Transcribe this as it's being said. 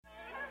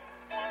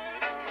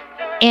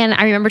And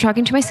I remember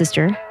talking to my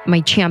sister, my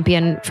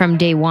champion from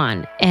day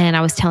one, and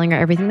I was telling her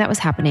everything that was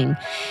happening.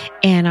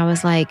 And I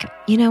was like,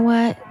 you know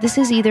what? This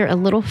is either a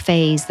little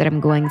phase that I'm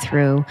going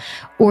through,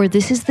 or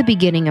this is the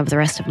beginning of the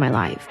rest of my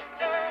life.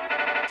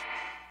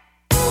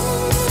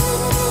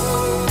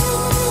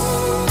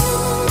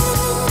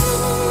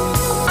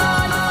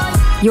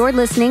 You're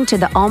listening to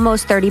the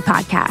Almost 30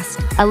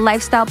 podcast, a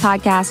lifestyle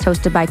podcast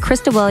hosted by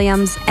Krista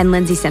Williams and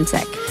Lindsay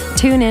Simsick.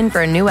 Tune in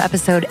for a new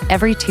episode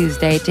every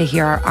Tuesday to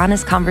hear our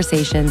honest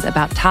conversations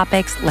about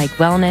topics like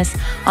wellness,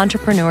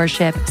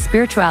 entrepreneurship,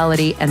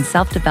 spirituality, and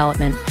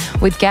self-development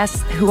with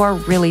guests who are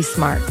really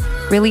smart,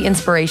 really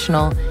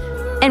inspirational,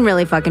 and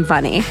really fucking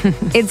funny.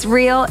 It's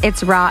real,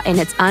 it's raw, and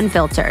it's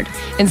unfiltered.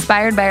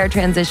 Inspired by our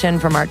transition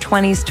from our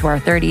 20s to our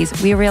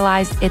 30s, we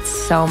realized it's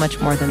so much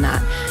more than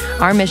that.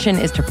 Our mission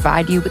is to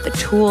provide you with the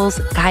tools,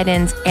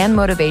 guidance, and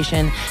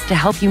motivation to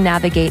help you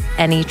navigate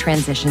any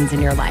transitions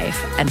in your life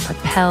and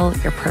propel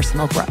your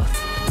personal growth.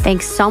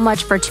 Thanks so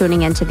much for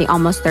tuning into the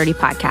Almost 30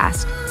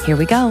 podcast. Here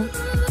we go.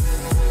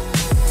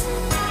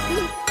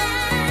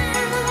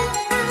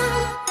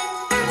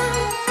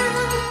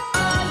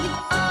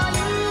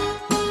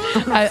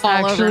 I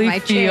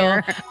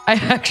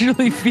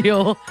actually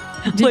feel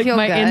like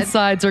my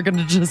insides are going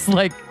to just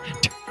like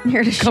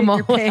come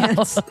all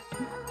out.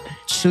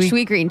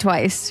 Sweet green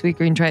twice. Sweet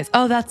green twice.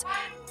 Oh,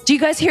 do you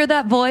guys hear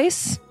that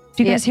voice?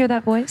 Do you guys hear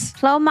that voice?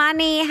 Chloe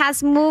Money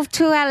has moved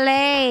to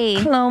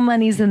LA. Chloe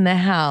Money's in the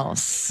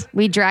house.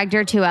 We dragged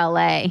her to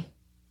LA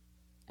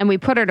and we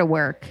put her to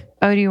work.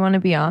 Oh, do you want to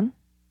be on?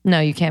 No,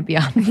 you can't be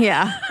on.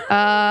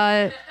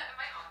 Yeah.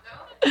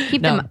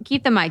 Keep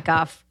the mic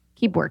off.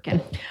 Keep working.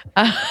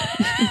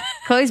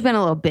 Chloe's been a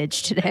little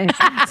bitch today,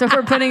 so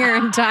we're putting her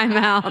in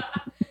timeout.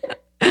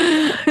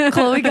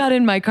 Chloe got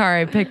in my car.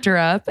 I picked her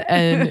up,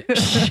 and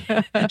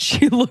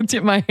she looked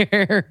at my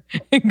hair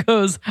and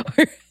goes,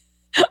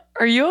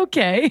 "Are you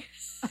okay?"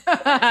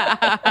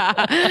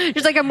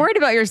 She's like, "I'm worried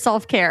about your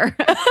self-care."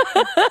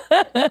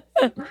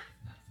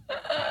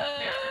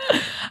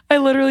 I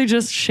literally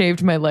just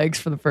shaved my legs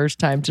for the first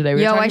time today.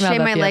 I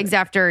shaved my legs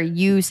after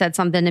you said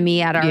something to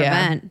me at our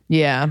event.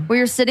 Yeah. We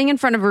were sitting in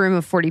front of a room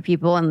of 40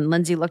 people and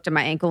Lindsay looked at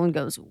my ankle and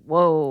goes,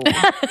 "Whoa."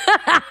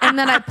 And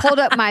then I pulled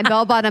up my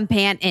bell-bottom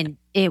pant and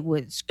it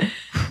was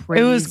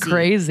crazy. It was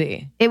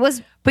crazy. It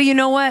was, but you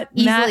know what?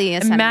 Easily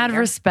mad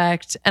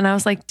respect. And I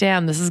was like,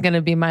 damn, this is going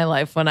to be my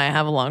life when I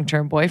have a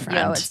long-term boboyfriend.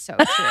 Yo, it's so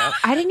true.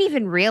 I didn't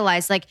even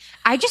realize,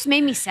 I just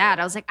made me sad.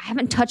 I was like, I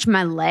haven't touched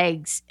my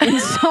legs. And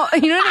so,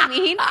 you know what I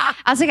mean? I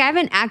was like, I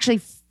haven't actually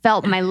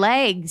felt my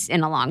legs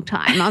in a long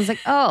time. I was like,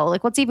 oh,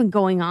 what's even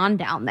going on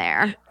down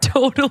there?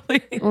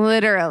 Totally.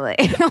 Literally.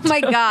 Oh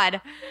my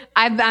God.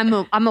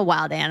 I'm a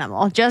wild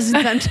animal.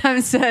 Justin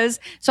sometimes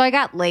says, so I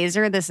got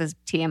laser. This is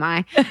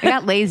TMI. I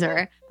got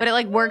laser, but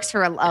it works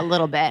for a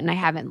little bit and I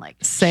haven't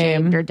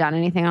shaved or done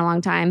anything in a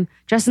long time.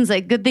 Justin's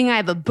like, good thing I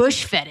have a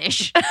bush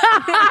fetish.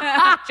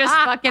 Just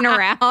fucking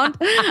around.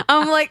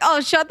 I'm like,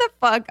 oh, shut the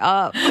fuck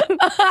up.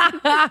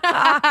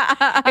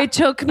 It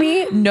took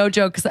me, no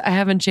joke, because I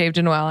haven't shaved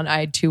in a while and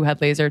I had 2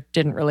 head laser.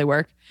 Didn't really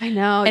work. I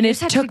know. And it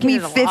took me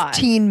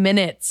 15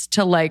 minutes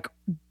to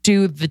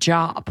do the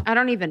job.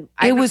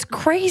 It was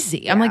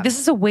crazy. Yeah. I'm like, this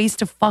is a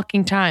waste of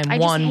fucking time.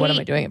 What am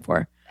I doing it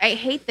for? I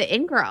hate the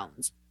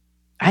ingrowns.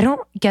 I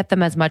don't get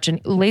them as much.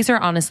 And laser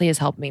honestly has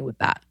helped me with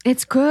that.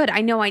 It's good.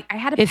 I know I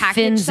had a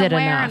package somewhere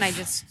and I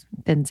just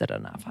thins it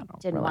enough. I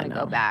didn't want to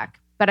go back,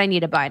 but I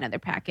need to buy another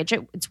package.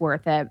 It's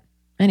worth it.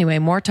 Anyway,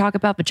 more talk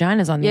about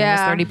vaginas on the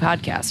Almost 30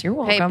 podcast. You're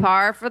welcome. Pay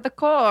par for the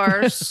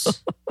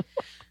course.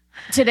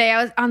 Today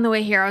I was on the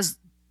way here. I was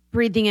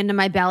breathing into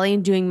my belly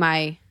and doing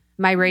my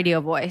radio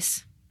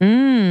voice.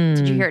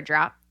 Did you hear it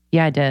drop?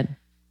 Yeah, I did.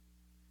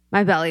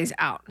 My belly's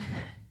out.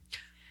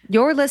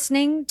 You're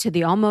listening to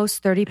the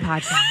Almost 30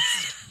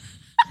 podcast,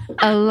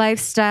 a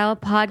lifestyle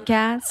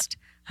podcast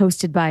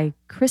hosted by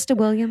Krista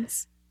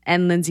Williams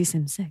and Lindsay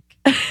Simsick.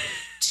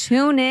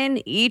 Tune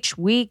in each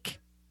week.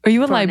 Are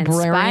you a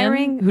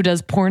librarian who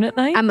does porn at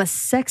night? I'm a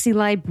sexy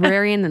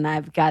librarian and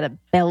I've got a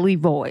belly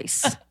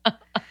voice.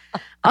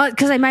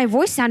 Because my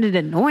voice sounded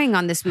annoying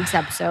on this week's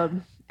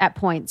episode at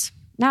points.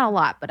 Not a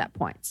lot, but at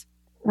points.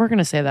 We're going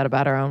to say that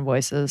about our own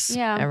voices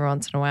every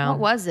once in a while. What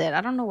was it?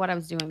 I don't know what I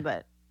was doing,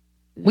 but...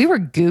 We were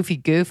goofy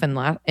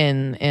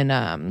in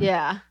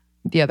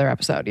the other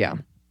episode, Yeah.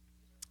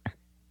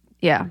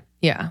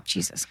 Yeah.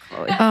 Jesus,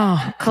 Chloe.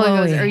 Oh,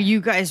 Chloe goes, are you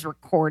guys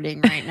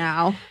recording right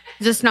now?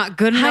 Is this not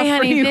good enough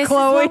for you, this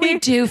Chloe? Is what we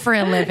do for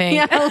a living.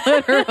 Yeah,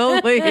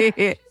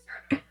 literally.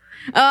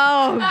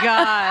 Oh,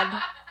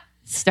 God.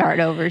 Start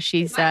over,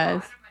 she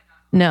says.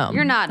 No.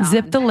 You're not on.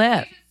 Zip the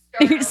lip.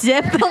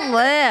 Zip the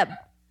lip.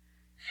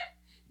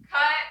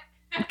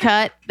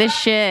 Cut the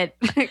shit.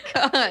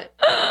 Cut.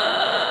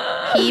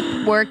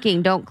 Keep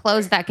working. Don't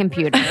close that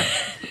computer.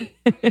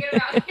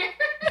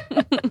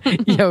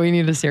 Yeah, we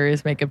need a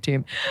serious makeup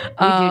team.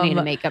 We do need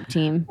a makeup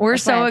team. We're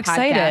so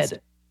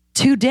excited.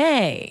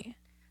 Today,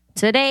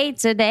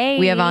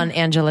 we have on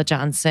Anjelah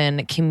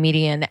Johnson,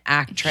 comedian,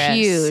 actress.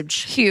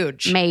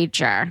 Huge.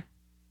 Major.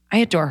 I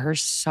adore her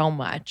so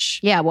much.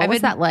 Yeah, what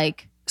was that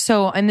like?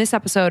 So in this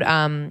episode,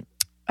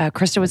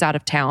 Krista was out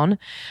of town,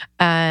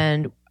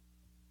 and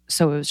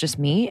so it was just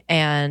me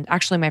and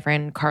actually my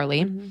friend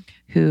Carly,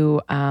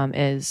 who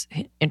is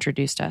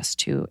introduced us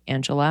to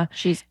Anjelah.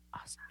 She's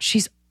awesome.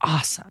 She's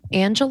awesome.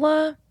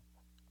 Anjelah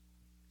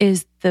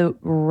is the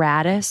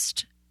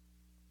raddest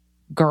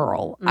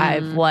girl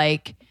I've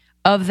like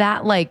of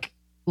that like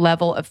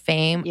level of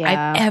fame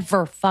I've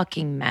ever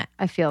fucking met.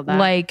 I feel that.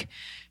 Like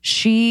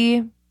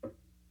she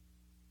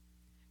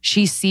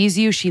sees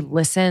you, she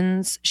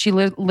listens. She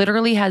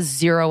literally has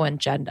zero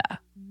agenda.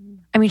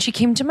 I mean, she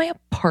came to my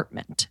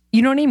apartment.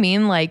 You know what I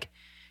mean? Like,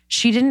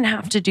 she didn't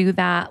have to do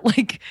that.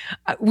 Like,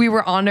 we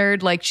were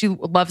honored. Like, she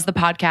loves the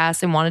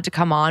podcast and wanted to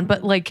come on.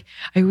 But like,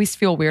 I always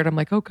feel weird. I'm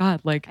like, oh God,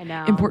 like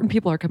important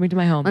people are coming to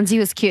my home. Lindsay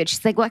was cute.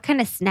 She's like, what kind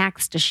of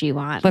snacks does she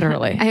want?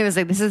 Literally. I was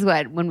like, this is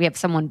what, when we have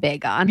someone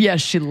big on. Yeah,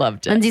 she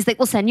loved it. Lindsay's like,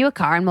 we'll send you a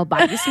car and we'll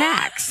buy you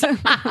snacks.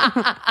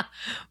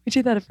 We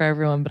do that for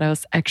everyone, but I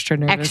was extra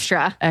nervous.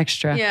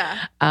 Extra.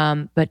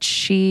 Yeah. But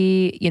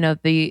she, you know,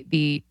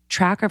 the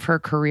track of her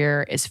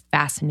career is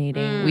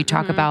fascinating. We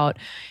talk about,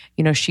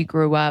 you know, she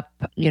grew up,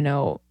 you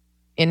know,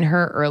 in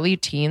her early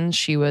teens,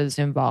 she was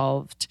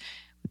involved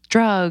with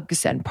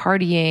drugs and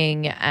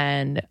partying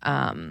and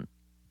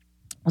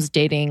was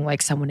dating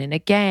like someone in a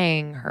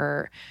gang.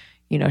 Her,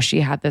 you know, she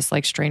had this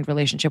like strained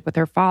relationship with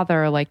her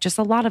father, like just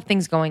a lot of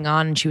things going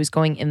on, and she was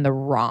going in the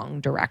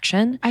wrong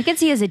direction. I could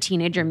see as a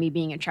teenager me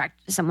being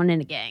attracted to someone in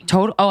a gang.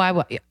 Total. Oh,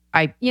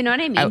 I you know what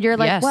I mean? You're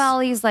like, yes. well,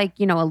 he's like,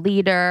 you know, a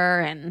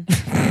leader and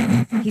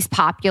he's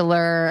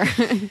popular.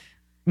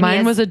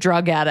 Mine was a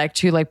drug addict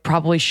who like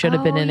probably should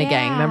have been in a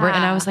gang, remember?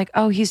 And I was like,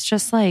 oh, he's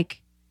just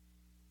like,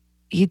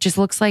 he just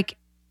looks like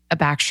a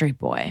Backstreet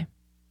Boy.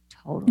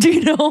 Totally. Do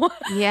you know?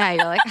 Yeah,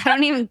 you're like, I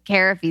don't even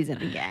care if he's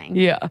in a gang.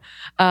 Yeah.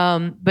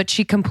 But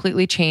she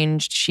completely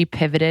changed. She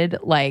pivoted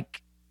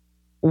like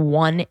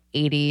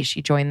 180.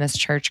 She joined this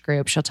church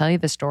group. She'll tell you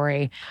the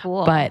story.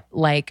 Cool. But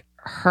like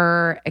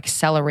her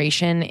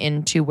acceleration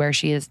into where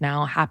she is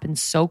now happened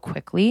so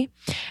quickly.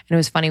 And it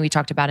was funny. We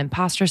talked about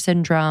imposter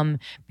syndrome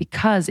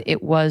because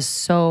it was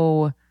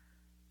so,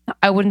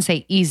 I wouldn't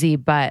say easy,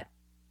 but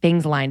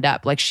things lined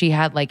up. Like she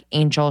had like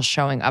angels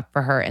showing up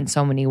for her in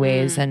so many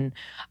ways. And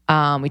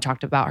we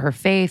talked about her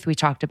faith. We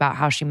talked about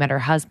how she met her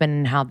husband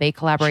and how they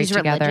collaborate She's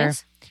together.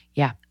 Religious?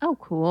 Yeah. Oh,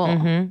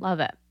 cool.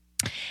 Love it.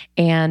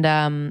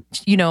 And,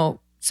 you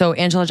know, so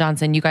Anjelah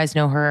Johnson, you guys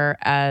know her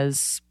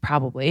as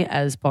probably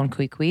as Bon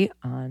Kui Kui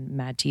on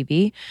Mad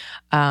TV.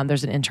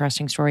 There's an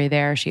interesting story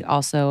there. She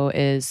also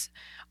is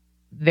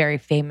very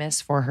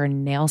famous for her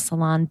nail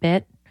salon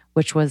bit,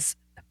 which was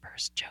the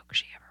first joke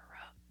she ever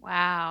wrote.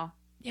 Wow.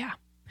 Yeah.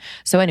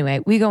 So anyway,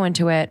 we go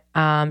into it.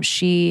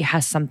 She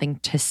has something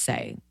to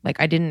say.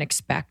 Like I didn't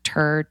expect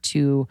her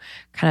to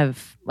kind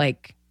of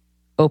like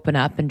open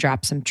up and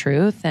drop some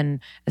truth, and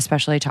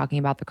especially talking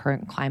about the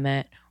current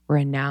climate we're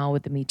in now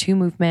with the Me Too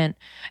movement.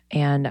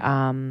 And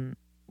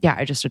yeah,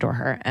 I just adore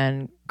her.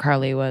 And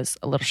Carly was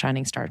a little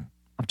shining star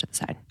off to the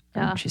side.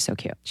 Yeah. She's so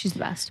cute. She's the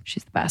best.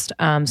 She's the best.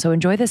 So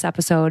enjoy this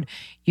episode.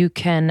 You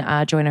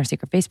can join our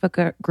secret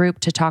Facebook group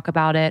to talk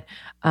about it.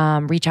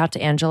 Reach out to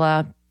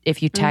Anjelah.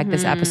 If you tag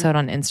this episode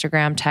on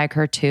Instagram, tag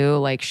her too.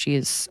 Like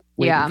she's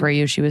waiting for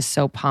you. She was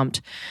so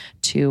pumped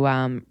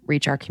to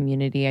reach our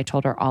community. I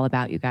told her all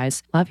about you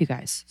guys. Love you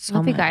guys so much.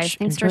 Love you guys.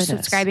 Thanks for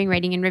subscribing,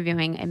 rating, and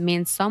reviewing. It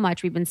means so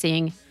much. We've been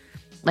seeing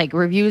like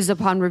reviews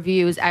upon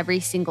reviews every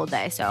single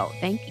day. So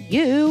thank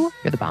you.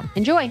 You're the bomb.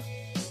 Enjoy.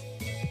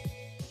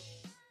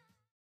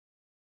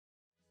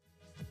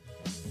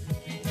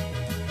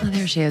 Oh,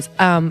 there she is.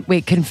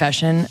 Wait,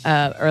 confession.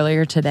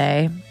 Earlier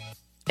today,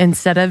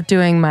 instead of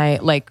doing my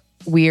like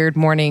weird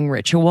morning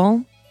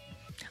ritual,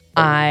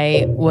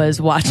 I was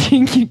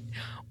watching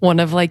one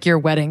of like your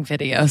wedding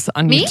videos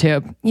on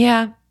YouTube.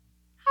 Yeah.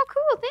 How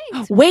cool.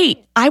 Thanks.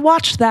 Wait, I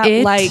watched that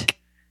like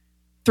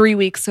 3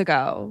 weeks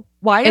ago.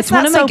 Why is it's that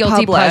one of my so guilty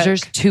public?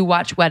 pleasures to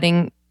watch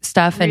wedding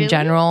stuff in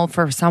general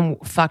for some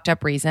fucked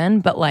up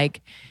reason. But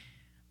like,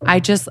 I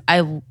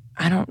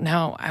don't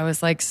know. I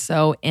was like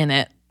so in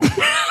it.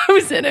 I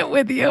was in it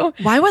with you.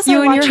 Why was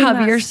you I and your watching hubby?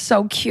 that? You're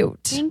so cute.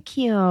 Thank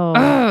you.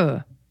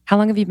 Ugh. How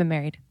long have you been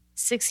married?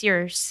 6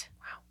 years.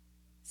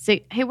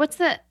 Hey, what's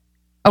the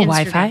Oh, Instagram?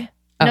 Wi-Fi?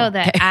 No, Oh,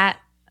 the okay. at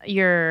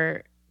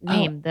your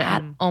name. The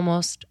at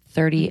almost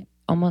 30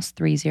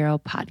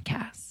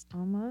 podcast.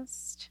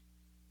 almost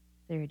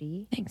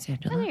 30. Thanks, Oh,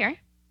 Angela. there you are.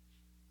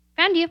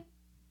 Found you.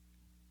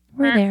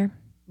 We're there.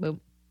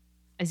 Boom.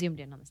 I zoomed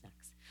in on the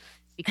snacks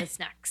because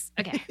snacks.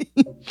 Okay.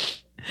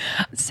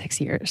 6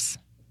 years.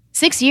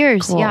 6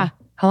 years. Cool. Yeah.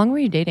 How long were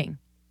you dating?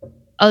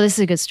 Oh, this is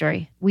a good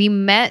story. We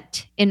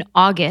met in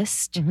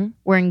August. Mhm.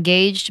 We're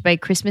engaged by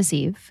Christmas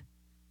Eve.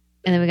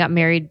 And then we got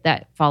married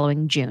that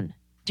following June.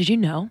 Did you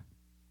know?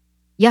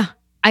 Yeah.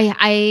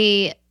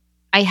 I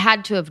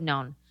had to have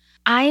known.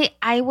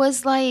 I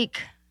was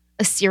like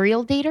a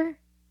serial dater.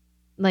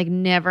 Like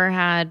never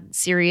had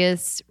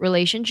serious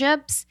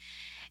relationships.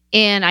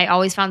 And I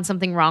always found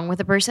something wrong with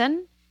a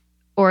person,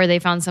 or they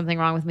found something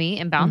wrong with me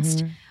and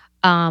bounced.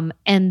 Mhm.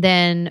 And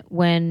then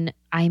when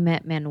I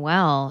met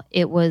Manuel,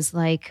 it was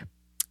like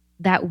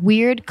that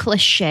weird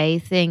cliche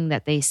thing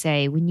that they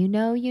say, when you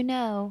know, you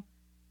know.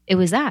 It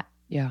was that.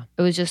 Yeah.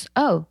 It was just,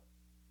 oh,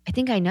 I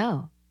think I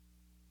know.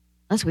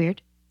 That's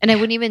weird. And I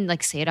wouldn't even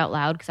like say it out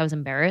loud because I was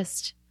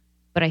embarrassed,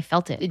 but I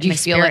felt it. Did you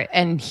feel it?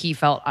 And he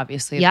felt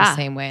obviously the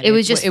same way. And it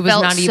was just, it was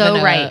felt not even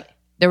so right.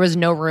 There was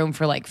no room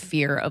for like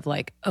fear of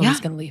like, oh,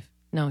 he's going to leave.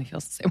 No, he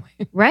feels the same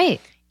way.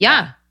 Right.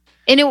 Yeah.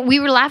 And we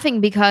were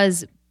laughing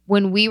because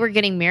when we were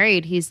getting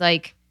married, he's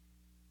like,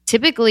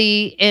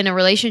 typically in a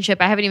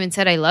relationship, I haven't even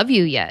said I love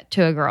you yet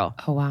to a girl.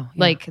 Oh, wow.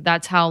 Yeah. Like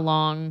that's how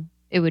long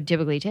it would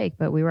typically take,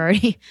 but we were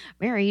already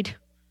married.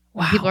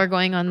 Wow. People are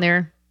going on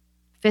their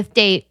 5th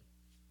date.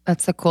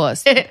 That's the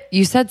coolest.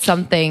 You said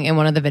something in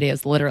one of the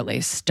videos,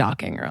 literally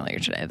stalking earlier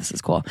today. This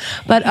is cool.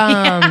 But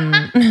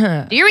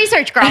do your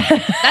research, girl.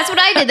 That's what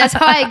I did. That's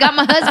how I got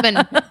my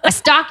husband. I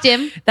stalked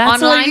him.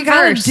 That's online what you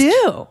gotta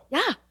do.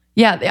 Yeah.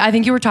 Yeah, I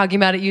think you were talking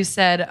about it. You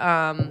said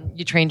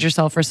you trained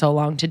yourself for so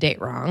long to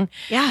date wrong.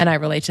 Yeah. And I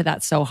relate to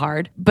that so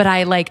hard. But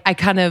I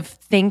kind of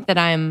think that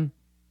I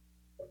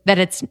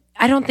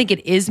don't think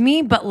it is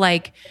me, but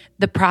like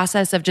the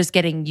process of just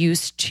getting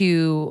used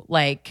to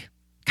like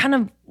kind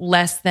of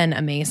less than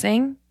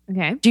amazing.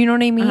 Okay. Do you know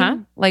what I mean? Uh-huh.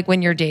 Like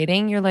when you're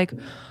dating, you're like,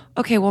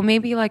 okay, well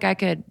maybe like I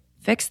could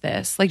fix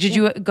this. Like, did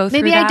you go through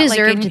maybe that? I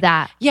deserved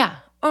that. Yeah.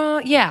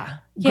 Yeah.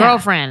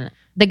 Girlfriend.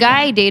 The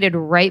guy I dated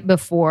right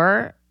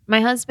before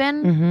my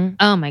husband,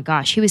 oh my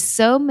gosh, he was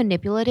so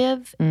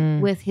manipulative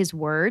with his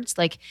words.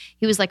 Like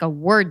he was like a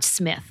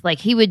wordsmith. Like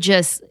he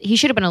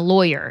should have been a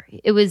lawyer.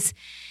 It was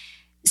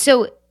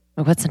so.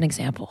 What's an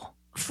example?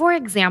 For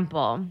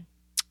example,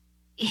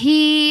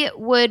 he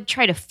would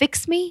try to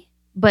fix me,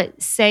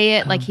 but say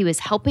it like he was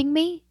helping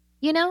me.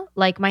 You know,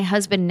 like my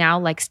husband now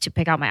likes to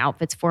pick out my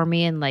outfits for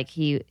me, and like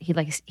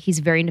he's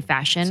very into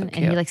fashion,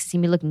 and he likes to see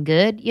me looking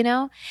good. You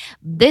know,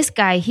 this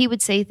guy, he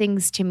would say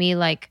things to me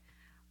like,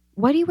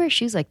 why do you wear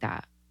shoes like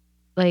that?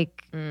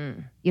 Like,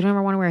 you don't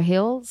ever want to wear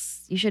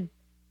heels? You should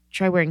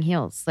try wearing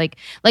heels. Like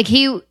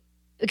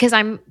because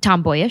I'm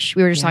tomboyish.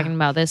 We were just talking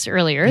about this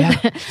earlier.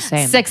 Yeah,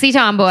 same. Sexy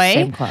tomboy.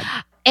 Same club.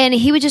 And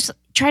he would just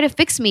try to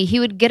fix me. He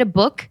would get a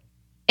book.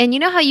 And you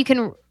know how you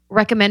can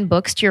recommend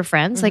books to your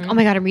friends? Like, oh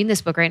my God, I'm reading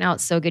this book right now.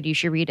 It's so good. You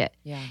should read it.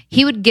 Yeah.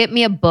 He would get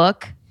me a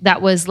book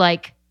that was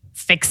like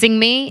fixing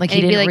me. Like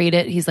he didn't read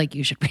it. He's like,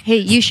 you should read it. Hey,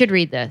 you should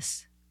read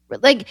this.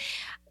 Like,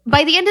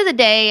 by the end of the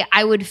day,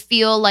 I would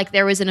feel like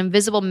there was an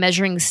invisible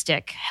measuring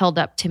stick held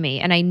up to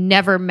me, and I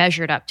never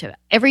measured up to it.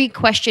 Every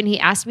question he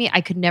asked me, I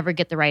could never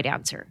get the right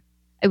answer.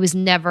 It was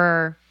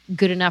never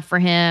good enough for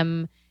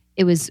him.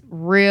 It was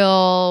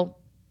real,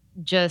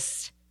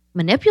 just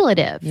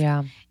manipulative.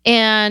 Yeah.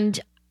 And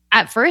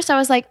at first I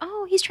was like,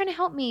 oh, he's trying to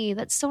help me.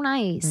 That's so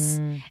nice.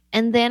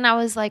 And then I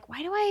was like,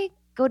 why do I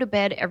go to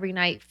bed every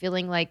night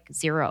feeling like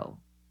zero,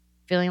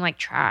 feeling like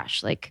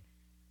trash? Like,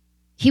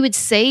 he would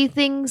say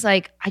things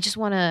like, I just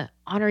want to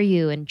honor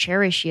you and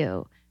cherish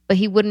you. But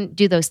he wouldn't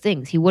do those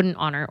things. He wouldn't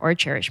honor or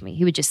cherish me.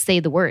 He would just say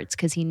the words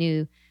because he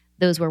knew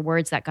those were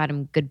words that got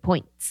him good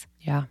points.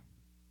 Yeah.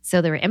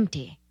 So they were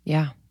empty.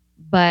 Yeah.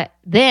 But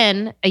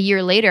then a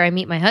year later, I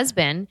meet my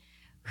husband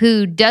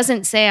who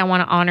doesn't say, I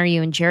want to honor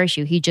you and cherish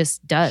you. He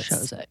just does.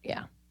 Shows it.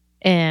 Yeah.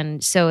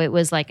 And so it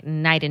was like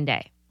night and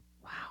day.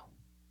 Wow.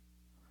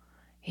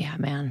 Yeah,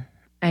 man.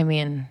 I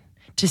mean,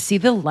 to see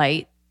the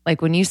light,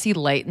 like when you see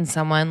light in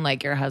someone,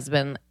 like your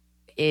husband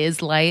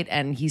is light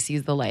and he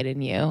sees the light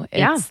in you.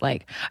 It's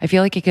like, I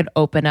feel like it could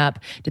open up.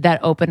 Did that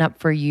open up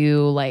for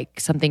you like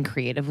something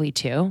creatively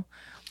too?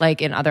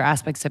 Like in other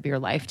aspects of your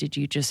life, did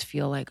you just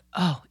feel like,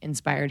 oh,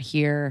 inspired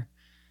here?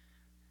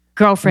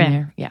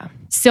 Girlfriend. Yeah.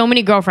 So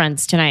many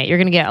girlfriends tonight. You're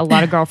going to get a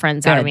lot of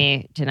girlfriends out of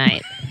me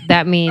tonight.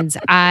 That means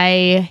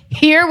I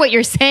hear what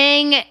you're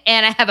saying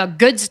and I have a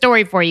good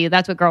story for you.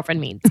 That's what girlfriend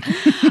means.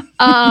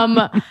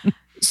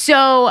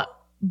 So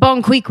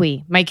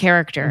Bonquiqui, my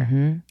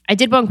character. I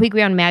did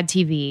Bonquiqui on Mad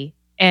TV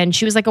and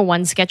she was like a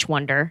one sketch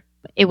wonder.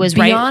 It was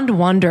beyond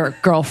wonder,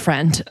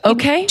 girlfriend.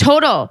 Okay.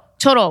 Total.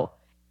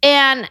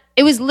 And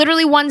it was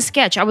literally one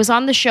sketch. I was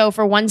on the show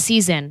for one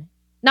season,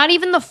 not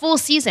even the full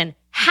season,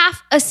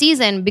 half a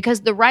season,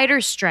 because the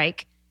writer's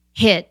strike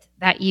hit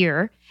that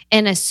year.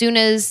 And as soon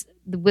as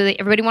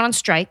everybody went on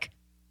strike,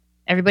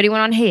 everybody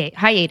went on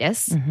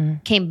hiatus,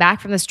 came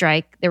back from the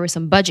strike. There were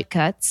some budget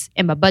cuts.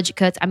 And by budget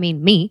cuts, I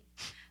mean me.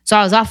 So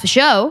I was off the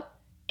show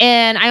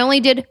and I only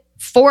did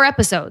 4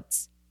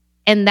 episodes.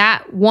 And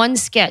that one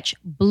sketch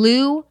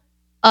blew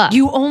up.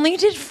 You only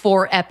did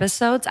 4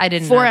 episodes? I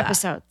didn't know 4 that.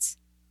 episodes.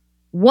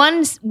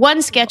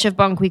 One sketch of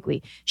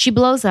Bonquiqui. She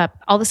blows up,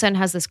 all of a sudden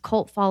has this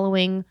cult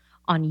following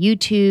on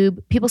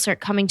YouTube. People start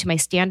coming to my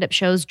stand-up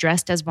shows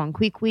dressed as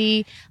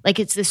Bonquiqui. Like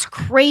it's this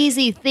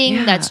crazy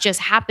thing that's just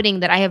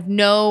happening that I have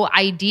no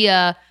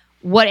idea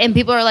what, and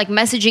people are like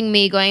messaging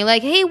me going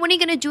like, hey, when are you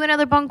going to do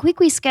another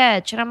Bonquiqui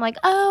sketch? And I'm like,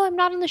 oh, I'm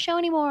not on the show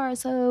anymore.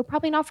 So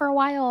probably not for a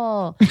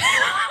while.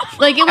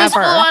 Like it was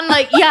full on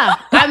like, yeah,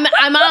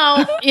 I'm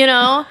out, you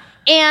know?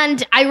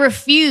 And I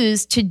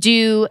refused to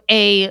do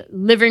a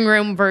living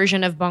room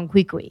version of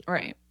Bonquiqui.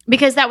 Right.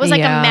 because that was like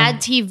Yeah. a Mad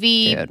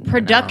TV Dude,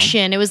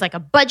 production. It was like a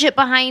budget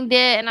behind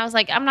it. And I was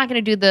like, I'm not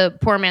going to do the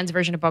poor man's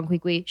version of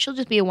Bonquiqui. She'll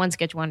just be a one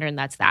sketch wonder and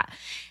that's that.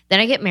 Then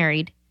I get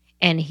married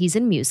and he's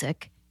in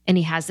music and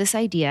he has this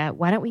idea.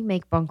 Why don't we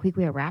make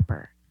Bonquiqui a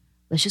rapper?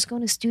 Let's just go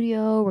in a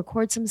studio,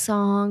 record some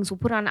songs. We'll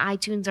put it on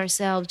iTunes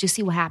ourselves, just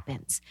see what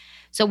happens.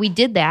 So we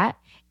did that.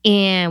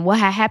 And what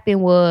had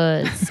happened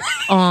was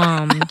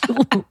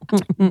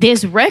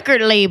this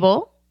record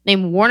label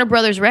named Warner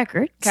Brothers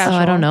Records. Oh,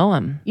 I don't know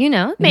him. You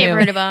know, may have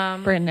heard of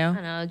them. Brand new. I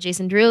don't know,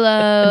 Jason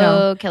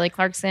Derulo, Kelly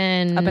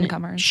Clarkson, Up and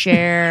comers.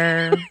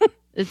 Cher.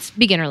 It's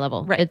beginner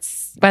level. Right.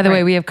 It's By the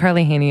way, we have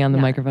Carly Haney on the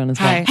microphone as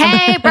well. Hi.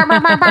 hey,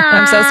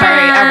 I'm so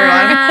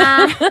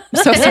sorry, everyone.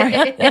 I'm so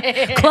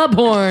sorry. Club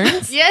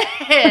horns.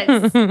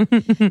 Yes.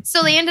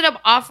 So they ended up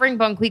offering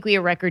Bonquiqui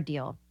a record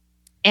deal.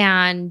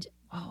 And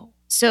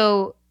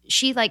so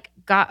she like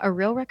got a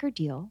real record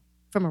deal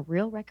from a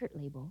real record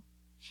label.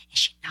 And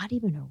she's not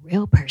even a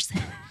real person.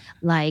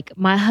 Like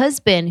my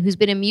husband, who's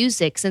been in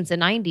music since the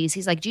 90s,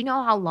 he's like, do you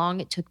know how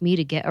long it took me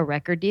to get a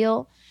record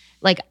deal?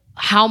 Like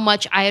how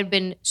much I had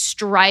been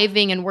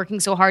striving and working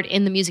so hard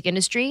in the music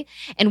industry.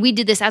 And we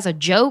did this as a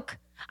joke.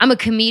 I'm a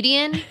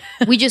comedian.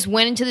 We just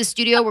went into the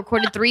studio,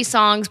 recorded 3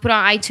 songs, put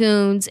on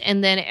iTunes,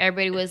 and then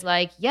everybody was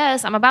like,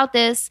 yes, I'm about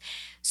this.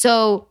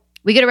 So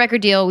we get a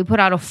record deal. We put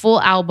out a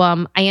full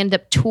album. I end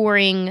up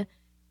touring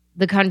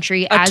the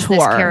country as this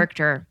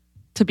character.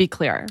 To be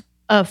clear.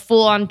 A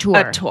full-on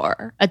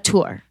tour. A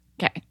tour.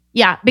 Okay.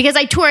 Yeah, because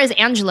I tour as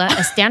Anjelah,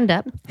 a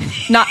stand-up.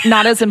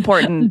 Not as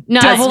important. No,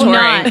 as touring.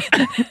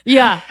 not.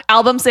 Yeah.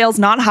 Album sales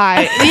not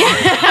high.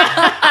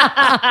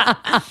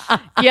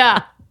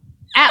 Yeah.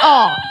 At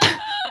all.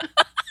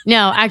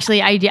 No,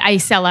 actually, I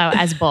sell out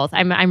as both.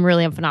 I'm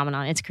really a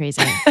phenomenon. It's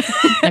crazy.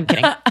 I'm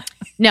kidding.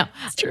 No,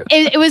 it's true.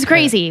 It was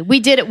crazy. We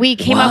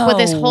came up with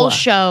this whole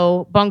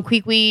show.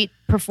 Bonquiqui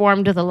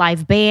performed with a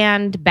live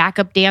band,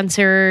 backup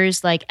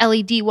dancers, like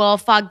LED wall,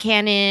 fog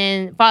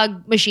cannon,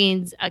 fog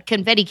machines,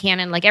 confetti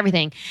cannon, like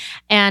everything.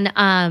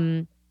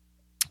 And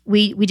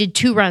we did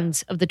 2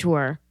 runs of the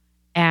tour.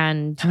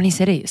 And How many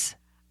cities?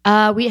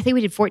 I think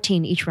we did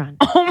 14 each run.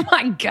 Oh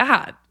my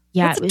God.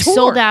 Yeah, That's it a was tour.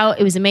 sold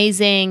out. It was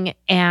amazing.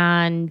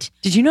 And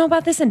Did you know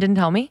about this and didn't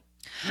tell me?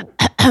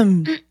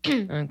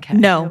 Okay.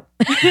 No.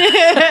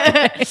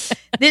 I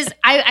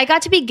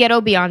got to be ghetto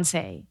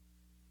Beyonce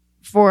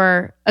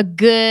for a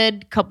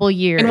good couple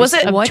years. And was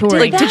it of what?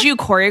 touring. Did you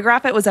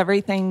choreograph it? Was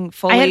everything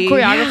fully? I had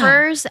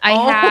choreographers. I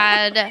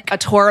had a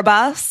tour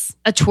bus.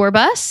 a tour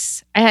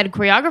bus. I had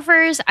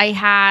choreographers. I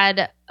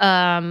had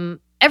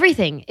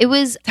everything. It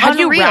was Had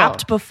unreal. you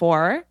rapped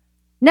before?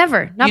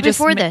 Never. Not You just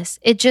before ma- this.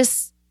 It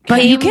just But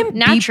came you can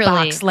naturally.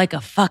 beatbox like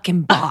a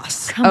fucking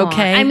boss. Come on.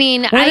 okay. I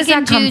mean, Where I does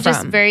can that come do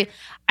just from? very.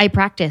 I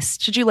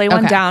practiced. Should you lay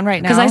one down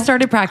right now? Because I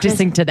started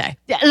practicing today.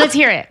 Let's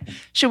hear it.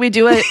 Should we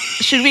do it?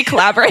 Should we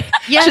collaborate?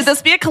 Yes. Should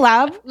this be a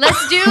collab?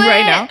 Let's do it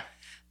right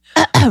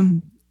now?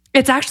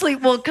 It's actually,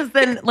 because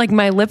then like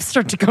my lips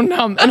start to go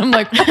numb and I'm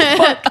like, what the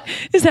fuck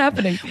is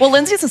happening? Well,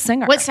 Lindsay's a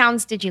singer. What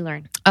sounds did you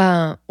learn?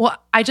 Well,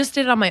 I just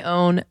did it on my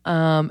own.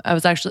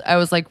 I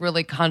was like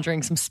really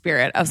conjuring some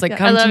spirit. I was like, I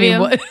come to love me. you.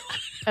 What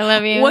I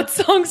love you. what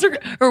songs are,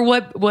 or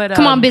what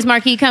Come on,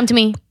 Bismarcky, come to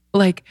me.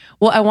 like,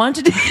 well, I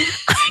wanted to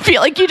I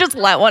feel like you just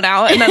let one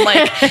out and then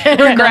like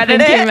regretted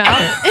Nothing it. came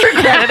out.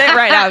 Regretted it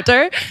right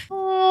after.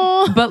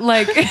 but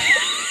like,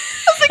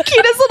 That's the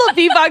cutest little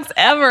beatbox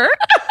ever.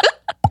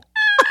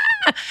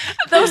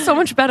 that was so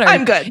much better.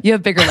 I'm good. You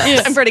have bigger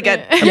lips. I'm pretty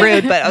good. I'm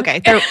rude, but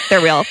okay.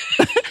 They're real.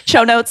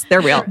 Show notes,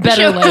 they're real.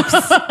 Better lips.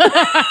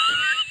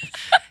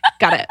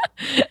 Got it.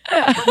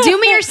 Do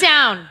me your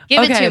sound.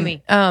 Give it to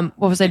me. What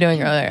was I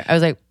doing earlier? I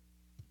was like,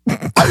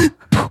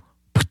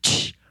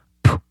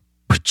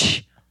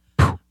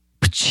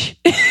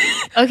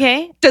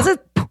 Okay. Does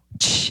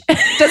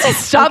it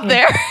stop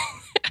there?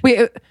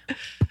 wait,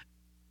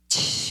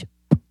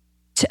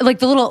 like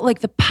the little, like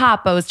the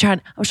pop. I was trying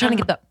to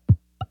get the.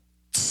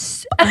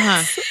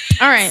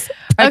 All right.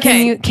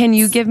 Okay. Can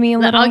you give me a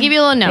little? I'll give you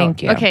a little note.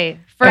 Thank you. Okay.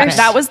 First,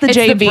 That was the It's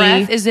JV. the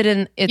breath. Is it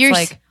in? It's you're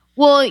like.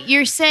 well,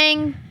 you're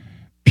saying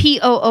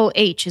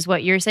POOH is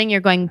what you're saying.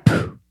 You're going,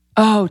 poo,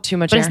 Oh, too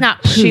much. but air. it's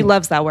not. She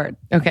loves that word.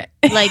 Okay.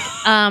 Like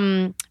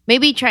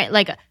maybe try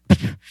like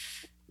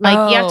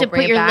you have to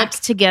bring put it your back? lips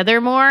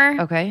together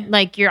more. Okay.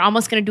 Like you're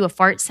almost gonna do a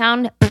fart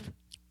sound.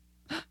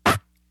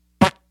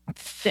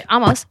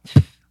 Almost.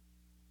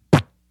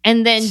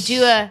 And then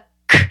do a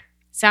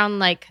sound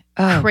like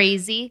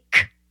crazy.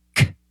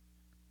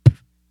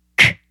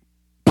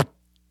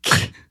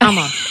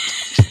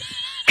 Almost.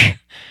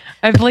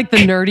 I have like the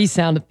nerdy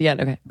sound at the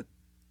end. Okay.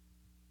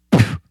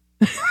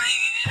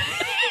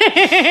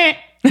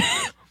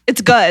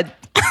 It's good.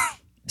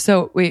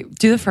 So wait,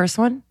 do the first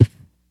one.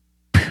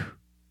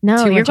 No,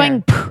 Too you're much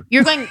going.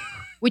 You're going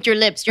with your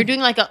lips. You're doing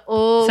like a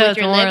So with it's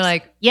your more lips.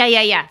 like-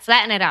 yeah.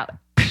 Flatten it out.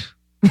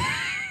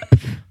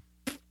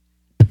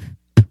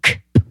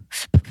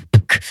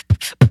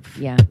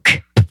 Yeah.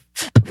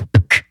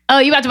 Oh,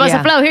 you about to bust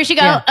Yeah. a flow? Here she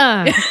go.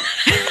 Yeah.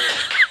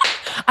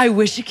 I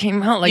wish it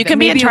came out like you can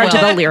be in charge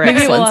of the lyrics,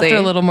 Maybe we'll Lindsay. after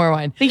a little more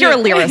wine. I think you're a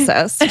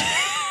lyricist.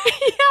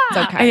 It's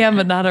okay. I am,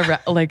 but not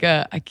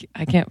I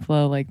can't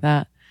flow like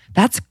that.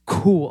 That's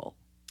cool.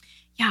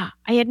 Yeah,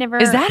 I had never.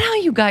 Is that how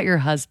you got your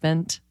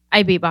husband?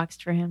 I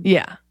beatboxed for him.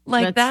 Yeah,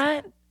 like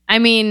that. I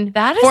mean,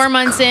 that is 4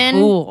 months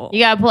cool. in,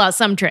 you got to pull out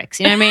some tricks.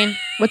 You know what I mean?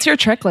 What's your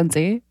trick,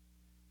 Lindsay?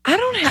 I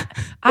don't have.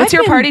 What's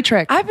your party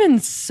trick? I've been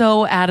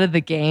so out of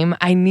the game.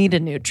 I need a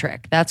new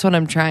trick. That's what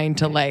I'm trying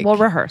to like. We'll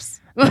rehearse.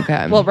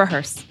 Okay. We'll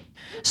rehearse.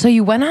 So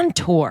you went on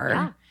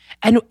tour,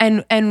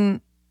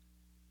 and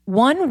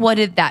one, what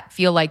did that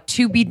feel like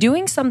to be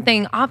doing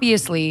something?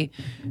 Obviously,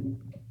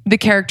 the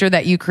character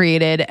that you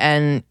created,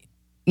 and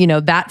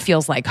that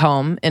feels like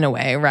home in a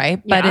way,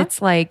 right? Yeah. But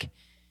it's like,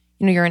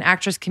 you're an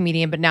actress,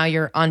 comedian, but now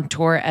you're on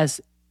tour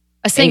as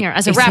a singer,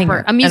 as a rapper,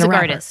 singer a music and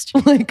rapper. artist.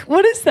 Like,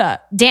 what is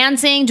that?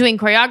 Dancing, doing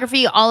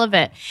choreography, all of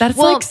it. That's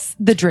like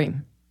the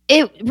dream.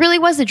 It really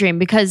was a dream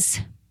because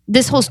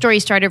this whole story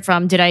started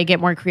from, did I get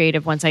more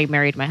creative once I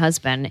married my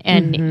husband?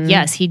 And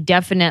yes, he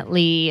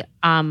definitely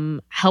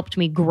helped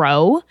me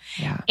grow.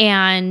 Yeah.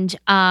 And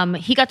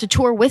he got to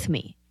tour with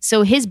me.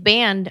 So his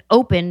band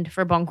opened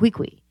for Bon Qui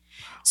Qui.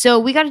 So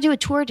we got to do a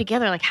tour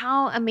together. Like,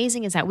 how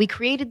amazing is that? We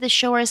created this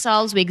show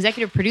ourselves. We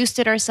executive produced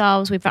it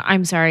ourselves.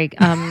 I'm sorry,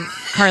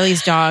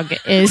 Carly's dog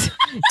is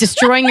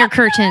destroying your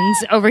curtains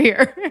over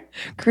here.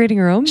 Creating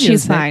her own music.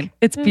 She's fine.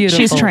 It's beautiful.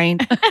 She's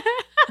trained.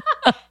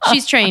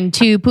 She's trained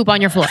to poop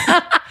on your floor.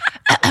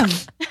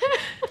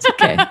 It's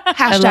okay. Hashtag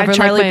I love her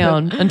Charlie like my poop.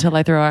 own until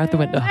I throw her out the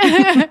window. No.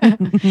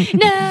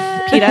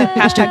 PETA.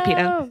 Hashtag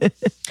PETA.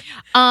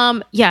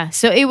 Yeah.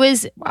 So it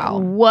was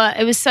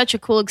it was such a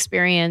cool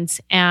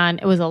experience, and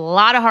it was a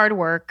lot of hard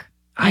work.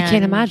 I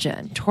can't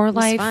imagine. Tour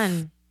life.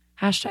 Fun.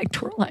 Hashtag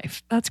tour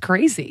life. That's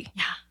crazy.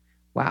 Yeah.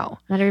 Wow.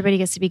 Not everybody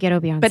gets to be ghetto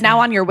Beyonce. But now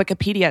on your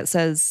Wikipedia, it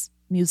says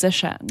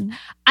musician.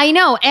 I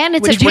know, and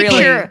it's Which a picture.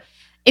 really-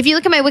 If you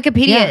look at my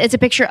Wikipedia, it's a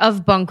picture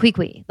of Bon Qui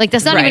Qui. Like,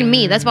 that's not Right. even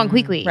me. That's Bon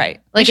Qui Qui.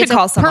 Right. Like, You should it's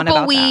call a someone purple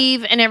about that.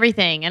 weave and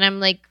everything. And I'm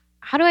like,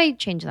 how do I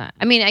change that?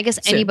 I mean, I guess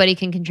anybody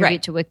can contribute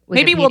Right. to Wikipedia.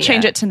 Maybe we'll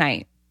change it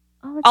tonight.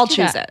 Oh, let's I'll do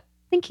choose that. it.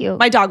 Thank you.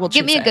 My dog will choose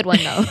Give me a it. good one,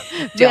 though.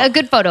 Deal. A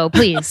good photo,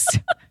 please.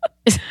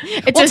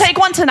 We'll take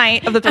one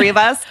tonight of the three of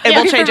us, and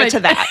Yeah, we'll change it perfect. to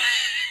that.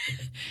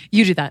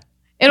 You do that.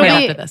 It'll Right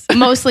be after this.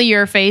 mostly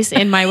your face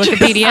in my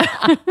Wikipedia.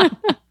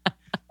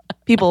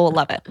 People will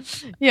love it.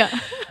 Yeah.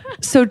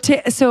 So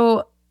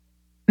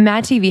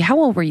Mad TV, how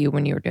old were you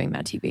when you were doing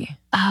Mad TV?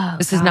 Oh,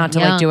 This is not to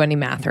like do any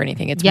math or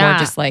anything. It's more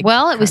just like,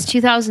 well, it was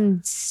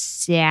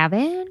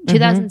 2007.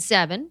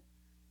 2007.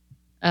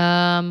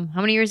 How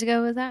many years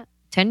ago was that?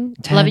 10,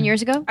 11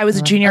 years ago? I was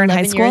a junior in high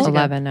 11 years school. ago.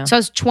 11 now. So I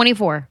was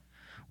 24.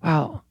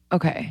 Wow.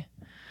 Okay.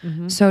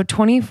 So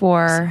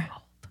 24.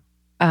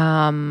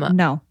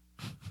 No.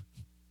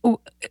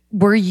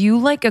 Were you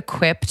like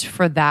equipped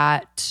for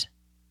that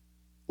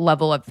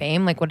level of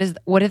fame? Like, what did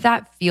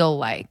that feel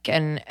like?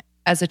 And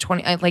as a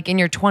 20, like in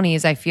your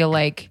 20s, I feel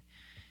like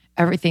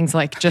everything's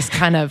like just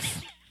kind of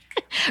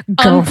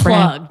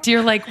Unplugged.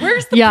 You're like,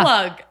 where's the Yeah.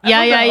 plug? I Yeah,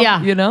 don't yeah, know.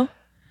 yeah. You know?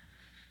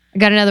 I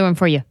got another one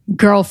for you.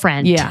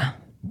 Girlfriend. Yeah.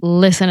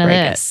 Listen to Break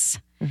it. this.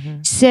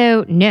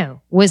 So,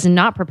 no, was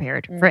not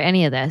prepared for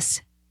any of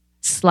this.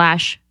 /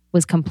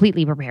 was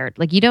completely prepared.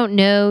 Like, you don't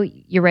know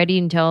you're ready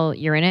until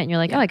you're in it, and you're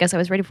like, oh, I guess I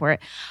was ready for it.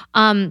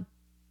 I'll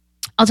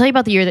tell you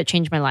about the year that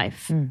changed my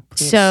life.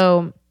 Please.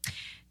 So,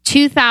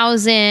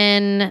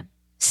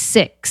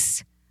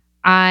 2006,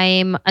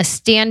 I'm a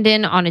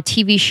stand-in on a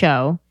TV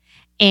show.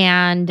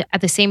 And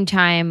at the same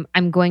time,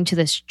 I'm going to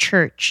this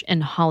church in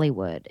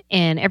Hollywood.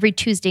 And every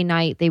Tuesday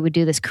night, they would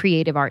do this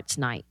creative arts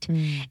night.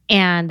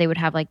 And they would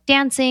have like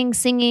dancing,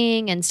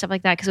 singing, and stuff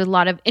like that. Because a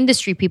lot of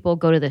industry people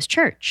go to this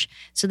church.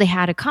 So they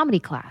had a comedy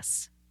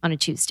class on a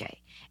Tuesday.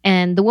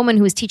 And the woman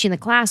who was teaching the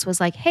class was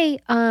like, hey,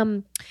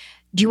 do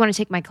you want to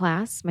take my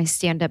class, my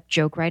stand-up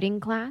joke writing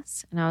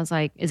class? And I was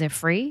like, is it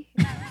free?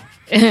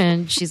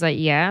 And she's like,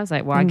 yeah. I was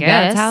like, well, I guess.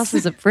 Dad's house,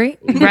 is it free?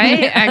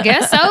 Right? I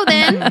guess so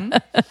then.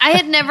 I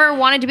had never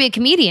wanted to be a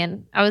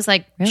comedian. I was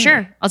like,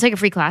 sure, I'll take a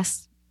free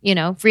class.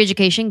 Free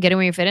education, get in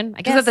where you fit in.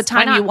 I guess Because at the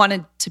why time, you not?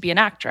 wanted to be an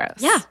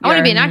actress. Yeah, I want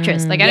to be an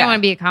actress. Like, I didn't Yeah. want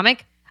to be a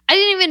comic. I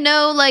didn't even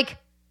know, like,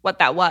 What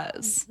that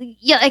was.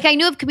 yeah, like I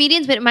knew of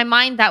comedians, but in my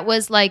mind, that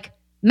was like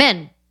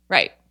men.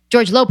 Right.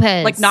 George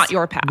Lopez. Like, not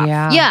your path.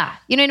 Yeah. Yeah.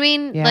 You know what I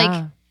mean? Yeah.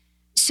 Like,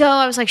 so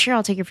I was like, sure,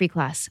 I'll take your free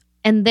class.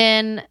 And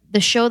then the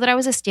show that I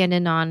was a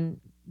stand-in on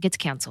gets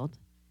canceled.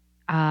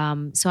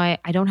 So I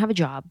don't have a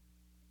job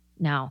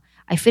now.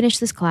 I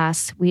finished this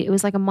class. It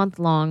was like a month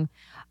long.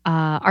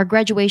 Our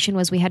graduation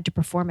was we had to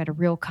perform at a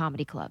real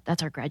comedy club.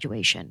 That's our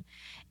graduation.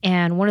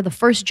 And one of the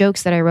first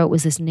jokes that I wrote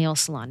was this nail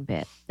salon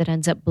bit that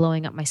ends up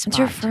blowing up my spot. What's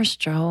your first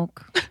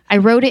joke? I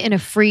wrote it in a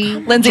free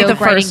Lindsay, the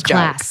joke writing first joke.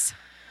 class.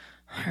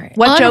 All right.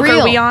 What joke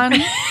Unreal. are we on?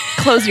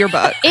 Close your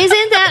book.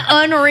 Isn't that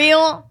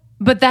unreal?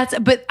 But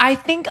I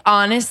think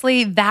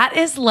honestly, that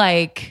is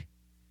like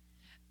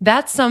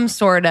That's some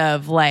sort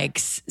of like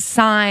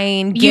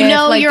sign. You gift.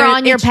 know like you're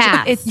on your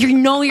path. Thank you.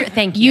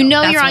 You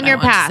know That's you're what on your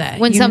I want to path say.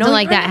 when You something know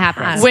like you're that on your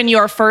happens. path. When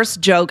your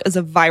first joke is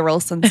a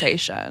viral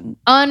sensation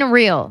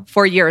Unreal.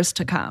 for years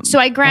to come. So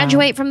I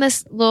graduate from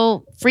this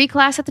little free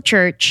class at the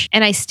church,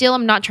 and I still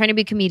am not trying to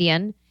be a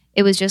comedian.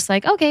 It was just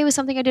like, okay, it was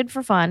something I did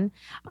for fun.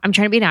 I'm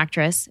trying to be an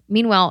actress.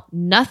 Meanwhile,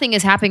 nothing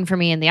is happening for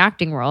me in the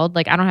acting world.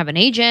 Like, I don't have an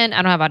agent.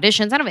 I don't have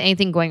auditions. I don't have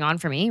anything going on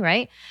for me,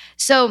 right?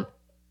 So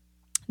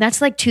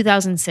that's like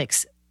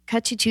 2006.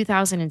 Cut to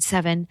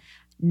 2007.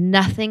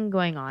 Nothing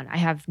going on. I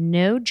have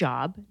no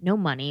job, no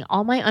money.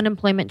 All my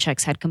unemployment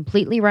checks had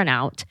completely run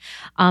out.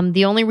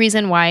 The only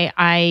reason why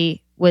I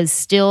was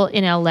still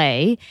in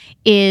LA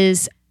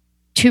is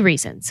two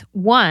reasons.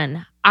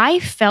 One, I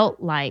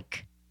felt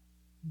like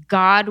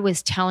God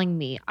was telling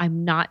me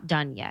I'm not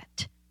done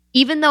yet.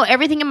 Even though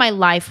everything in my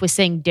life was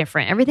saying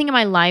different. Everything in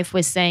my life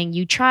was saying,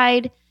 you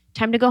tried,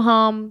 time to go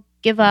home,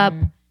 give up.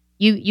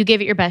 You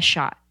gave it your best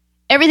shot.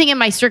 Everything in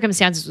my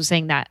circumstances was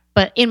saying that.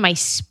 But in my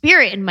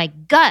spirit, in my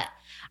gut,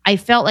 I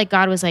felt like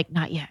God was like,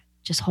 not yet.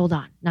 Just hold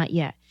on, not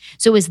yet.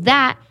 So it was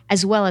that,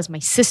 as well as my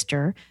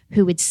sister,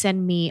 who would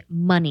send me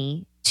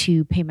money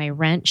to pay my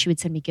rent. She would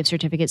send me gift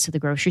certificates to the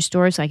grocery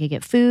store so I could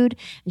get food.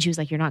 And she was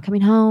like, you're not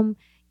coming home.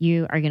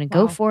 You are going to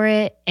go for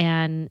it.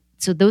 And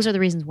so those are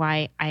the reasons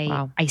why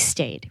I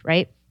stayed,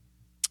 right?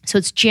 So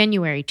it's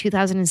January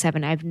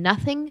 2007. I have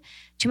nothing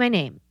to my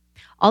name.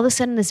 All of a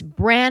sudden, this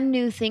brand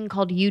new thing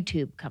called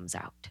YouTube comes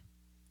out.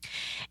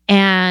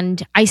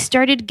 And I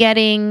started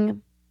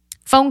getting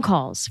phone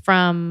calls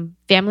from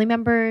family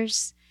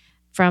members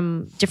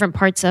from different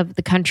parts of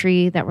the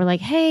country that were like,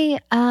 hey,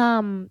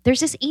 there's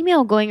this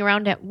email going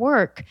around at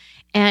work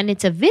and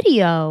it's a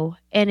video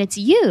and it's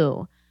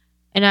you.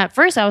 And at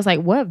first I was like,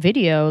 what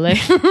video? Like,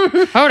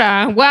 hold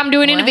on. What I'm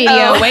doing in the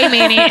video. Wait a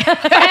minute.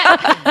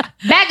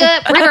 Back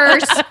up,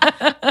 reverse.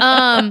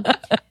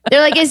 They're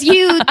like, it's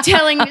you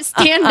telling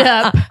stand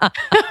up.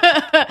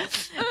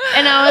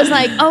 And I was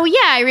like, oh yeah,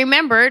 I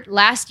remembered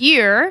last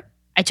year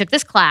I took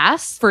this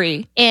class.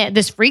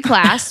 This free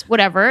class,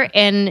 whatever.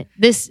 And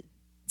this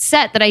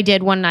set that I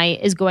did one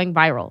night is going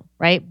viral,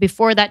 right?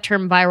 Before that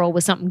term viral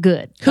was something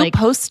good. Who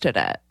posted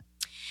it?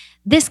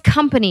 This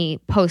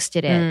company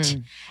posted it.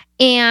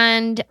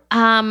 And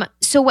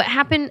so what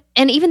happened,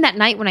 and even that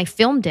night when I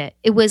filmed it,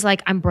 it was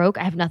like, I'm broke,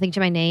 I have nothing to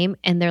my name.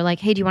 And they're like,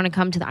 hey, do you want to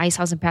come to the Ice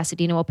House in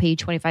Pasadena? We'll pay you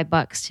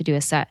 $25 to do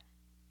a set.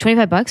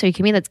 $25? Are you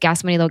kidding me? That's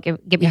gas money they'll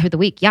get me for the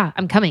week. Yeah,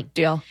 I'm coming.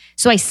 Deal.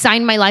 So I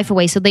signed my life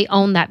away. So they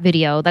own that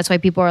video. That's why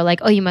people are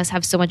like, oh, you must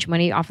have so much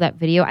money off that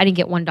video. I didn't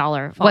get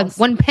 $1,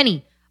 one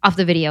penny off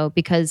the video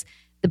because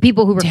the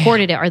people who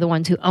recorded it are the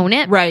ones who own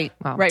it. Right.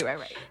 Wow. Right.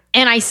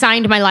 And I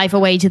signed my life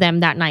away to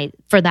them that night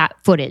for that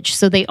footage.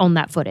 So they own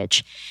that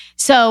footage.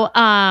 So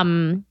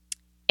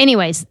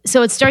anyways,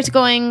 so it starts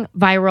going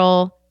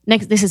viral.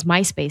 This is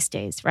MySpace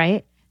days,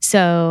 right?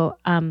 So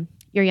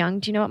you're young.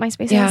 Do you know what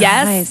MySpace is?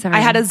 Yes. I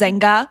had a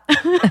Zynga.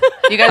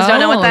 You guys don't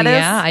know what that is?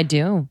 Yeah, I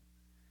do.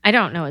 I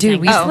don't know.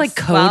 Dude, we used to like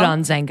code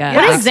on Zynga.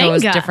 What is So it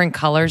was Zynga? different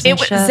colors and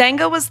shit.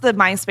 Zynga was the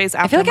MySpace after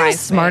I feel like I was MySpace.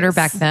 smarter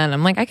back then.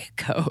 I'm like, I could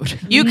code.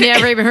 You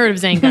never even heard of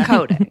Zynga.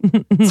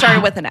 Coding.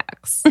 Started with an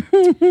X.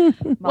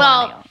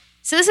 Well,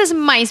 so this is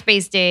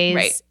MySpace days.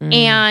 Right.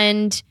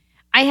 And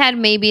I had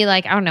maybe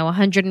like, I don't know,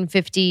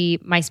 150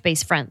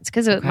 MySpace friends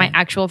because of my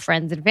actual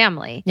friends and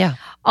family. Yeah.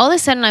 All of a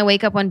sudden I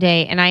wake up one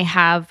day and I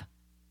have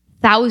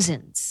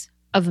thousands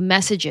of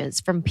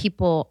messages from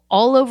people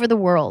all over the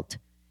world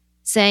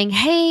saying,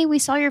 hey, we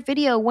saw your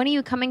video. When are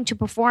you coming to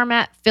perform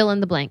at fill in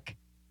the blank?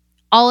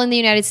 All in the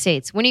United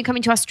States. When are you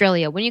coming to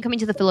Australia? When are you coming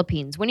to the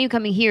Philippines? When are you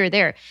coming here or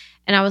there?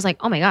 And I was like,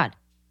 oh my God,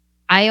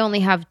 I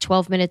only have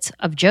 12 minutes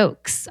of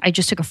jokes. I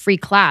just took a free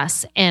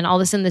class and all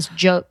of a sudden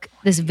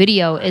this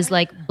video is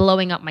like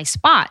blowing up my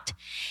spot.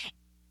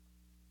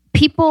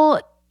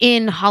 People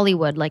in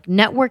Hollywood, like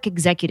network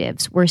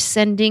executives, were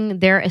sending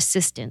their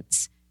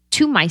assistants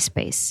to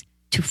MySpace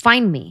to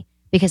find me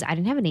because I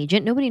didn't have an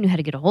agent. Nobody knew how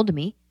to get a hold of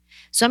me.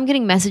 So I'm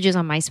getting messages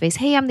on MySpace.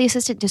 Hey, I'm the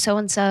assistant to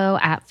so-and-so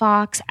at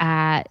Fox,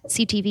 at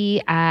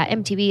CTV, at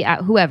MTV,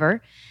 at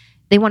whoever.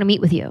 They want to meet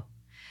with you.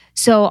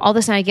 So all of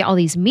a sudden I get all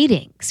these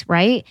meetings,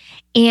 right?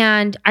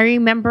 And I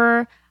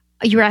remember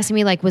you were asking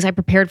me like, was I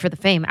prepared for the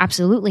fame?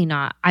 Absolutely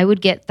not. I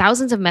would get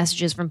thousands of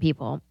messages from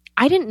people.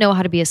 I didn't know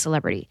how to be a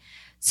celebrity.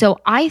 So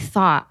I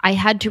thought I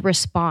had to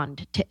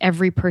respond to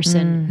every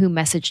person who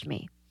messaged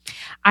me.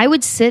 I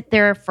would sit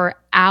there for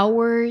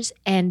hours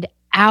and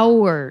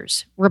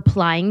hours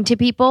replying to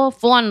people,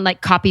 full on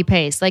like copy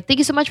paste, like, thank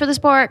you so much for the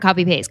support,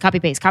 copy paste, copy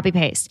paste, copy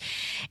paste.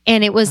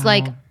 And it was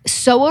like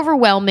so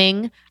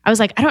overwhelming. I was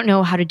like, I don't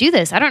know how to do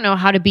this. I don't know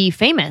how to be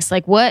famous.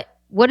 Like, what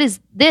is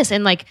this?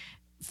 And like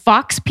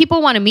Fox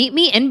people want to meet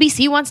me.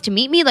 NBC wants to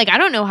meet me. Like, I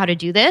don't know how to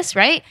do this.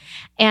 Right.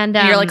 And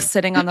you're like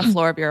sitting on the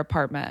floor of your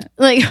apartment.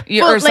 Like,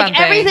 or something. Like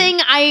everything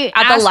I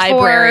at the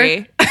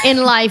library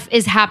in life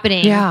is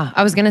happening. Yeah.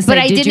 I was going to say, but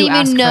I did didn't you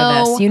ask even for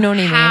know this? You know what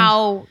I mean?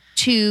 how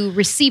to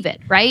receive it,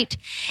 right?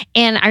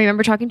 And I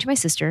remember talking to my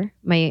sister,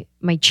 my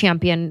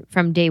champion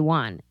from day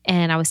one,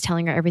 and I was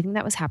telling her everything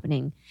that was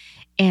happening.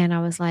 And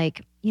I was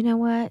like, you know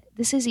what?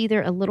 This is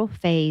either a little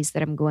phase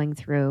that I'm going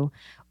through,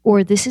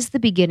 or this is the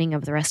beginning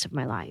of the rest of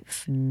my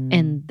life.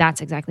 And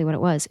that's exactly what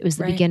it was. It was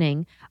the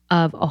beginning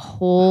of a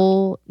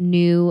whole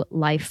new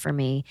life for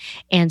me.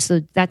 And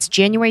so that's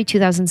January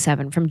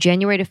 2007. From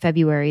January to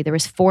February, there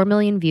was 4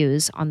 million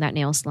views on that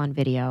nail salon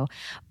video.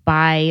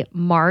 By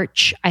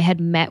March, I had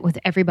met with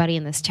everybody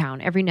in this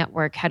town. Every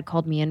network had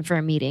called me in for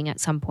a meeting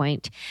at some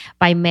point.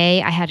 By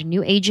May, I had a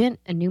new agent,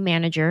 a new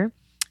manager.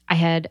 I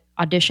had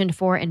auditioned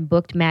for and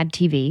booked Mad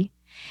TV.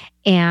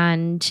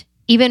 And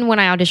even when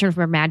I auditioned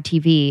for Mad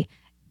TV,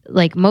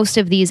 like most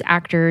of these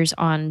actors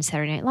on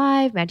Saturday Night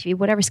Live, Mad TV,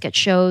 whatever sketch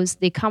shows,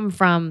 they come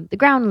from the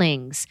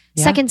Groundlings,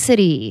 Second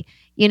City,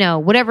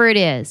 whatever it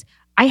is.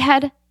 I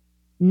had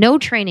no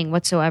training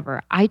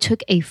whatsoever. I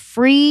took a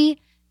free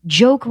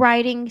joke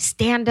writing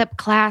stand-up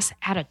class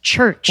at a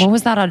church. What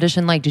was that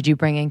audition like? Did you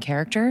bring in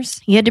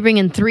characters? You had to bring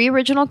in 3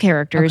 original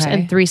characters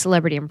and 3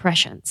 celebrity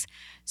impressions.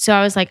 So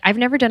I was like, I've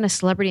never done a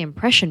celebrity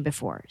impression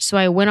before. So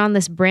I went on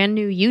this brand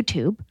new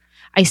YouTube.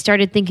 I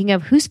started thinking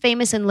of who's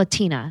famous and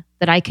Latina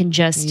that I can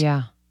just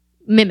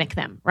mimic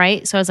them,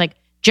 right? So I was like,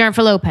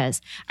 Jennifer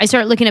Lopez. I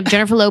started looking up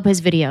Jennifer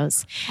Lopez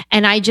videos,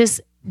 and I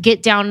just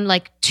get down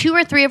like 2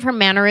 or 3 of her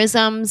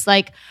mannerisms,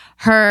 like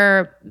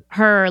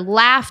her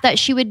laugh that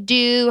she would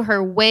do,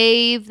 her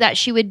wave that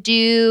she would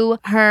do,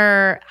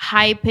 her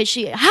high pitch,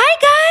 hi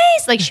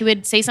guys, like she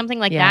would say something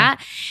like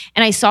that.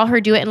 And I saw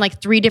her do it in like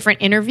 3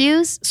 different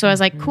interviews. So I was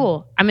like,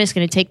 cool, I'm just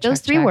going to take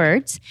those 3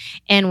 words.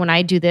 And when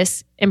I do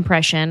this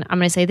impression, I'm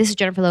going to say, this is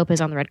Jennifer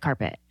Lopez on the red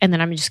carpet. And then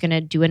I'm just going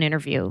to do an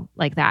interview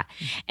like that.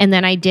 And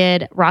then I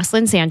did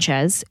Rosalind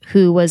Sanchez,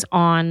 who was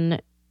on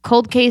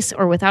Cold Case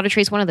or Without a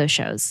Trace, one of those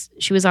shows.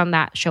 She was on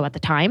that show at the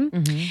time.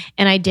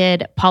 And I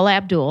did Paula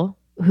Abdul,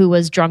 who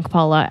was Drunk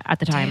Paula at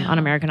the time on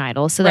American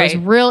Idol. So that was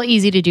real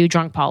easy to do,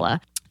 Drunk Paula.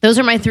 Those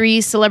are my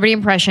 3 celebrity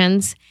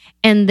impressions.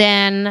 And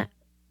then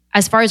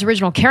as far as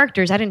original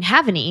characters, I didn't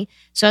have any.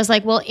 So I was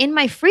like, well, in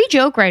my free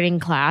joke writing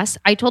class,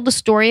 I told the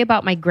story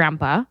about my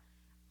grandpa.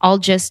 I'll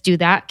just do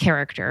that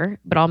character,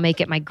 but I'll make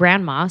it my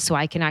grandma so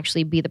I can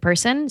actually be the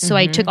person. So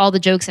I took all the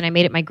jokes and I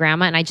made it my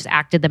grandma, and I just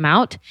acted them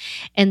out.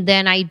 And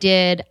then I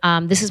did,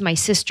 this is my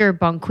sister,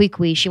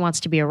 Bonquiqui. She wants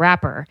to be a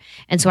rapper.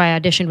 And so I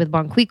auditioned with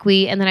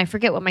Bonquiqui, and then I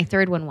forget what my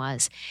 3rd one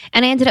was.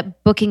 And I ended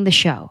up booking the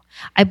show.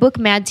 I booked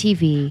Mad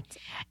TV,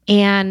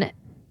 and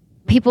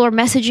people are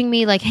messaging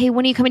me like, hey,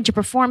 when are you coming to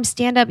perform,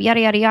 stand up, yada,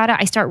 yada, yada.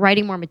 I start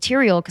writing more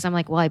material because I'm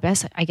like, well, I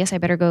guess I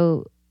better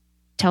go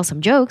tell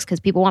some jokes because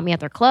people want me at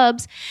their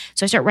clubs.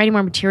 So I start writing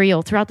more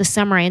material. Throughout the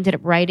summer, I ended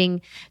up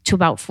writing to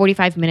about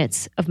 45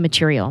 minutes of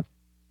material.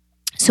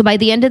 So by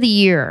the end of the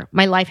year,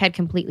 my life had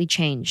completely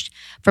changed.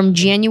 From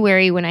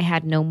January, when I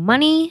had no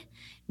money,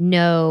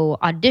 no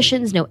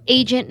auditions, no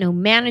agent, no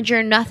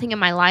manager, nothing in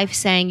my life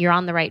saying you're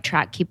on the right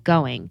track, keep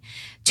going,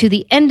 to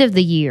the end of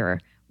the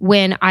year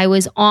when I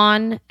was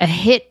on a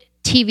hit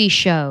TV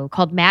show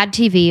called Mad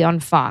TV on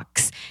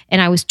Fox,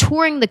 and I was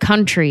touring the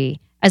country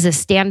as a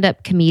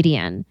stand-up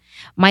comedian.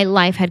 My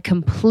life had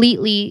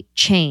completely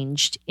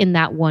changed in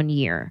that 1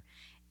 year.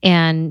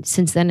 And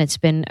since then, it's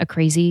been a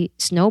crazy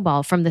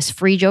snowball. From this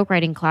free joke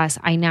writing class,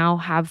 I now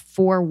have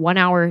 4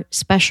 one-hour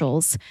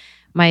specials.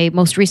 My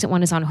most recent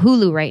one is on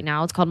Hulu right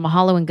now. It's called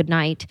Mahalo and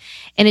Goodnight.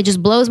 And it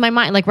just blows my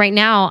mind. Like right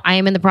now, I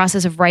am in the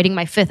process of writing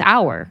my 5th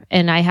hour.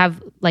 And I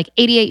have like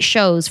 88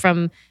 shows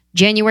from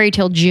January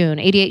till June,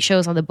 88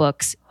 shows on the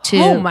books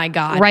to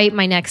write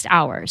my next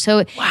hour. So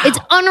it's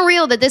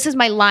unreal that this is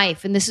my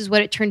life and this is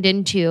what it turned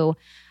into.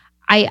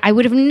 I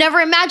would have never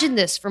imagined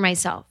this for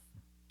myself.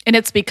 And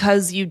it's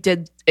because you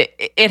did,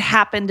 it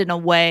happened in a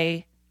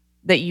way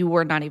that you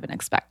were not even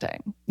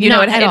expecting. It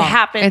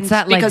happened it's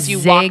that, because like,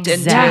 you walked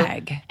into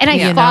zag. And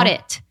I fought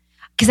it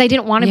because I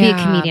didn't want to be a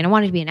comedian. I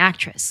wanted to be an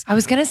actress. I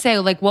was going to say,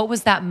 like, what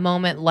was that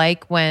moment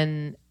like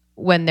when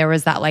there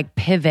was that like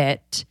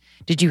pivot?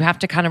 Did you have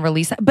to kind of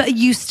release that? But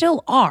you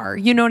still are.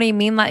 You know what I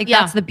mean? Like,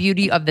 that's the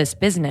beauty of this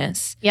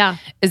business. Yeah.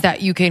 Is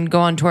that you can go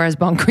on tour as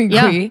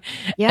Bonquiqui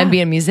and be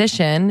a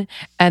musician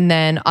and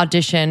then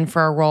audition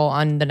for a role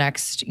on the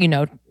next,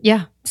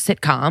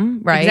 sitcom,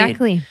 right?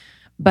 Exactly.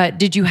 But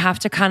did you have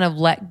to kind of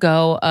let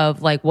go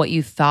of like what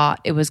you thought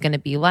it was going to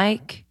be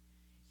like?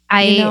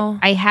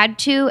 I had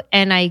to,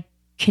 and I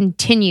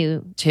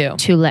continue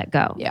to let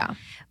go. Yeah.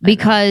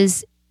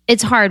 Because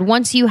it's hard.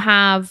 Once you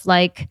have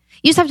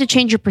you just have to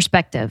change your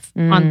perspective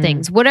on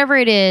things. Whatever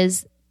it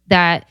is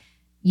that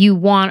you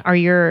want or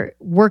you're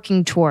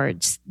working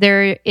towards,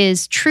 there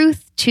is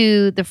truth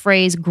to the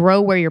phrase,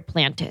 grow where you're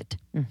planted.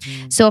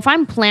 So if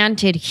I'm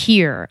planted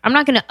here, I'm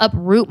not going to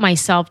uproot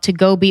myself to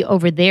go be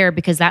over there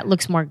because that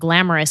looks more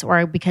glamorous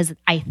or because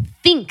I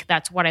think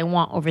that's what I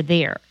want over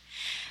there.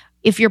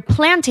 If you're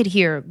planted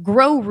here,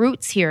 grow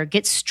roots here,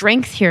 get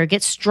strength here,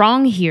 get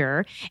strong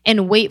here,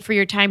 and wait for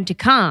your time to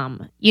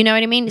come. You know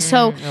what I mean?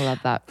 So I love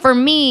that. For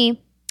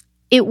me,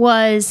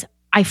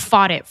 I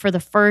fought it for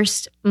the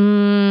first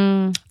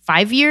 5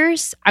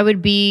 years. I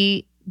would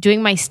be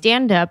doing my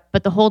stand-up,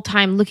 but the whole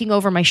time looking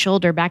over my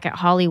shoulder back at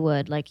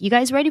Hollywood, like, you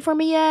guys ready for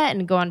me yet?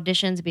 And go on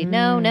auditions and be,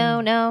 no.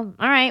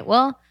 All right,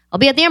 well, I'll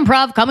be at the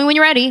Improv. Call me when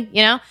you're ready,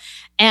 you know?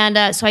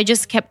 And so I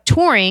just kept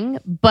touring,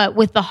 but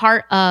with the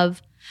heart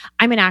of,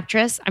 I'm an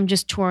actress. I'm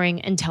just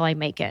touring until I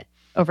make it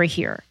over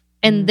here.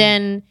 And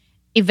then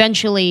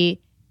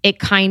eventually it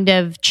kind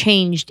of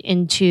changed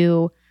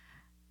into,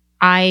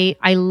 I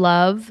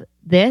love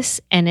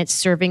this and it's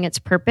serving its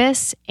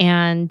purpose.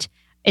 And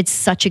it's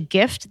such a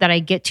gift that I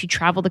get to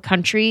travel the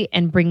country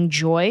and bring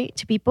joy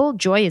to people.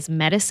 Joy is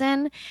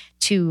medicine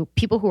to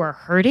people who are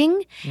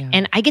hurting. Yeah.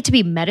 And I get to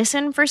be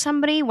medicine for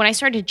somebody. When I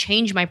started to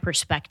change my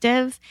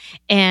perspective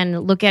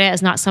and look at it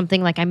as not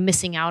something like I'm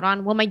missing out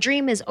on, well, my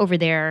dream is over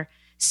there.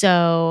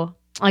 So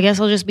I guess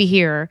I'll just be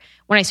here.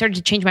 When I started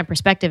to change my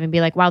perspective and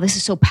be like, wow, this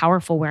is so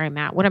powerful where I'm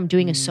at. What I'm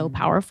doing is so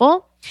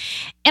powerful.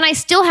 And I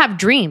still have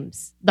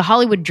dreams, the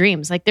Hollywood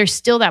dreams. Like there's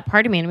still that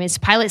part of me. I mean, it's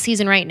pilot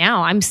season right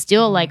now. I'm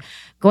still like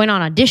going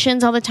on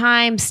auditions all the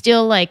time,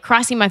 still like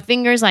crossing my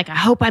fingers. Like, I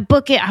hope I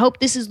book it. I hope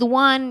this is the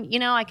one, you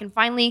know, I can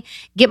finally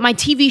get my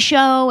TV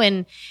show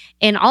and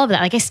all of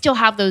that. Like I still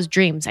have those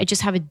dreams. I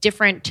just have a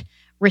different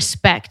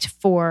respect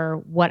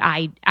for what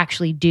I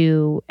actually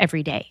do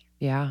every day.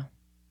 Yeah.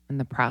 In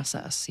the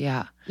process.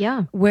 Yeah.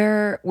 Yeah.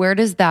 Where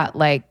does that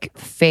like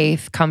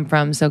faith come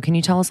from? So can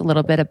you tell us a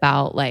little bit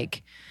about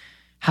like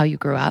how you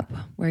grew up,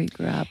 where you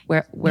grew up,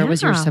 where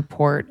was your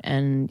support?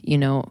 And, you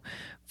know,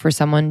 for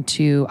someone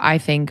to, I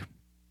think,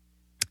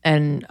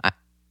 and,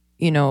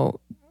 you know,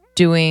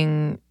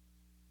 doing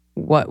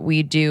what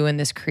we do in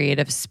this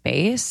creative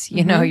space,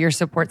 you know, your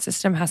support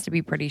system has to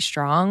be pretty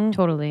strong.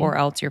 Totally. Or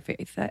else your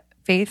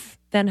faith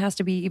then has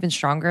to be even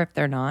stronger if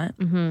they're not,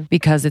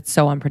 because it's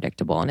so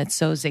unpredictable and it's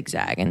so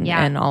zigzag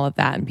and all of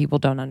that, and people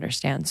don't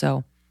understand.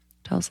 So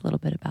tell us a little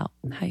bit about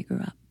how you grew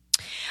up.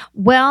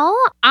 Well,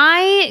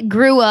 I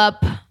grew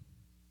up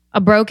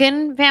a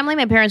broken family.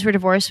 My parents were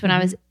divorced when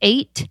I was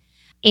 8.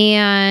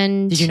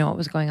 And did you know what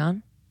was going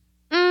on?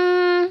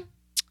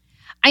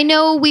 I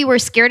know we were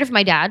scared of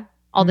my dad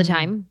all the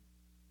time.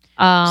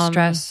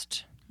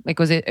 Stressed. Like,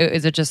 is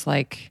it just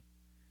like?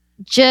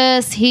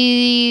 Just,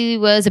 he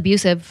was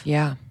abusive.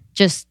 Yeah.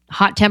 Just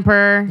hot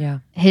temper. Yeah.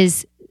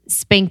 His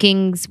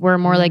spankings were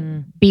more like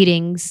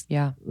beatings.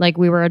 Yeah. Like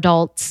we were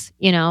adults,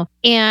 you know?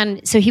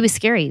 And so he was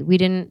scary. We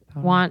didn't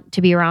want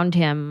to be around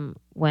him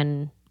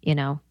when, you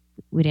know,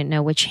 we didn't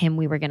know which him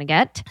we were going to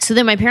get. So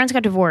then my parents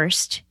got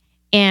divorced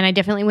and I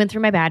definitely went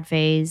through my bad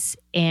phase.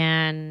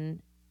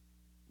 And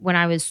when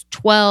I was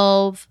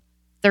 12,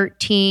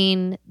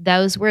 13,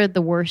 those were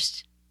the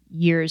worst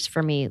years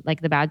for me.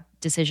 Like the bad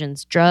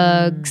decisions,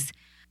 drugs,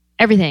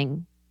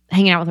 everything,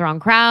 hanging out with the wrong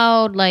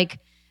crowd. Like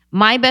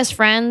my best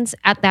friends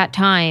at that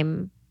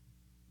time,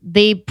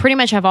 they pretty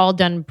much have all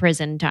done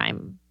prison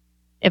time.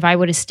 If I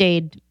would have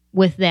stayed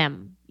with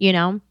them, you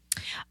know,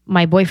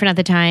 my boyfriend at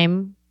the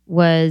time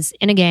was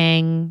in a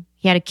gang.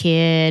 He had a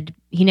kid.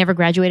 He never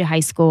graduated high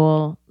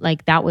school.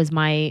 Like that was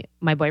my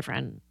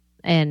boyfriend.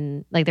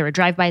 And like there were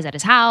drive-bys at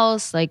his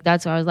house. Like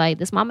that's why I was like,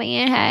 this my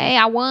man. Hey,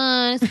 I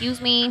won. Excuse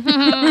me.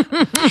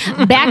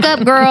 Back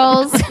up,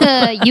 girls.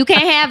 You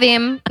can't have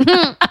him.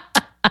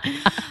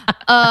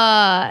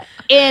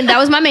 And that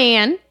was my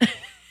man.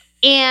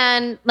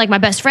 And like my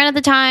best friend at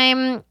the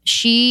time,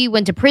 she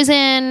went to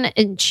prison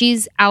and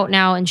she's out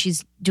now and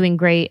she's doing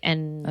great.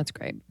 And that's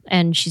great.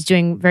 And she's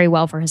doing very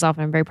well for herself.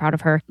 And I'm very proud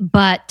of her.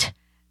 But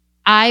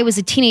I was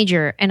a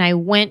teenager and I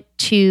went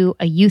to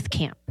a youth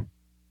camp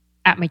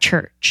at my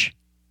church.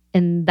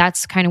 And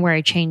that's kind of where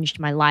I changed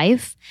my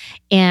life.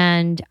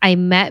 And I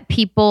met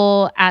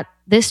people at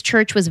this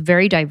church was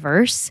very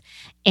diverse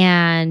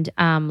and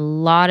a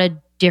lot of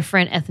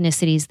different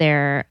ethnicities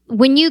there.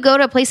 When you go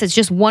to a place that's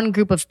just one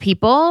group of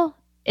people,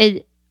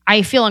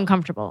 I feel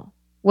uncomfortable.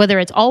 Whether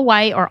it's all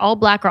white or all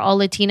black or all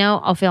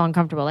Latino, I'll feel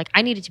uncomfortable. Like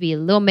I need it to be a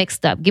little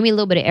mixed up. Give me a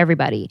little bit of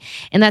everybody.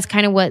 And that's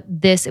kind of what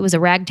it was a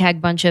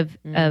ragtag bunch of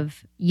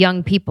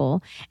young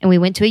people. And we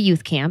went to a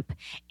youth camp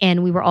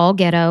and we were all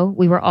ghetto.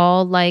 We were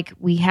all like,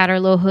 we had our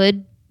little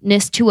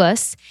hoodness to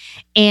us.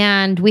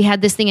 And we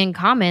had this thing in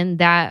common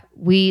that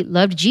we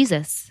loved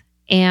Jesus.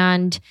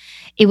 And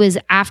it was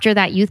after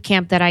that youth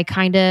camp that I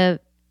kind of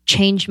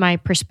changed my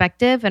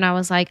perspective. And I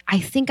was like, I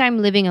think I'm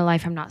living a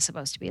life I'm not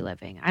supposed to be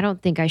living. I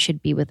don't think I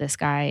should be with this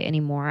guy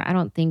anymore.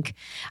 I think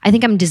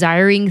I'm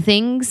desiring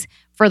things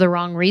for the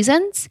wrong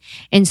reasons.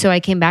 And so I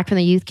came back from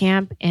the youth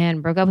camp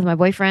and broke up with my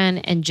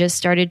boyfriend and just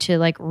started to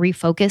like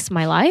refocus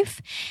my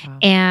life. Wow.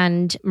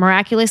 And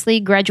miraculously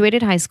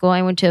graduated high school.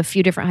 I went to a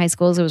few different high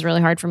schools. It was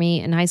really hard for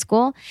me in high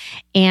school.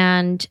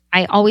 And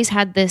I always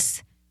had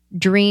this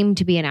dream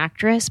to be an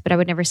actress, but I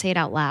would never say it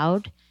out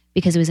loud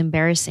because it was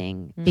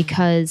embarrassing,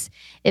 because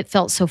it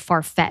felt so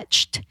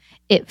far-fetched.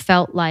 It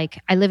felt like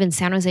I live in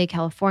San Jose,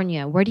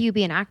 California. Where do you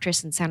be an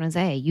actress in San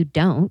Jose? You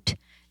don't.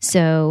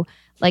 So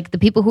like the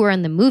people who are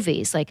in the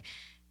movies, like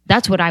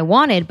that's what I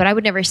wanted, but I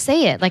would never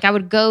say it. Like I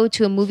would go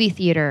to a movie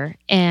theater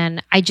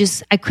and I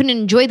couldn't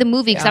enjoy the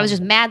movie because I was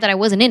just mad that I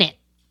wasn't in it.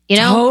 You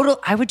know?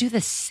 I would do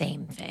the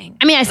same thing.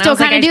 I mean, I still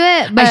kind of do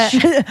it,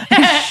 but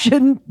I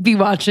shouldn't be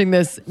watching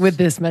this with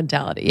this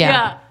mentality.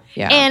 Yeah.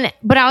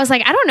 But I was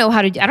like, I don't know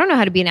how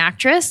to be an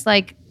actress.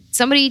 Like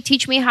somebody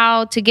teach me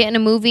how to get in a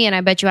movie and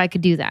I bet you I could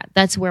do that.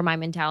 That's where my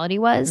mentality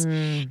was.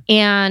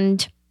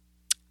 And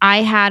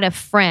I had a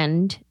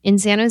friend in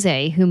San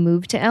Jose who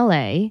moved to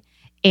LA,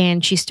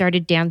 and she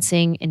started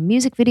dancing in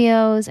music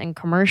videos and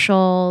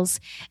commercials.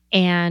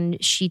 And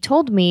she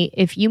told me,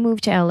 if you move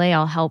to LA,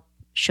 I'll help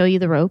show you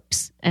the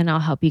ropes and I'll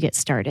help you get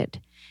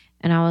started.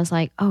 And I was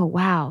like, oh,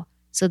 wow.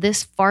 So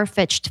this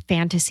far-fetched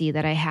fantasy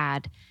that I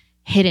had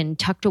hidden,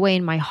 tucked away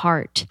in my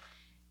heart,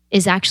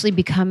 is actually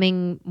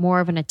becoming more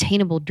of an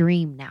attainable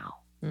dream now,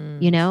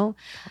 you know?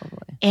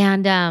 Totally.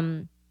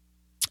 And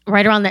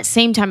right around that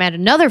same time, I had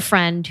another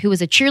friend who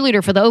was a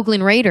cheerleader for the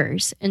Oakland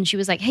Raiders. And she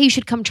was like, hey, you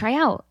should come try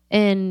out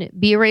and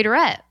be a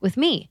Raiderette with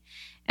me.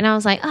 And I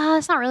was like,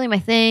 it's not really my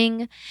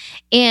thing.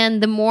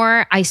 And the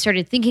more I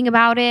started thinking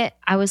about it,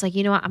 I was like,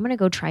 you know what? I'm going to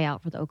go try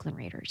out for the Oakland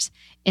Raiders.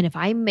 And if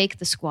I make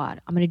the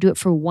squad, I'm going to do it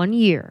for 1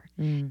 year.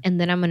 And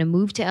then I'm going to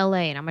move to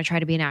LA and I'm going to try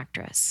to be an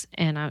actress.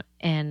 And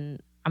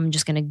I'm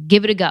just going to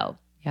give it a go.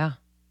 Yeah.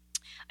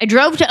 I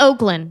drove to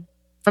Oakland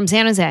from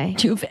San Jose.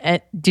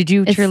 Did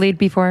you cheerlead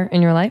before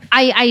in your life?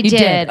 I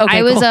did. Okay,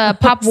 I was cool. a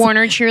Pop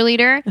Warner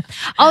cheerleader.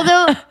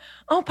 Although...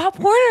 Oh, Pop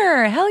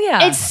Warner. Hell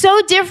yeah. It's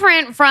so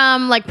different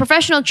from like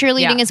professional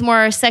cheerleading. Is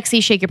more sexy,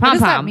 shake your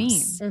pom-poms. What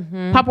does that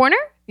mean? Pop Warner?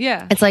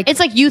 Yeah. It's like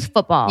youth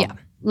football. Yeah.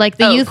 Like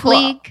the youth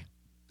league.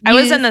 I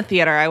was in the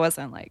theater. I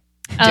wasn't like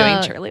doing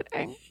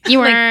cheerleading. You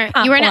were an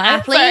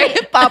athlete? Sorry,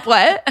 Pop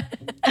what?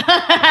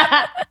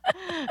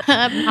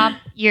 Pop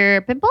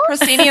your pimples?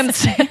 Proscenium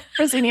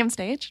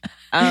stage.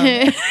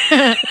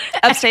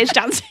 Upstage,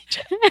 downstage.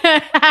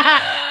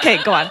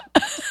 Okay, go on.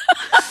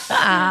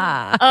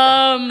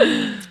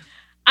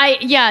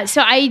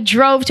 So I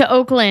drove to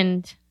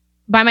Oakland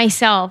by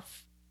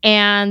myself,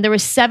 and there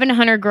was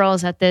 700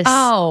 girls at this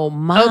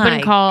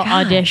open call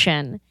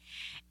audition.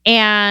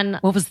 And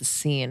what was the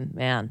scene,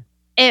 man?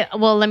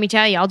 Well, let me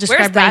tell you. I'll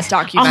describe that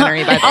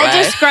documentary, by the way?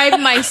 I'll describe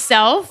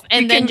myself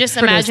and then just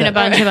imagine a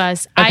bunch of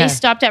us. Okay. I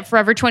stopped at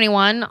Forever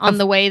 21 on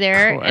the way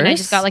there, and I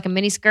just got like a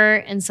mini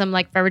skirt and some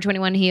like Forever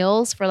 21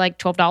 heels for like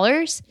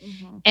 $12.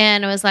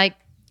 And I was like,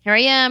 here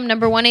I am,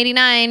 number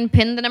 189,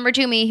 pin the number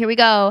to me. Here we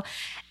go.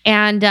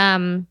 And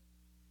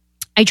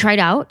I tried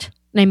out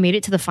and I made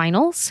it to the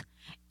finals.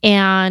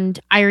 And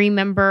I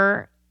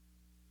remember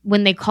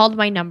when they called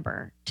my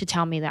number to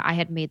tell me that I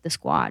had made the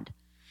squad,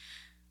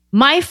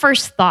 my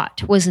first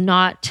thought was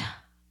not,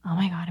 oh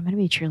my God, I'm going to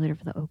be a cheerleader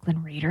for the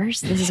Oakland Raiders.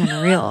 This is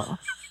unreal.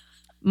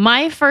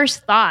 My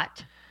first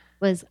thought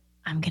was,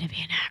 I'm going to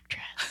be an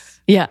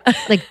actress. Yeah.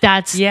 Like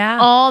that's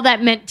all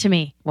that meant to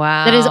me.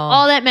 Wow. That is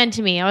all that meant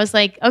to me. I was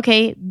like,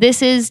 okay,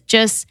 this is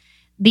just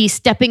the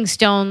stepping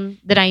stone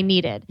that I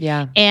needed.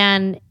 Yeah.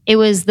 And it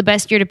was the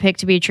best year to pick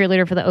to be a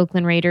cheerleader for the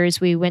Oakland Raiders.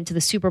 We went to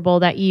the Super Bowl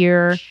that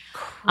year.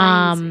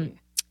 Crazy.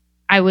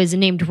 I was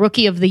named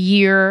Rookie of the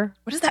Year.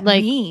 What does that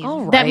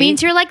mean? That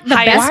means you're like the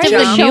best of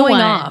the new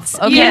ones.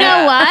 Okay. You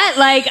know what?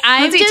 Like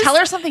Lindsay, tell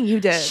her something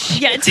you did.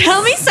 Yeah,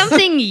 tell me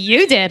something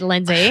you did,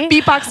 Lindsay.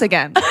 Beatbox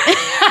again.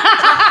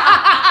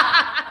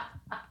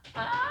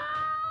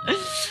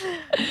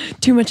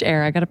 Too much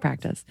air. I got to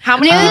practice. How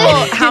many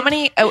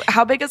people?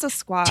 How big is a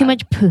squad? Too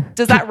much poo.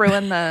 Does that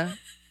ruin the?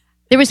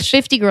 There was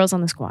 50 girls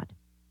on the squad.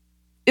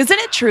 Isn't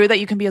it true that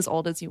you can be as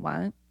old as you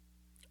want?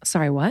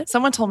 Sorry, what?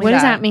 Someone told me What that.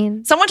 does that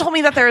mean? Someone told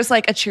me that there's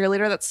like a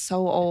cheerleader that's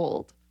so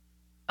old.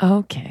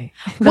 Okay.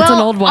 That's an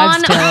old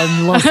wives' tale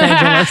in Los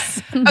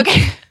Angeles.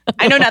 Okay.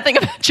 I know nothing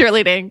about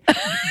cheerleading.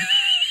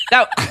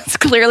 That's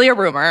clearly a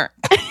rumor.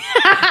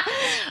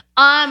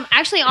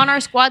 Actually, on our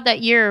squad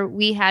that year,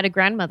 we had a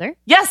grandmother.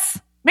 Yes.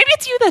 Maybe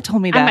it's you that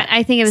told me that.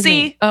 I think it was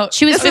me. Oh,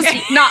 she was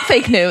 50, not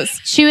fake news.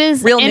 She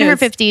was Real in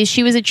news. her 50s.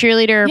 She was a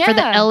cheerleader for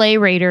the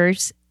LA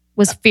Raiders.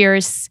 Was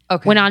fierce.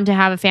 Okay. Went on to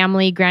have a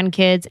family,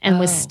 grandkids, and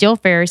was still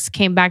fierce.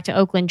 Came back to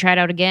Oakland, tried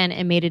out again,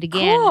 and made it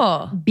again.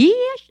 Cool.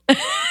 Bitch.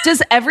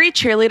 Does every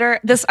cheerleader?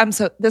 This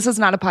is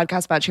not a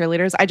podcast about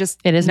cheerleaders.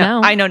 It is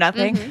now. I know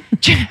nothing.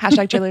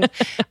 Hashtag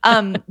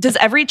cheerleader. Does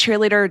every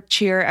cheerleader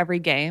cheer every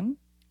game?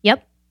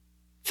 Yep.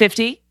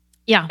 50.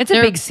 Yeah, it's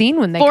a big scene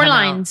when they 4 come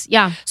lines. Out.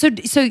 Yeah. So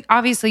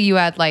obviously you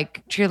had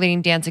like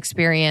cheerleading dance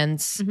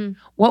experience. Mm-hmm.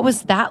 What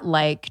was that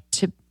like?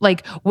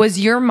 Was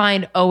your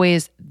mind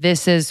always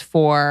this is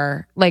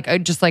for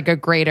like just like a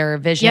greater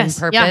vision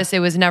purpose? Yeah.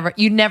 It was never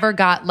you never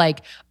got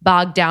like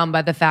bogged down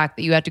by the fact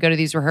that you had to go to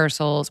these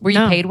rehearsals. Were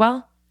you paid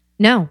well?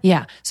 No.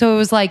 Yeah. So it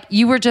was like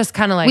you were just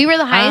kind of like we were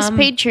the highest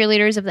paid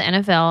cheerleaders of the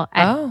NFL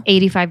at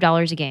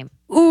 $85 a game.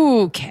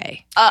 Ooh,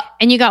 okay.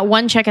 And you got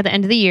one check at the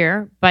end of the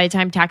year. By the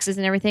time taxes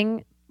and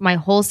everything, my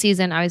whole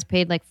season I was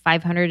paid like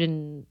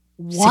 $563.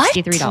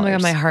 Oh my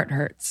God, my heart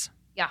hurts.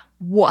 Yeah.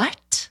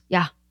 What?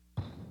 Yeah.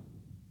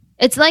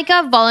 It's like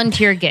a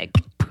volunteer gig.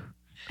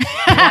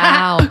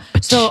 Wow.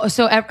 So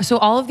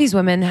all of these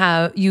women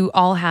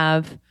all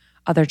have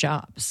other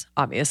jobs,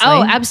 obviously.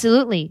 Oh,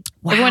 absolutely.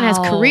 Wow. Everyone has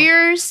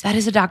careers. That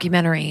is a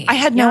documentary. I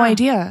had no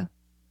idea.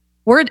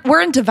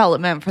 We're in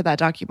development for that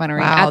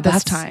documentary at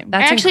this time.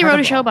 I actually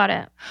wrote a show about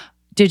it.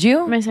 Did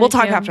you? We'll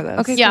talk after this.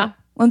 Okay. Yeah.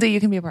 Lindsay, you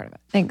can be a part of it.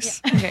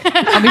 Thanks. Yeah. Okay.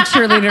 I'll be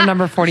cheerleader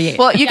number 48.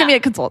 Well, you can be a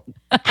consultant.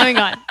 Oh my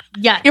God.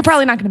 Yeah. You're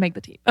probably not going to make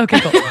the team. Okay,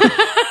 cool.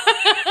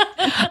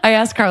 I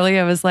asked Carly,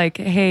 I was like,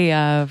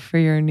 hey, for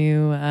your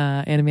new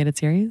animated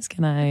series,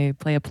 can I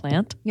play a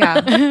plant?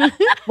 Yeah.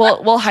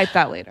 we'll hype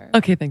that later.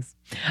 Okay, thanks.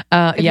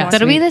 Yeah,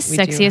 that'll be the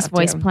sexiest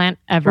voice plant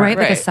ever. Right?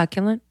 Like a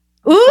succulent?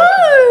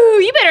 Ooh,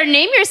 you better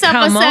name yourself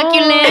a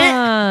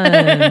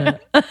succulent.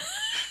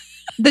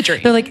 The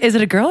dream. They're like, is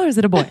it a girl or is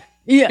it a boy?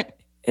 Yeah.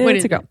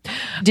 It's a girl.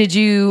 Did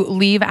you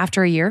leave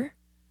after a year?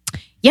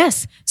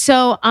 Yes.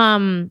 So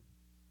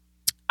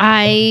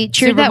I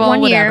cheered that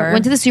one year,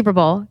 went to the Super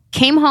Bowl,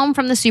 came home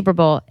from the Super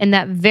Bowl, and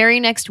that very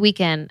next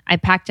weekend, I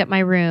packed up my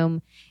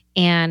room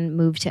and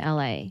moved to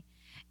LA.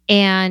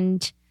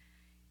 And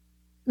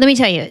let me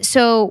tell you,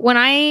 so when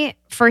I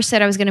first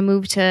said I was going to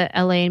move to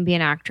LA and be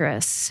an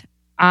actress,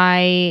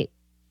 I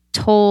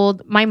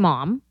told my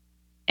mom,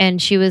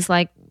 and she was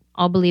like,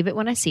 I'll believe it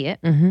when I see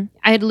it. Mm-hmm.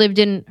 I had lived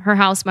in her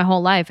house my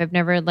whole life. I've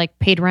never like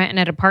paid rent in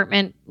an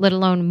apartment, let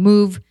alone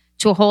move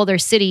to a whole other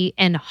city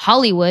and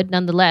Hollywood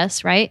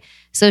nonetheless, right?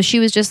 So she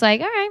was just like,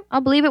 all right,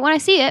 I'll believe it when I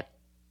see it.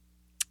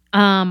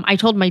 I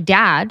told my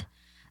dad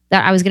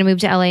that I was going to move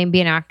to LA and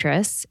be an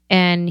actress.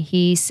 And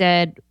he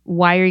said,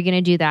 why are you going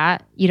to do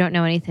that? You don't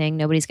know anything.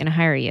 Nobody's going to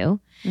hire you.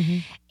 Mm-hmm.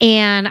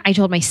 And I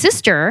told my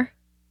sister,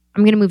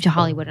 I'm going to move to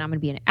Hollywood and I'm going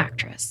to be an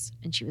actress.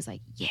 And she was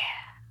like, yeah.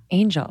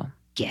 Angel.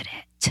 Get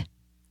it.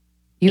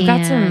 You've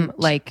got some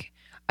like,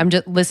 I'm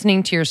just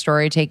listening to your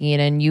story, taking it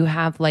in. You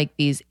have like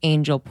these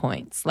angel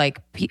points, like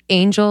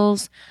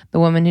angels, the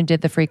woman who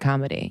did the free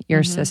comedy,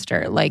 your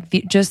sister, like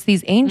just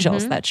these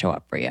angels that show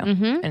up for you.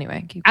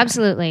 Anyway, keep going.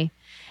 Absolutely.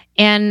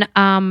 And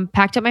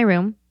packed up my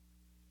room,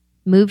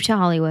 moved to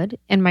Hollywood,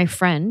 and my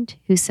friend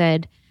who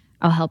said,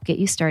 I'll help get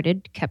you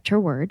started, kept her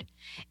word.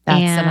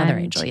 That's another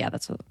angel. Yeah,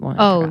 that's one.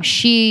 Oh,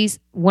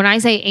 when I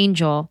say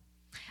angel,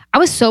 I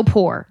was so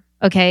poor.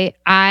 Okay.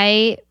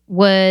 I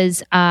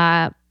was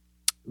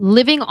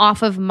living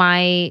off of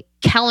my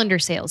calendar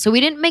sales. So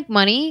we didn't make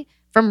money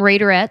from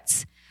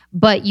Raiderettes,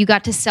 but you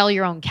got to sell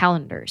your own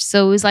calendars.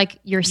 So it was like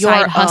your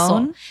side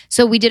hustle.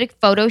 So we did a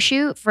photo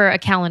shoot for a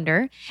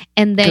calendar,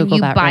 and then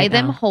you buy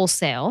them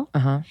wholesale.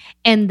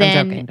 And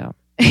then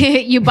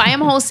you buy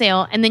them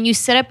wholesale, and then you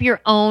set up your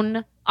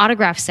own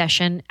autograph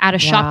session at a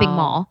shopping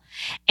mall,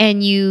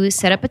 and you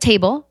set up a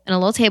table and a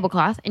little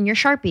tablecloth and your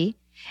Sharpie,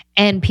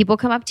 and people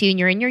come up to you and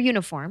you're in your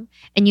uniform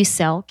and you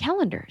sell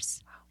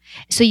calendars.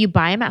 So you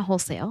buy them at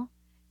wholesale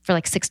for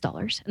like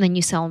 $6, and then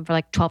you sell them for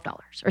like $12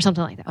 or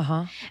something like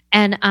that.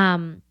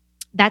 And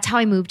that's how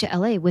I moved to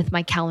LA with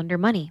my calendar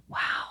money.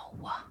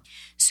 Wow.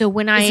 So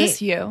when Is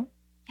this you?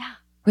 Yeah.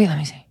 Wait, let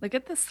me see. Look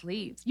at the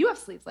sleeves. You have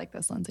sleeves like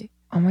this, Lindsay.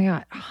 Oh my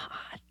God.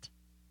 Hot.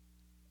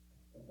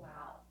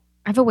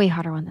 I have a way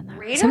hotter one than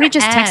that. Somebody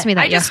just texted me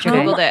that yesterday.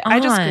 I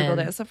just Googled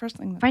it. It's the first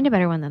thing. Find a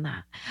better one than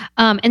that.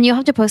 And you'll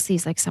have to post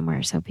these like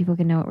somewhere so people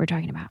can know what we're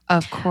talking about.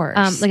 Of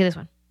course. Look at this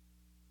one.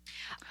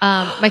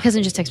 My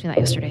cousin just texted me that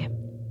yesterday.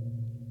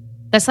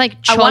 That's like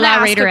I want to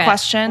ask a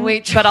question,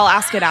 but I'll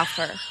ask it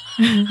after.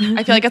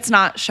 I feel like it's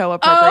not show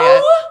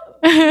appropriate.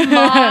 Oh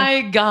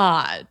my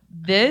God.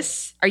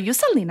 Are you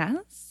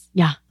Selena's?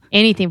 Yeah.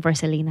 Anything for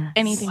Selena.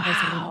 Anything for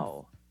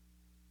Selena.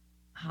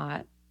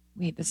 Hot.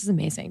 Wait, this is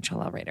amazing.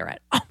 Chola Raiderette.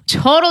 Oh,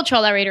 total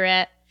Chola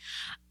Raiderette.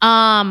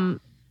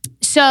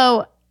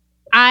 So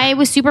I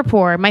was super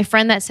poor. My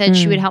friend that said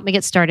she would help me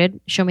get started,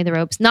 show me the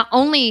ropes. Not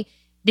only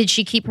did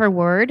she keep her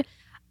word,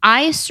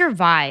 I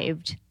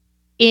survived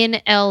in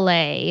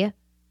LA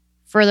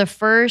for the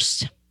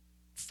first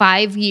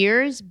 5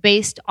 years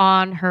based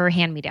on her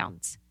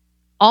hand-me-downs.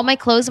 All my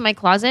clothes in my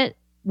closet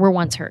were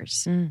once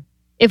hers.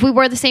 If we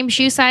wore the same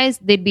shoe size,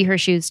 they'd be her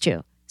shoes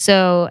too.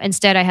 So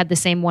instead, I had the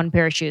same one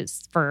pair of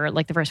shoes for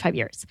like the first 5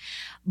 years.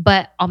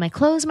 But all my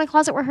clothes in my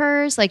closet were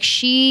hers. Like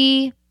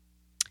she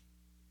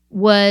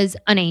was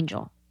an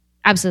angel.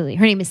 Absolutely.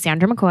 Her name is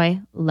Sandra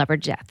McCoy. Love her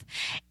to death.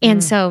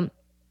 And so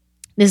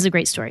this is a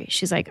great story.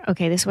 She's like,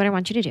 okay, this is what I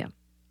want you to do.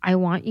 I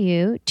want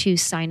you to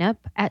sign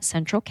up at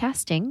Central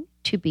Casting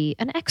to be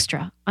an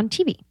extra on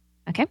TV.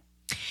 Okay.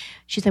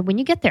 She said, when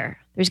you get there,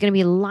 there's going to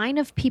be a line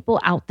of people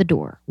out the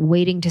door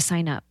waiting to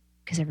sign up,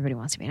 because everybody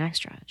wants to be an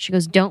extra. She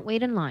goes, don't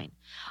wait in line.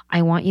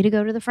 I want you to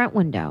go to the front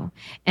window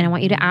and I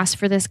want you to ask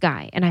for this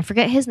guy. And I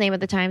forget his name at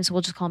the time, so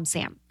we'll just call him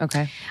Sam.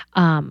 Okay.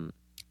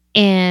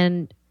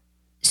 And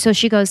so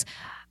she goes,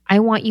 I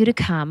want you to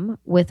come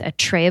with a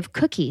tray of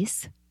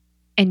cookies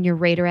and your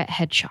Raiderette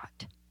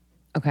headshot.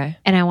 Okay.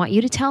 And I want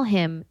you to tell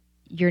him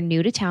you're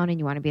new to town and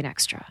you want to be an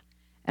extra.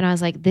 And I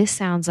was like, this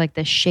sounds like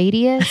the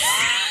shadiest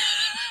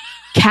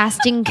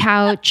casting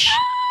couch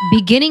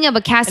beginning of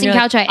a casting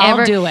couch I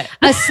ever. I'll do it.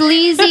 A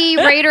sleazy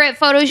Raiderette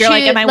photo shoot. You're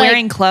like, am I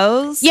wearing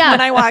clothes when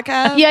I walk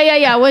up?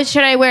 Yeah. What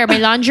should I wear? My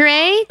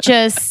lingerie?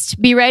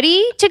 Just be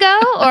ready to go?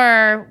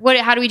 Or what?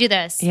 How do we do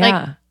this? Yeah.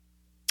 Like,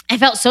 I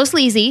felt so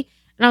sleazy.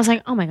 And I was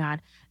like, oh my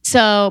God.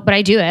 So, but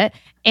I do it.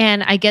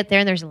 And I get there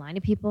and there's a line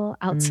of people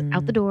out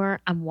the door.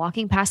 I'm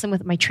walking past them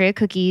with my tray of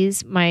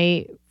cookies,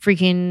 my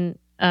freaking,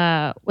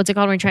 what's it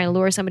called when you're trying to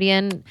lure somebody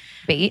in?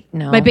 Bait?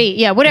 No. My bait.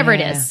 Yeah, whatever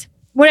it is.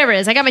 whatever it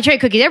is. I got my tray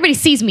of cookies. Everybody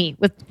sees me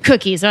with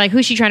cookies. They're like,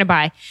 who's she trying to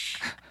buy?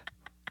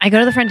 I go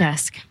to the front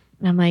desk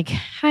and I'm like,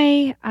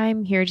 hi,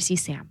 I'm here to see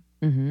Sam.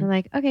 They're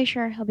like, okay,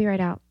 sure. He'll be right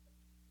out.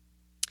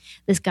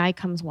 This guy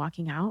comes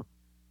walking out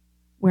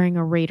wearing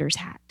a Raiders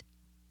hat.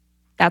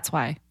 That's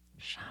why.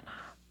 Shut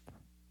up.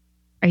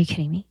 Are you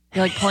kidding me?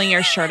 You're like pulling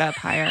your shirt up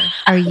higher.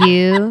 Are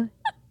you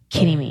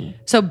kidding me?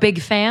 So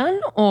big fan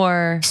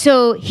or?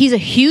 So he's a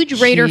huge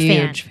Raider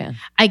Huge fan. fan.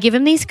 I give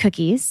him these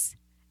cookies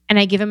and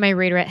I give him my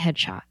Raiderette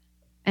headshot.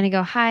 And I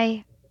go,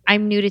 hi,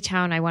 I'm new to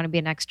town. I want to be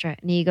an extra.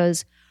 And he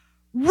goes,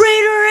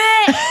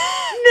 Raiderette?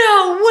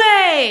 No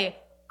way.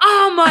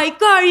 Oh my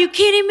God, are you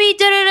kidding me?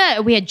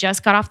 Da-da-da. We had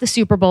just got off the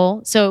Super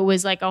Bowl. So it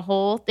was like a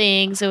whole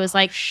thing. So it was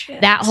like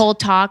that whole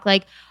talk,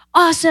 like,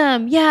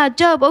 awesome. Yeah,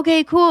 dope.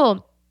 Okay,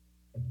 cool.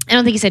 I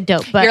don't think he said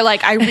dope, but you're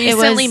like, I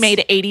recently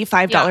made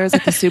 $85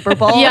 at the Super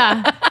Bowl.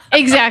 yeah,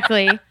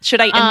 exactly. Should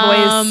I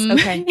invoice?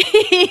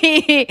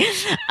 Okay.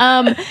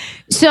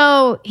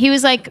 So he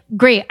was like,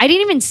 great. I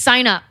didn't even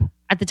sign up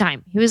at the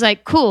time. He was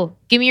like, cool.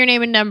 Give me your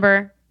name and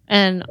number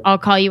and I'll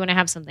call you when I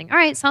have something. All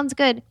right. Sounds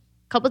good. A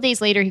couple of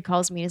days later, he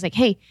calls me. He's like,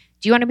 hey,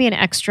 do you want to be an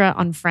extra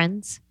on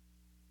Friends?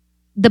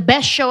 The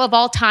best show of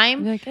all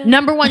time. Like,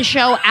 Number one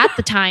show at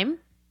the time.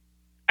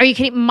 Are you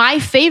kidding? My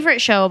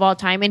favorite show of all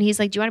time. And he's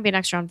like, do you want to be an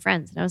extra on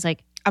Friends? And I was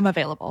like, I'm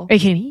available. are you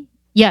kidding me?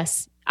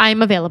 Yes,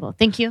 I'm available.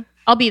 Thank you.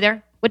 I'll be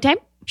there. What time?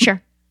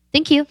 Sure.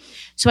 Thank you.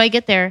 So I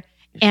get there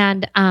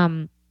and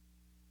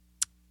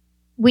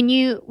when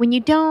you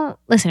don't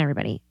listen,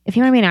 everybody, if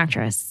you want to be an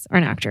actress or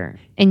an actor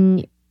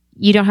and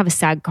you don't have a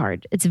SAG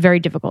card, it's very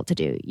difficult to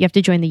do. You have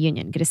to join the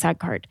union, get a SAG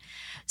card.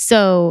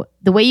 So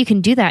the way you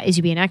can do that is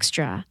you be an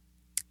extra.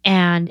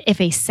 And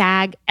if a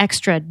SAG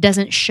extra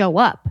doesn't show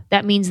up,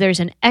 that means there's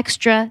an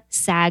extra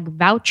SAG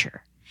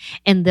voucher.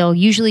 And they'll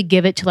usually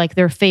give it to like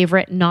their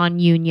favorite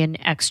non-union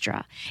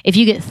extra. If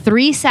you get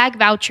 3 SAG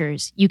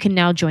vouchers, you can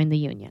now join the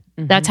union.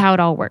 That's how it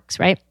all works,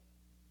 right?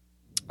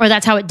 Or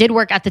that's how it did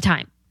work at the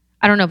time.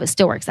 I don't know if it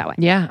still works that way.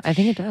 Yeah, I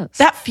think it does.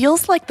 That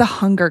feels like the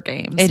Hunger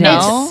Games. It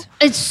no? is.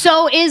 It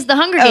so is the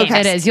Hunger Games.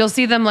 It is. You'll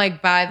see them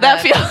like by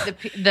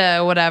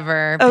the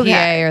whatever Okay.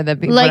 PA or the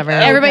Like whatever.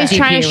 everybody's DP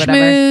trying to or whatever.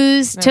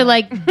 schmooze to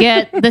like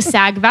get the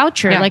SAG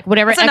voucher, Yeah. like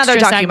whatever That's extra another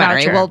SAG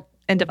documentary. voucher. Well,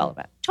 in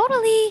development.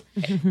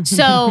 Totally.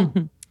 So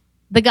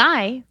the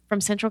guy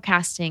from Central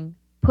Casting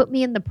put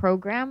me in the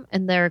program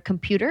and their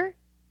computer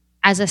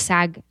as a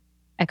SAG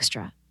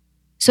extra.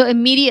 So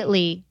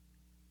immediately,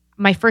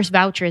 my first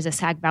voucher is a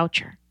SAG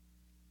voucher.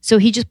 So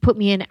he just put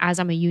me in as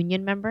I'm a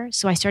union member.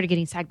 So I started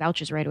getting SAG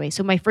vouchers right away.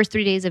 So my first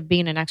 3 days of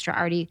being an extra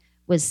already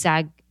was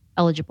SAG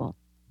eligible.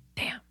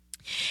 Damn.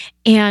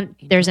 And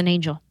there's an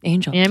angel.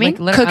 Angel. You know what I mean? Like,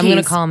 literally, I'm going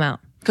to Cookies. call him out.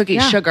 Cookies,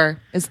 Yeah.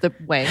 sugar is the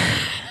way.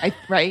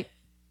 Right?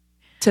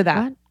 To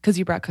that. What? Because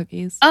you brought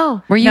cookies.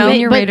 Oh, Were you no, in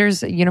your but-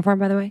 Raiders uniform,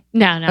 by the way?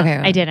 No, Okay.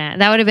 I didn't.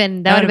 That would have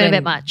been a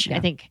bit much, yeah. I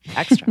think.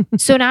 Extra.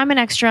 So now I'm an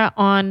extra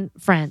on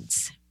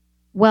Friends.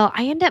 Well,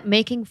 I end up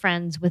making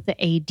friends with the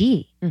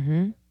AD.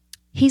 Mm-hmm.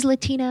 He's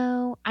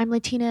Latino. I'm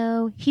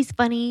Latino. He's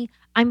funny.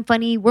 I'm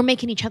funny. We're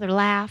making each other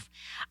laugh.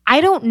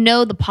 I don't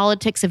know the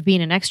politics of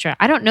being an extra.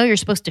 I don't know you're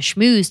supposed to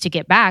schmooze to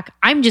get back.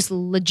 I'm just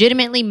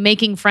legitimately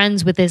making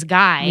friends with this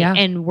guy Yeah.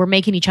 and we're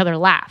making each other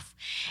laugh.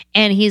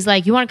 And he's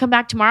like, you want to come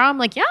back tomorrow? I'm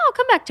like, yeah, I'll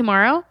come back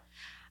tomorrow.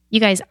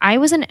 You guys, I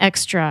was an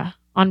extra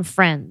on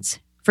Friends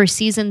for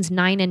seasons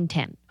 9 and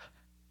 10.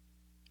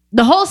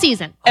 The whole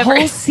season.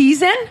 Whole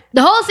season?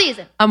 The whole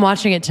season. I'm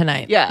watching it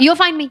tonight. Yeah. You'll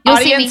find me. You'll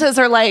see me. Audiences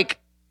are like,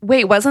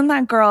 wait, wasn't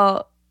that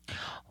girl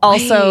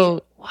also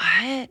Wait,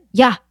 what?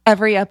 Yeah.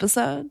 every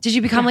episode? Did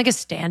you become like a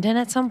stand-in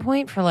at some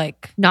point for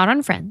like? Not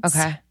on Friends.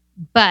 Okay.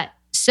 But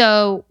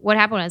so what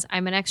happened was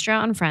I'm an extra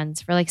on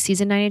Friends for like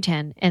season 9 and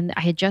 10. And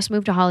I had just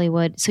moved to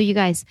Hollywood. So you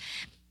guys,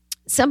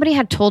 somebody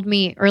had told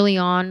me early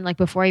on, like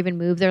before I even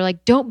moved, they're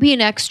like, don't be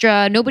an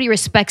extra. Nobody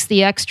respects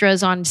the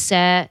extras on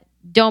set.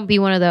 Don't be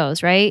one of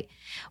those, right?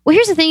 Well,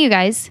 here's the thing, you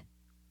guys.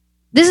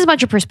 This is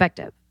about your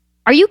perspective.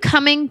 Are you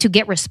coming to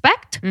get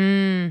respect?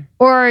 Or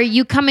are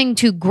you coming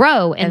to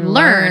grow and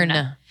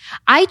learn?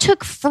 I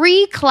took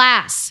free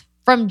class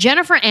from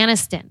Jennifer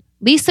Aniston,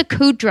 Lisa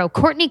Kudrow,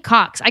 Courtney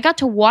Cox. I got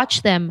to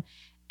watch them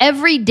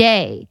every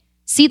day,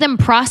 see them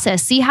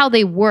process, see how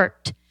they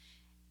worked.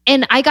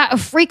 And I got a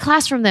free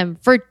class from them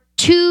for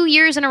 2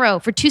 years in a row,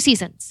 for 2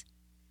 seasons.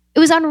 It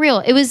was unreal.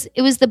 It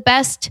was the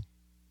best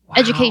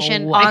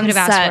education I could have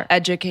asked On-set for.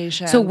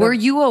 education. So were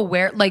you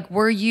aware, like,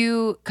 were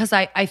you, because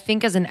I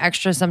think as an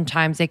extra,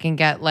 sometimes they can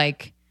get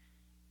like,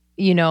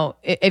 you know,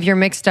 if you're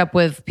mixed up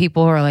with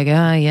people who are like,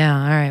 oh yeah,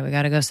 all right, we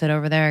got to go sit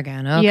over there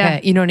again. Okay. Yeah.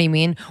 You know what I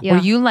mean? Yeah. Were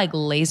you like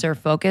laser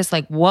focused?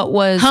 Like what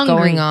was Hungry.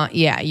 going on?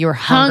 Yeah. You were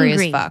hungry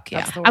Hungry. as fuck.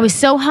 Yeah. That's the I was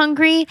so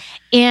hungry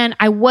and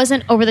I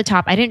wasn't over the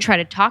top. I didn't try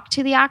to talk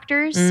to the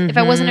actors if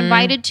I wasn't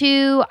invited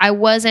to. I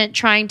wasn't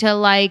trying to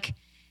like,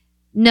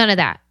 none of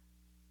that.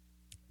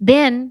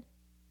 Then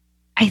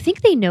I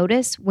think they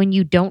notice when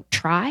you don't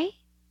try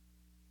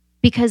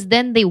because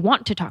then they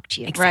want to talk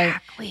to you. Right.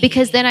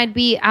 Because then I'd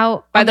be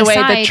out By on the way,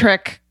 side. the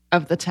trick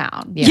of the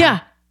town. Yeah.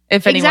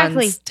 If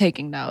anyone's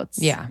taking notes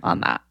on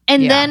that.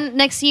 And then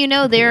next thing you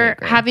know, they're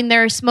having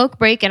their smoke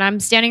break and I'm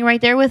standing right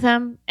there with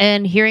them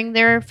and hearing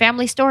their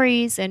family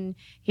stories and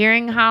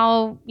hearing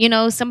how,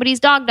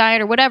 somebody's dog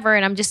died or whatever.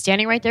 And I'm just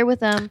standing right there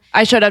with them.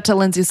 I showed up to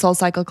Lindsay's Soul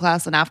Cycle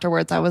class and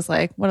afterwards I was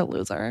like, what a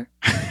loser.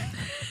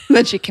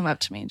 Then she came up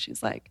to me and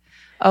she's like,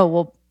 oh,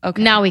 well,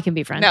 okay. Now we can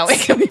be friends.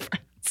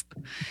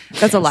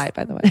 That's a lie,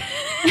 by the way.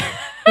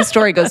 The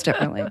story goes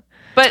differently.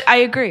 But I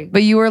agree.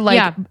 But you were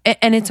like,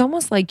 and it's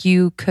almost like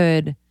you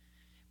could...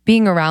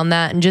 being around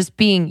that and just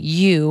being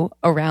you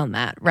around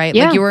that, right?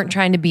 Yeah. Like you weren't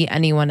trying to be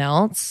anyone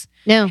else.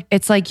 No.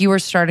 It's like you were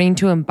starting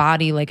to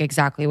embody like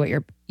exactly what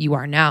you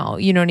are now.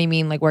 You know what I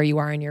mean? Like where you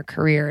are in your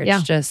career.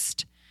 It's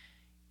just,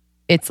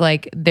 it's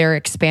like they're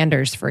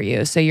expanders for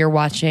you. So you're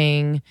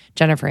watching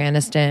Jennifer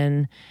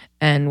Aniston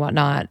and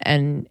whatnot,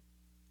 and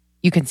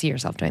you can see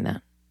yourself doing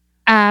that.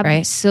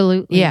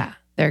 Absolutely. Right? Yeah.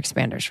 They're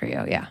expanders for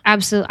you. Yeah.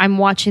 Absolutely. I'm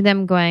watching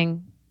them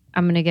going,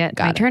 I'm going to get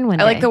my turn one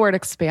day. I like the word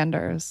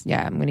expanders.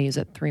 Yeah, I'm going to use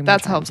it 3 more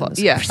That's times.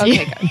 helpful. Yeah.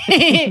 Okay,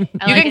 good.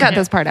 You can cut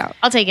this part out.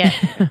 I'll take it.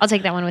 I'll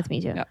take that one with me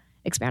too. Yep.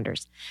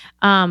 Expanders.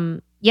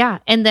 Yeah.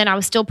 And then I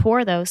was still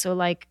poor though. So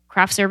like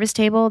craft service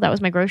table, that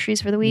was my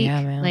groceries for the week.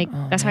 Yeah, man. Like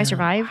that's how I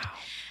survived.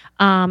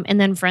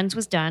 And then Friends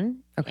was done.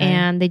 Okay.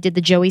 And they did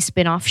the Joey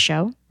spinoff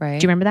show. Right.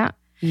 Do you remember that?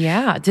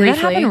 Yeah. Did that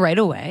happen right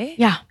away?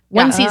 Yeah.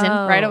 One season.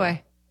 Right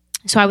away.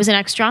 So I was an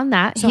extra on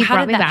that. So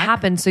how did that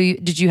happen? So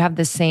did you have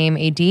the same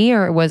AD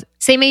or was...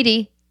 Same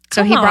AD.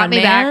 So he brought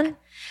me back.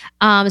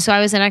 So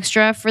I was an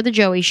extra for the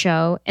Joey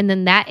show. And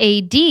then that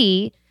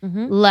AD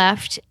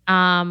left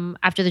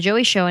after the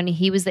Joey show. And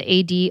he was the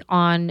AD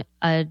on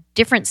a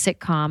different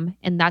sitcom.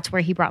 And that's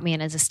where he brought me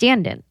in as a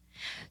stand-in.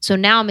 So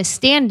now I'm a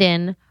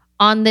stand-in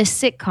on this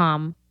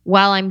sitcom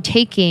while I'm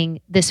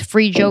taking this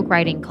free joke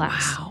writing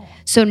class. Wow.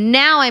 So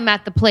now I'm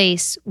at the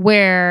place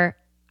where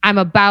I'm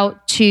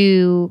about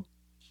to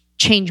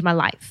change my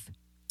life.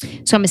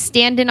 So I'm a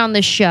stand-in on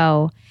the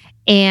show,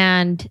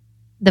 and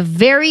the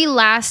very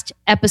last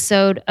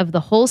episode of the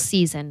whole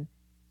season,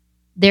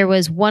 there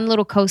was one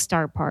little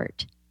co-star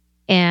part,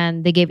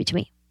 and they gave it to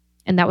me.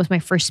 And that was my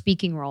first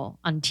speaking role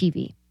on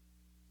TV.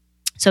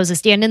 So I was a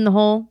stand-in the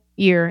whole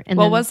year. And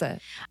what was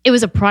it? It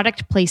was a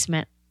product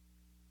placement.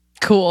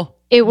 Cool.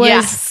 It was.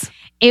 Yes.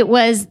 It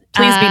was.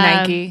 Please be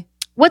Nike.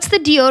 What's the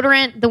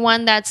deodorant? The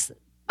one that's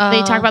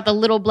they talk about the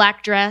little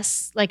black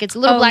dress, like it's a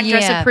little black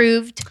dress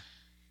approved.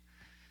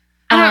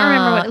 I don't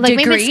remember what. Like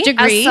Degree? maybe it's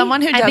Degree. As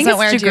someone who doesn't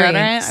wear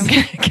deodorant, I'm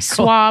gonna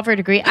Suave or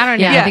Degree. I don't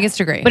know. Yeah, I think it's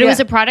Degree. But it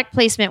was a product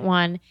placement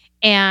one,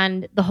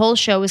 and the whole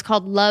show was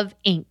called Love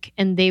Inc.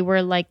 And they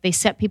were like they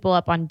set people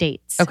up on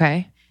dates.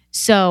 Okay.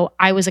 So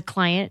I was a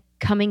client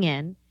coming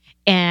in.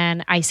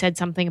 And I said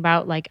something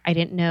about like, I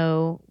didn't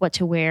know what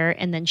to wear.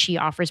 And then she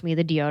offers me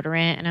the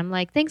deodorant and I'm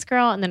like, thanks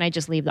girl. And then I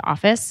just leave the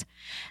office.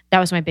 That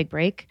was my big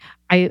break.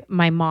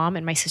 My mom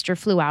and my sister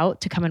flew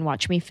out to come and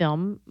watch me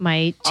film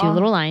my 2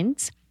 little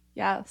lines.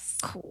 Yes.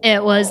 Cool.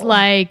 It was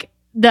like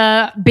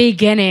the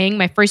beginning,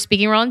 my first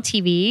speaking role on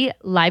TV,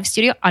 live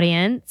studio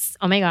audience.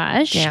 Oh my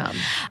gosh. Damn.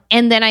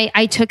 And then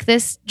I took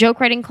this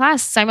joke writing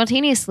class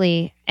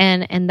simultaneously.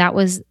 And that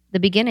was the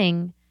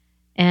beginning.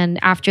 And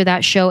after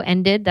that show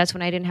ended, that's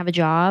when I didn't have a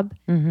job.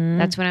 Mm-hmm.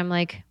 That's when I'm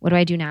like, what do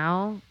I do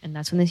now? And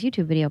that's when this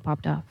YouTube video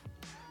popped off.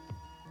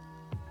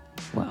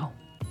 Wow.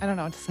 I don't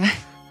know what to say.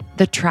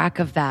 The track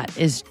of that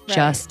is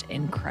just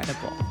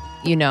incredible.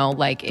 You know,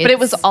 like but it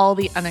was all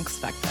the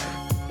unexpected.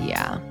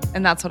 Yeah.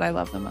 And that's what I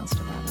love the most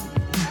about it.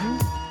 Mm-hmm.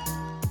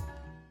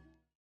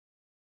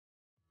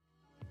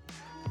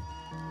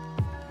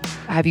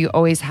 Have you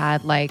always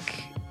had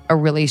like a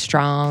really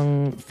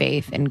strong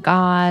faith in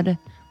God?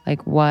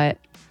 Like what?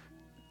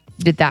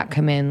 Did that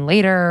come in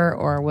later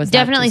or was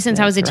definitely that since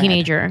I was a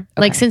teenager? Okay.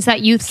 Like since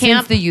that youth camp?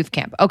 Since the youth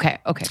camp. Okay.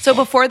 So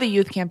before the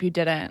youth camp, you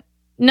didn't?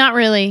 Not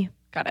really.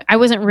 Got it. I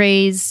wasn't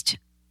raised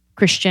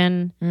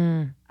Christian.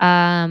 Has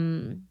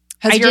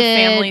your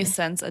family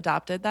since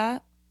adopted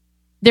that?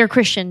 They're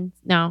Christian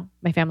now,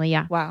 my family,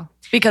 yeah. Wow.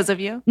 Because of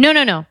you?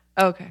 No.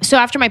 Oh, okay. So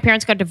after my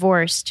parents got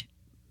divorced,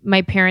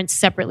 my parents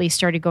separately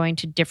started going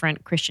to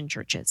different Christian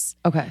churches.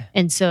 Okay.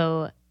 And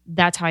so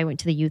that's how I went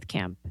to the youth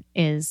camp.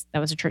 That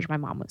was a church my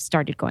mom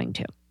started going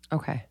to.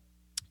 Okay.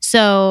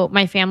 So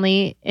my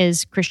family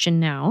is Christian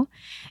now.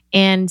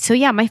 And so,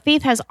 yeah, my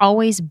faith has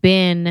always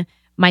been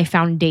my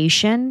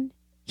foundation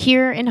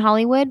here in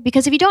Hollywood.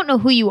 Because if you don't know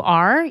who you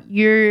are,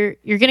 you're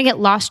going to get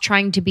lost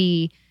trying to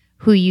be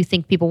who you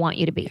think people want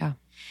you to be. Yeah.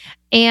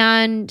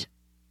 And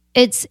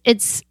it's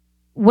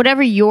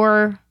whatever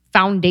your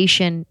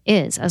foundation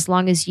is, as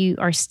long as you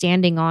are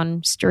standing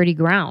on sturdy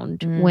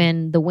ground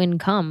when the wind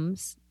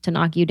comes to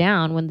knock you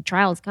down, when the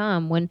trials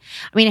come,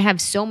 I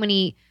have so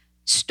many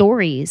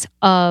stories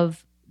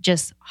of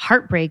just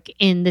heartbreak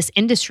in this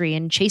industry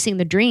and chasing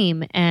the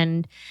dream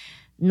and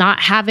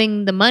not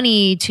having the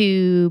money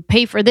to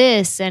pay for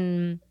this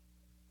and,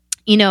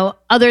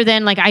 other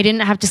than like I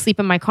didn't have to sleep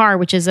in my car,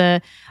 which is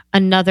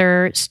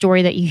another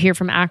story that you hear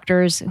from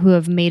actors who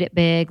have made it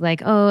big.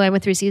 Like, oh, I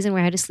went through a season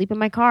where I had to sleep in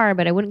my car,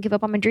 but I wouldn't give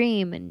up on my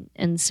dream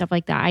and stuff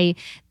like that. I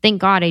thank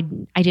God I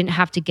didn't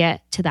have to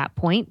get to that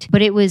point,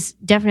 but it was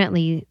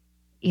definitely,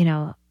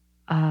 a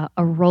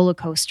roller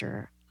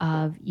coaster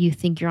of you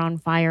think you're on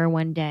fire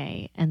one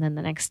day and then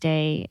the next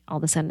day, all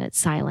of a sudden it's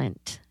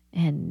silent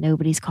and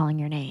nobody's calling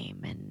your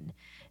name and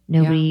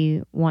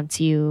nobody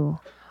wants you.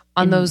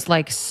 On those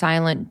like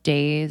silent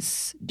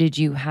days, did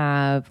you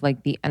have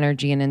like the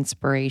energy and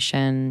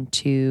inspiration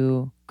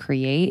to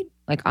create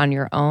like on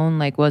your own?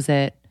 Like, was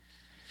it,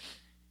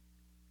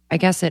 I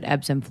guess it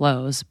ebbs and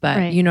flows,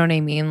 but you know what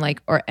I mean?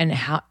 Like,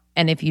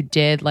 and if you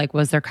did, like,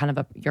 was there kind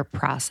of your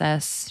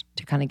process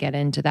to kind of get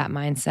into that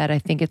mindset? I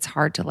think it's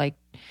hard to like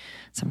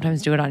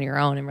sometimes do it on your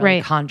own and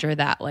really conjure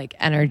that like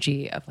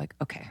energy of like,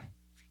 okay,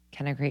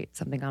 can I create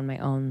something on my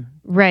own?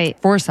 Right.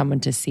 For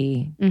someone to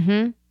see,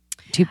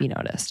 to be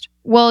noticed.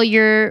 Well,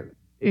 you're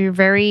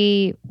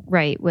very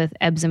right with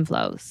ebbs and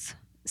flows.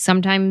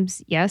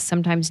 Sometimes yes,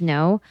 sometimes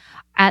no.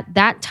 At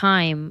that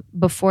time,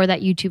 before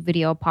that YouTube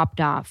video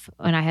popped off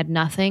and I had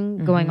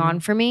nothing going on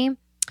for me,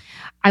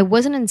 I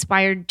wasn't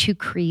inspired to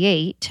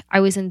create.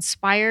 I was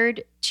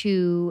inspired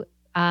to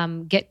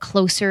get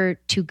closer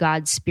to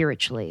God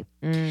spiritually.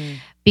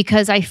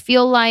 Because I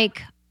feel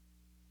like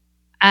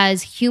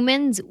as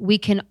humans, we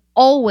can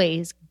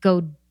always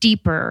go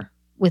deeper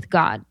with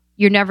God.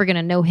 You're never going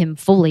to know him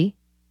fully,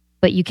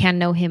 but you can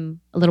know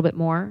him a little bit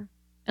more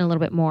and a little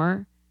bit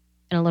more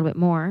and a little bit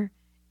more.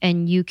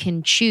 And you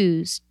can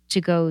choose to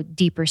go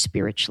deeper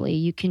spiritually.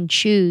 You can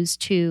choose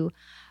to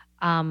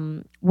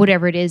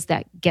whatever it is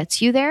that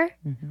gets you there,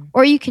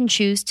 or you can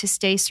choose to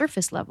stay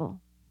surface level.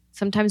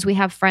 Sometimes we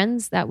have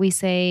friends that we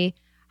say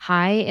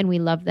hi and we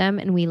love them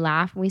and we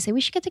laugh and we say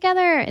we should get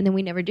together, and then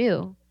we never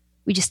do.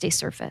 We just stay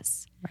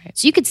surface. Right.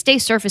 So you could stay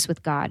surface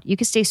with God. You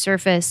could stay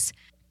surface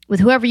with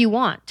whoever you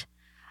want.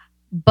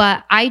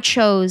 But I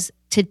chose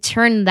to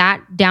turn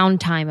that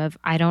downtime of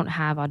I don't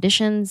have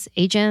auditions,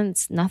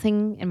 agents,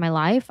 nothing in my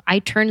life. I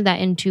turned that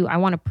into I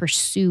want to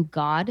pursue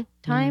God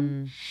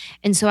time.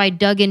 And so I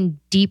dug in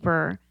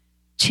deeper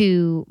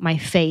to my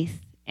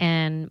faith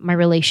and my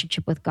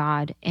relationship with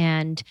God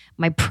and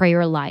my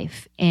prayer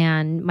life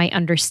and my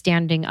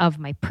understanding of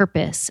my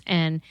purpose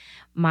and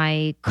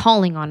my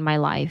calling on my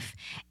life.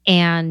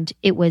 And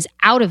it was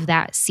out of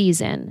that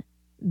season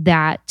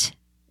that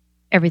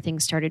everything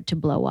started to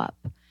blow up.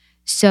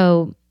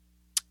 So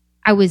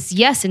I was,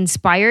 yes,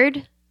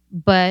 inspired,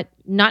 but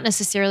not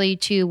necessarily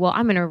to, well,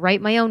 I'm going to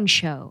write my own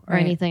show or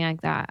anything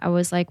like that. I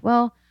was like,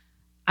 well,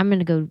 I'm going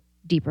to go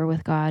deeper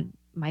with God,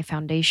 my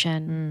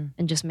foundation,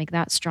 and just make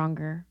that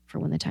stronger for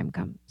when the time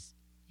comes.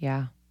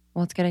 Yeah.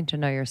 Well, it's getting to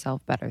know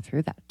yourself better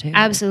through that too.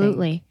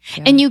 Absolutely.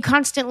 Yeah. And you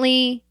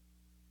constantly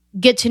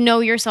get to know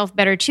yourself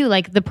better too.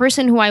 Like the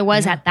person who I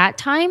was at that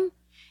time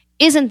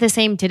isn't the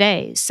same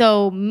today.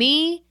 So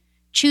me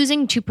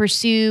choosing to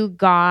pursue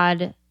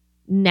God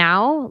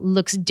now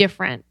looks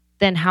different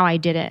than how I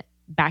did it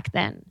back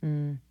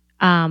then.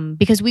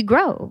 Because we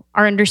grow,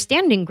 our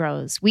understanding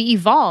grows, we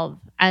evolve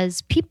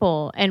as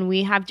people and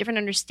we have different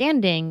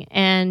understanding.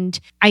 And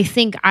I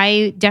think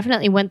I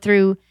definitely went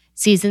through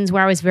seasons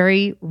where I was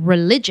very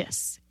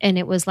religious and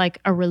it was like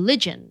a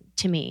religion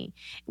to me,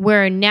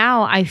 where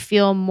now I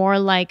feel more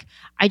like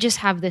I just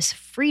have this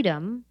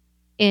freedom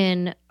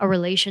in a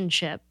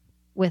relationship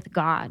with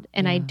God,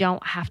 and I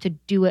don't have to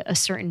do it a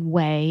certain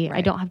way.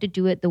 I don't have to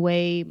do it the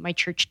way my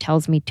church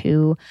tells me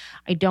to.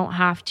 I don't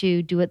have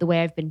to do it the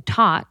way I've been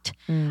taught.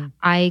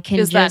 I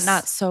can that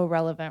not so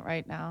relevant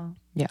right now?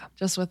 Yeah.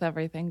 Just with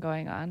everything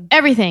going on.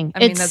 Everything. I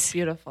mean, that's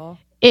beautiful.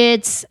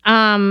 It's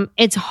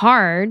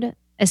hard,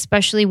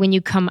 especially when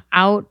you come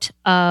out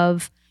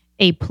of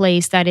a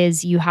place that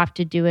is, you have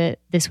to do it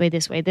this way,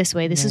 this way, this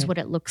way. This is what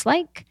it looks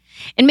like.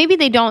 And maybe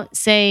they don't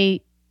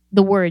say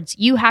the words,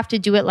 you have to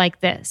do it like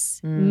this.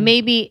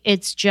 Maybe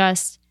it's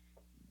just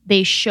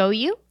they show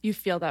you. You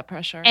feel that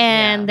pressure.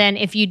 And then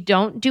if you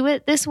don't do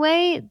it this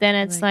way, then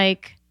it's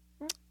like,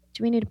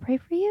 do we need to pray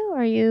for you?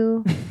 Are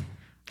you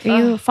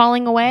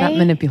falling away? That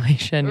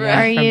manipulation. Right.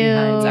 Are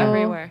you? It's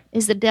everywhere.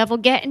 Is the devil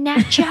getting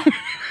at you?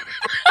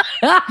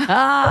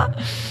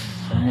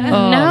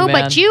 No,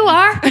 but you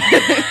are.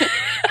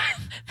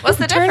 What's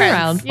the Turn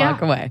difference? around,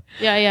 walk away.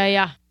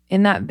 Yeah.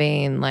 In that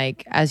vein,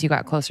 like as you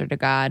got closer to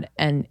God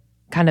and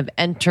kind of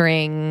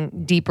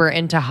entering deeper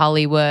into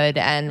Hollywood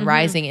and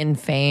rising in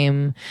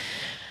fame,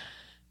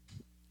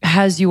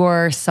 has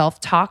your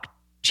self-talk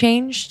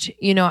changed?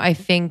 I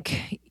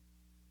think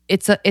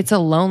it's a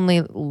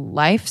lonely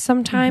life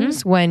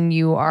sometimes when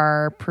you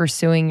are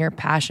pursuing your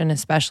passion,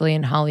 especially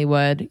in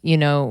Hollywood.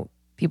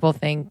 People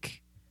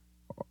think,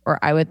 or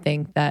I would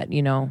think that,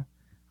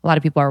 a lot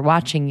of people are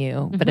watching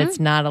you, but it's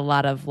not a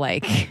lot of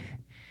like,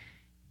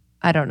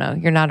 I don't know,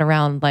 you're not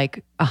around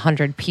like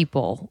 100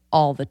 people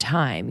all the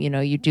time.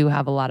 You do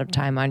have a lot of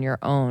time on your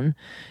own.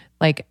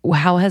 Like,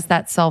 how has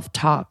that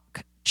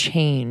self-talk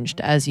changed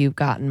as you've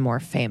gotten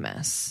more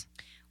famous?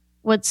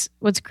 What's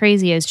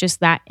crazy is just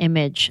that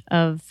image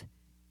of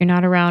You're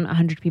not around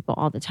 100 people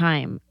all the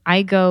time.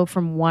 I go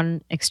from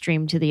one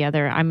extreme to the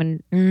other. I'm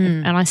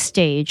on a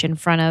stage in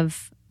front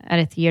of, at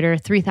a theater,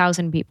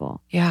 3,000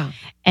 people. Yeah.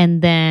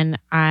 And then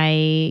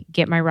I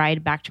get my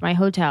ride back to my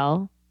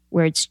hotel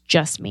where it's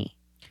just me.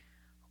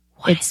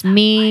 It's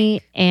me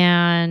like?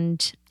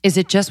 And is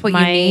it just what you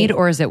need,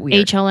 or is it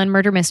weird? HLN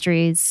Murder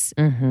Mysteries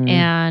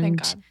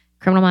and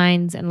Criminal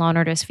Minds and Law and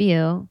Order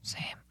SVU.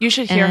 Same. You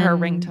should hear her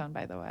ringtone,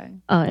 by the way.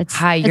 Oh, it's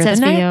Hi, you're it's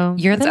the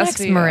SVU. You're the it's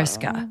next SVU.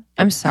 Mariska.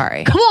 I'm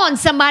sorry. Come on,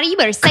 somebody, you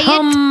better say it.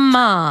 Come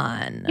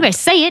on, you better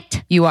say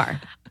it. You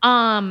are.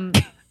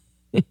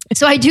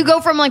 So I do go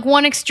from like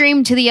one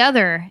extreme to the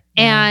other,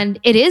 and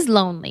it is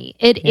lonely.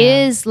 It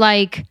is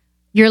like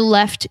you're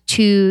left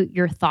to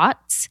your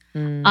thoughts.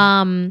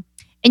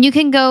 And you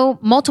can go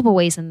multiple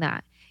ways in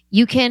that.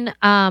 You can,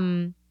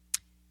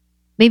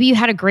 maybe you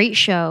had a great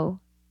show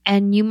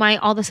and you might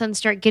all of a sudden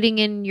start getting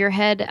in your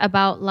head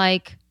about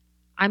like,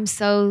 I'm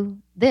so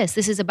this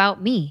is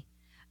about me.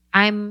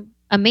 I'm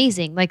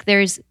amazing. Like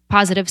there's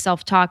positive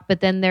self-talk,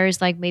 but then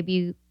there's like,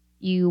 maybe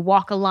you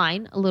walk a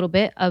line a little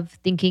bit of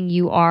thinking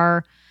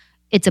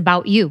it's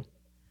about you.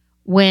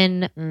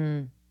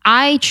 When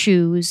I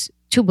choose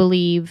to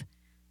believe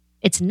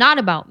it's not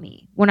about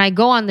me. When I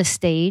go on the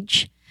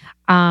stage,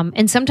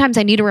 and sometimes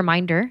I need a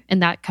reminder,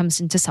 and that comes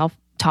into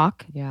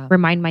self-talk. Yeah.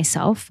 Remind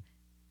myself,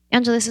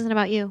 Anjelah, this isn't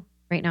about you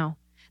right now.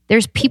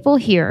 There's people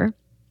here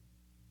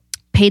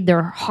paid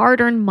their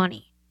hard-earned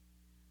money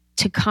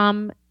to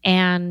come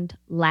and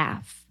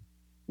laugh.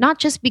 Not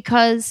just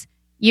because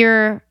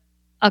you're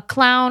a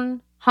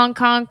clown,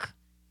 honk,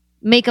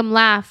 make them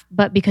laugh,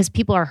 but because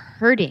people are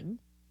hurting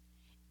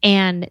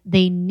and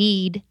they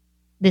need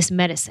this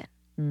medicine.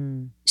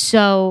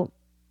 So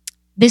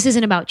this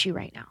isn't about you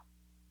right now.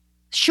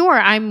 Sure,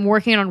 I'm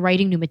working on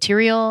writing new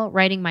material,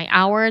 writing my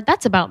hour.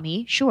 That's about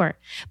me, sure.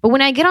 But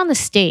when I get on the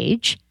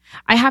stage,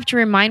 I have to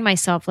remind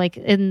myself, like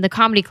in the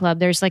comedy club,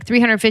 there's like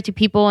 350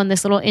 people in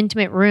this little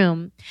intimate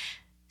room.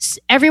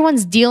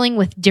 Everyone's dealing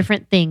with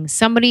different things.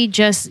 Somebody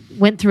just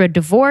went through a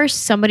divorce.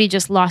 Somebody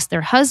just lost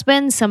their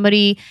husband.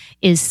 Somebody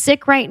is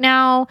sick right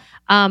now.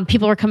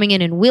 People are coming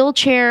in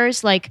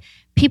wheelchairs. Like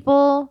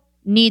people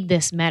need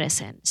this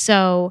medicine.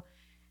 So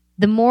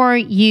the more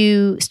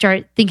you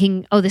start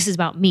thinking, oh, this is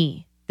about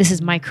me. This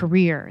is my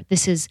career.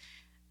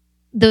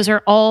 Those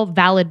are all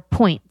valid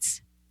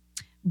points.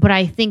 But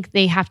I think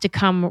they have to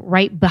come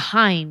right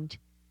behind,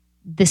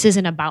 this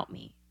isn't about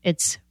me.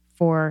 It's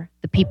for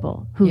the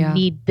people who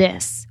need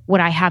this.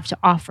 What I have to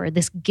offer,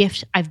 this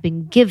gift I've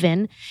been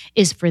given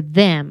is for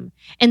them.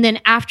 And then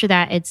after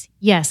that, it's,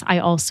 yes, I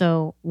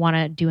also want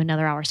to do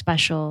another hour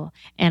special.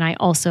 And I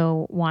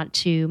also want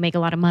to make a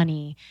lot of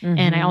money.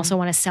 And I also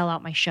want to sell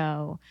out my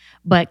show.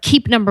 But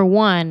keep number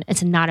one,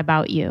 it's not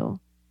about you.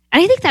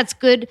 And I think that's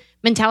good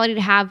mentality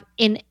to have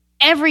in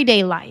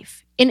everyday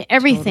life, in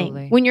everything.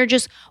 Totally. When you're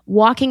just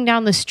walking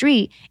down the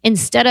street,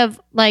 instead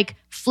of like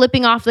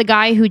flipping off the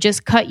guy who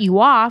just cut you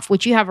off,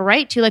 which you have a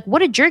right to, like,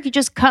 what a jerk, he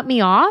just cut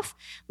me off.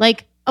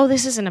 Like, oh,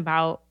 this isn't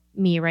about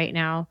me right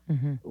now.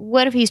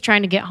 What if he's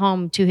trying to get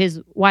home to his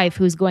wife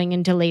who's going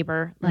into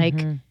labor?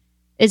 Like,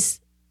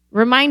 it's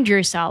remind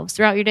yourselves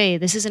throughout your day,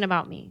 this isn't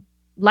about me.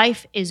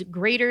 Life is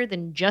greater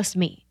than just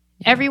me.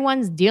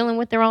 Everyone's dealing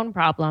with their own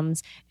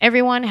problems.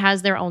 Everyone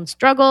has their own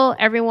struggle.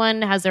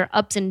 Everyone has their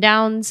ups and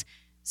downs.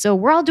 So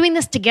we're all doing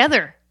this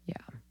together. Yeah.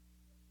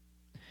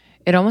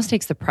 It almost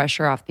takes the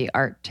pressure off the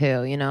art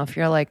too. You know, if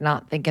you're like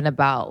not thinking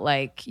about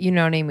like, you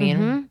know what I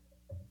mean?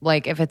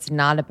 Like if it's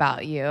not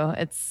about you,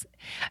 it's,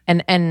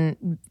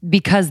 and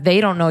because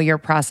they don't know your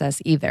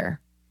process either.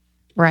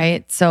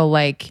 Right. So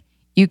like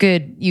you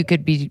could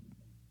be,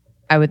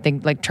 I would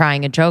think like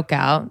trying a joke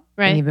out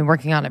and you've been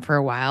working on it for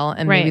a while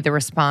and maybe the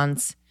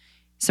response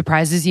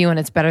surprises you and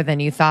it's better than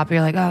you thought, but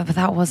you're like, oh, but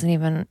that wasn't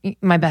even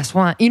my best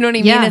one. You know what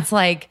I mean? It's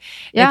like,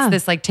 it's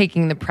this like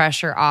taking the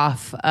pressure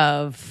off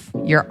of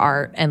your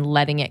art and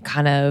letting it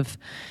kind of,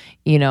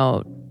 you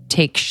know,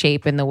 take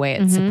shape in the way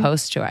it's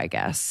supposed to, I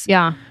guess.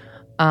 Yeah.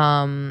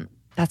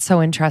 That's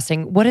so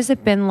interesting. What has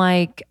it been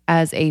like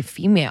as a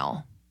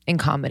female in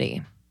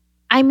comedy?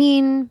 I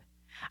mean,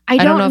 I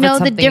don't know if it's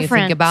something the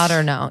difference. You think about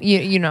or no?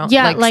 You know,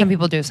 like some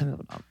people do, some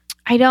people don't.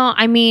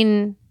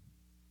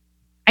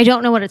 I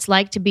don't know what it's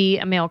like to be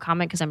a male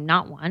comic because I'm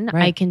not one.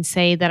 Right. I can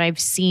say that I've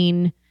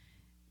seen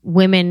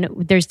women,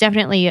 there's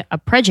definitely a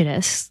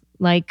prejudice.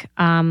 Like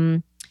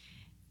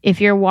if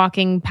you're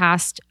walking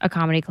past a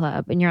comedy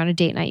club and you're on a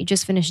date night, you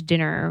just finished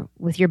dinner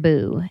with your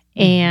boo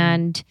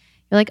and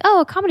you're like,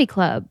 oh, a comedy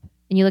club.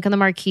 And you look on the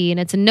marquee and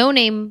it's a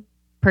no-name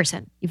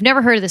person. You've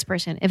never heard of this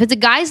person. If it's a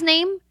guy's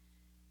name,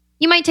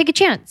 you might take a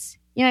chance.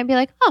 You might be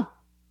like, oh,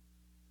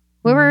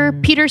 whoever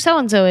Peter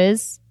so-and-so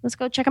is, let's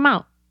go check him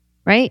out.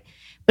 Right?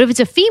 But if it's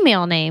a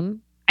female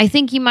name, I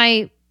think you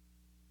might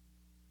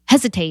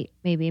hesitate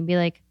maybe and be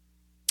like,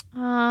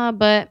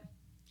 but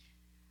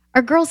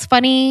are girls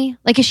funny?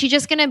 Like, is she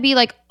just going to be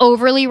like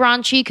overly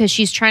raunchy because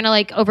she's trying to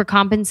like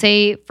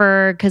overcompensate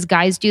because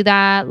guys do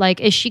that?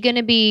 Like, is she going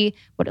to be,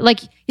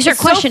 like, you start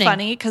questioning. It's so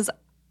funny because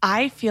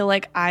I feel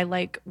like I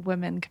like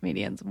women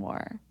comedians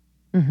more.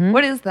 Mm-hmm.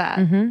 What is that?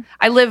 Mm-hmm.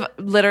 I live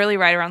literally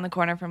right around the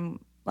corner from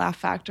Laugh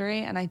Factory,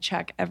 and I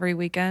check every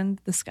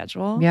weekend the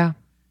schedule. Yeah.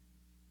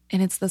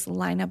 And it's this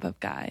lineup of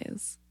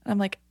guys. I'm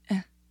like,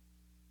 eh.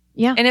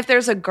 Yeah. And if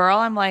there's a girl,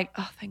 I'm like,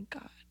 oh, thank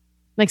God.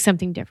 Like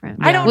something different.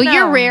 I don't Well, know.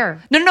 you're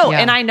rare. No. Yeah.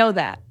 And I know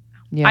that.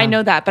 Yeah. I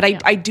know that. But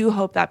I do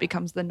hope that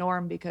becomes the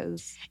norm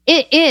because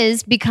It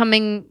is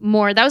becoming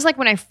more. That was like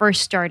when I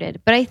first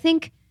started. But I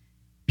think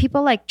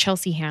people like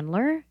Chelsea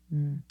Handler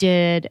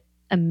did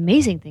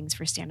amazing things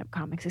for stand-up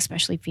comics,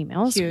 especially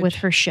females, Huge. with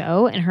her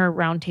show and her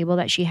round table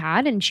that she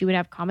had. And she would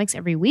have comics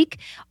every week,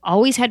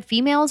 always had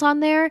females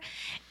on there.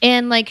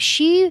 And like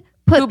she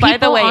put who, people by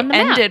the way, on the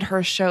map. ended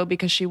her show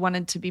because she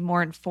wanted to be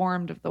more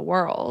informed of the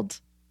world.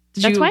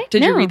 That's why?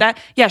 Did you No. read that?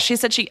 Yeah, she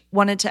said she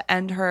wanted to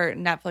end her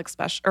Netflix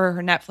special or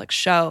her Netflix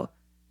show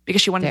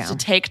because she wanted to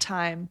take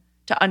time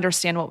to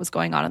understand what was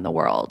going on in the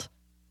world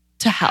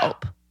to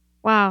help.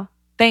 Wow.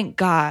 Thank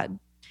God.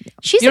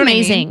 She's You know what I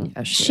amazing.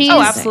 mean? She's,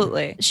 Oh,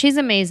 absolutely. She's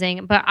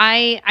amazing. But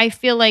I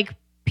feel like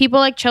people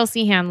like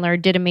Chelsea Handler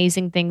did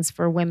amazing things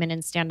for women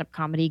in stand-up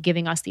comedy,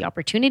 giving us the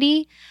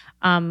opportunity,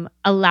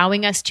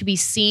 allowing us to be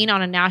seen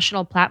on a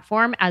national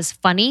platform as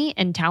funny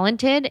and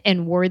talented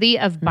and worthy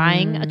of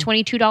buying a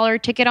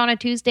 $22 ticket on a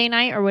Tuesday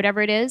night or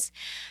whatever it is.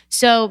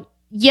 So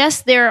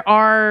yes, there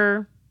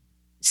are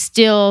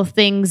still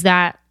things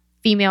that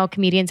female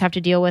comedians have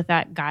to deal with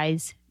that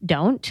guys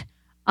don't.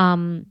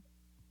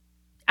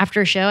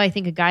 After a show, I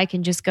think a guy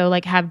can just go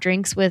like have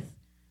drinks with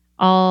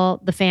all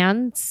the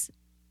fans,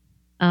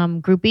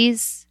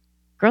 groupies.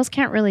 Girls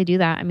can't really do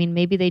that. I mean,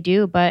 maybe they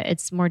do, but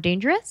it's more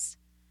dangerous.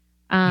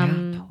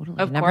 Totally.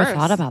 Of Never course.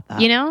 thought about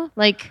that. You know,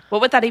 like, What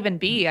would that even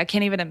be? I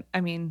can't even,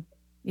 I mean,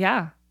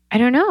 yeah. I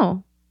don't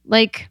know.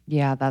 Like,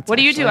 Yeah, that's What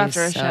do you do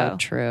actually after a so show?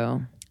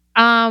 True.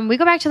 we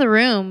go back to the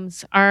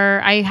rooms.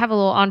 I have a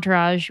little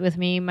entourage with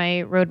me,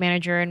 my road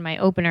manager and my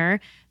opener.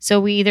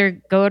 So we either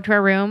go to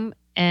our room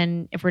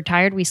and if we're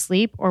tired, we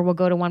sleep, or we'll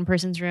go to one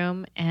person's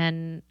room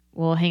and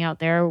we'll hang out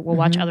there. We'll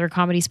watch other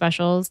comedy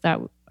specials that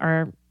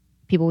are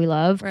people we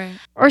love. Right.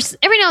 Or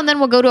every now and then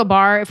we'll go to a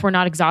bar if we're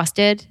not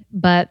exhausted.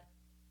 But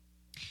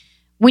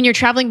when you're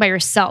traveling by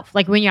yourself,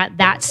 like when you're at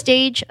that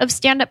stage of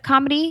stand-up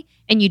comedy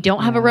and you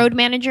don't have a road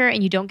manager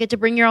and you don't get to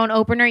bring your own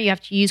opener, you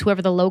have to use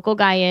whoever the local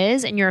guy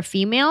is, and you're a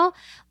female,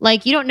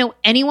 like you don't know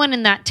anyone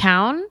in that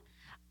town.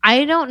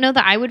 I don't know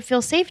that I would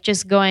feel safe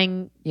just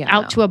going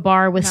out to a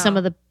bar with some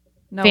of the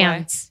No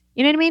fans.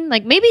 You know what I mean?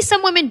 Like maybe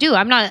some women do.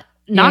 I'm not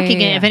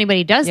knocking it if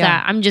anybody does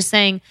that. I'm just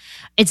saying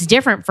it's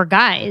different for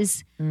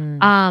guys.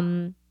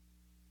 I'm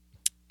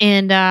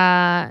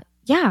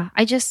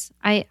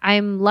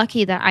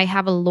lucky that I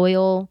have a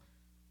loyal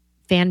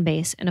fan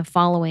base and a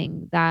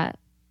following that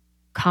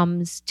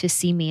comes to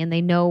see me and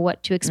they know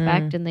what to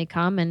expect and they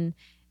come and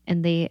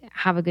they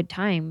have a good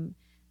time.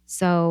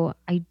 So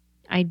I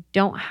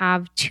don't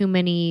have too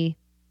many,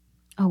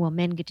 oh, well,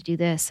 men get to do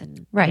this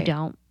and I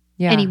don't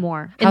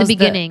anymore. In the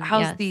beginning.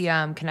 How's the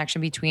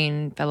connection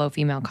between fellow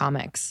female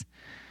comics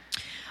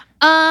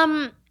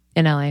Um,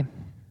 in LA?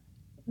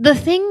 the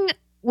thing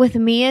with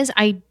me is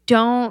I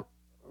don't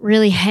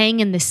really hang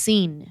in the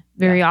scene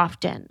very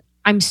often.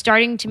 I'm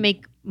starting to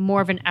make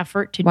more of an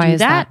effort to do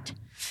that.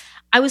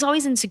 I was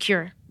always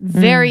insecure,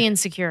 very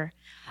insecure.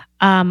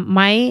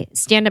 My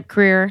stand-up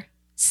career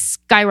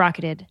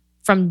skyrocketed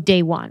from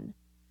day one.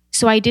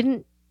 So I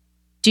didn't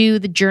do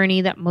the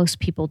journey that most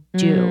people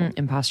do.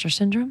 Imposter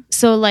syndrome?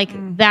 So like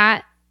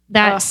that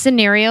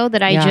scenario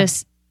that I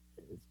just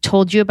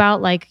told you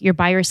about, like you're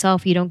by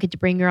yourself, you don't get to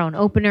bring your own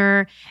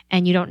opener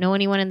and you don't know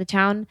anyone in the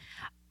town.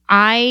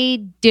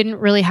 I didn't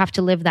really have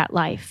to live that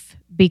life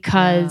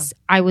because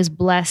I was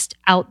blessed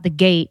out the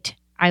gate.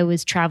 I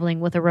was traveling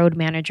with a road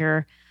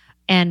manager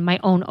and my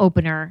own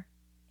opener.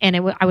 And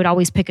I would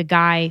always pick a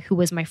guy who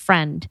was my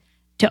friend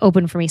to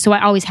open for me. So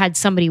I always had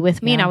somebody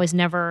with me and I was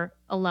never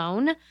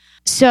alone.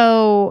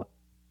 So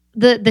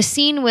the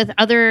scene with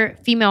other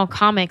female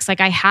comics,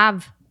 like I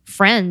have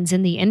friends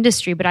in the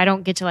industry, but I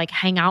don't get to like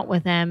hang out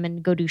with them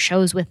and go do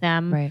shows with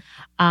them.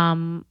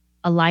 Right.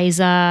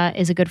 Eliza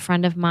is a good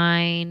friend of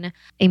mine.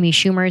 Amy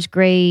Schumer is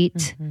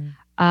great.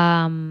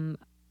 Cristela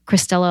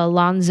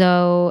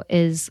Alonso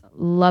is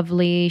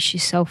lovely.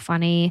 She's so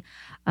funny.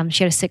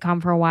 She had a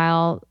sitcom for a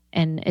while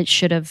and it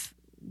should have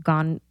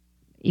gone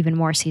even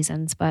more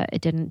seasons, but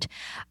it didn't.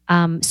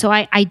 So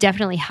I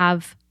definitely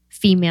have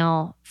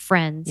female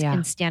friends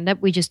in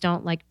stand-up. We just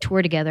don't like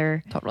tour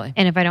together. Totally.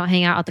 And if I don't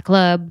hang out at the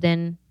club,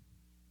 then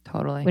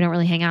Totally. we don't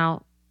really hang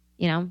out,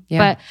 you know?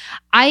 Yeah. But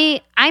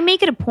I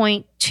make it a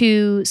point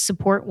to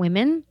support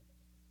women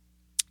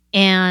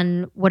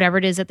and whatever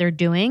it is that they're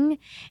doing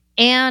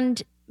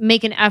and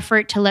make an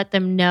effort to let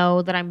them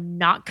know that I'm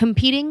not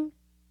competing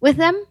with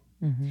them.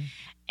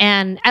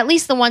 And at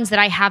least the ones that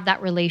I have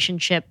that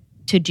relationship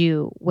to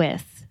do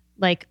with,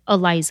 like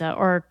Eliza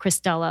or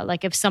Cristela,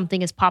 like if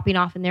something is popping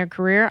off in their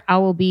career, I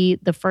will be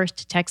the first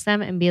to text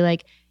them and be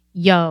like,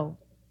 yo,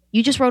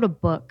 you just wrote a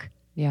book.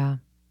 Yeah.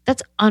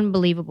 That's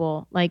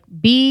unbelievable. Like,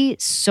 be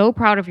so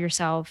proud of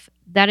yourself.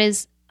 That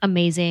is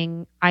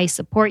amazing. I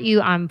support you.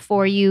 I'm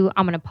for you.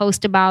 I'm going to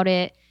post about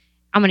it.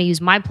 I'm going to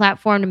use my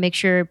platform to make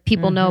sure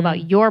people know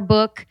about your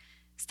book.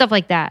 Stuff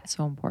like that.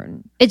 So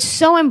important. It's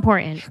so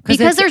important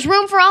because there's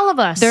room for all of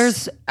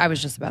us. I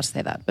was just about to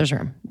say that. There's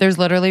room. There's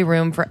literally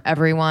room for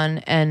everyone.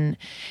 And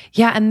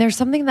yeah, and there's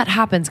something that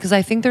happens because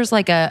I think there's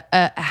like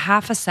a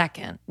half a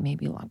second,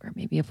 maybe longer,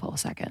 maybe a full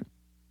second,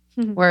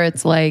 where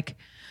it's like,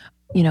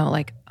 you know,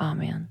 like, oh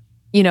man.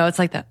 You know, it's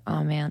like that,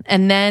 oh man.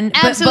 And then,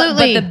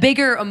 absolutely. But the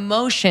bigger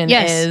emotion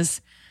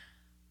is,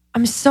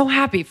 I'm so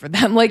happy for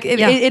them. Like it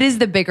is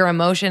the bigger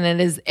emotion.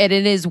 And it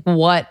is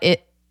what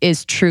it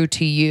is true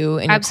to you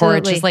and your core.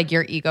 It's just like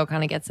your ego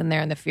kind of gets in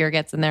there and the fear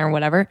gets in there and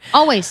whatever.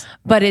 Always.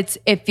 But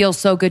it feels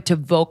so good to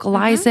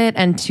vocalize it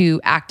and to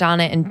act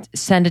on it and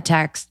send a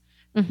text,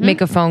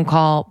 make a phone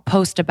call,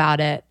 post about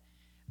it.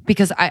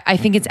 Because I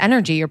think it's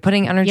energy. You're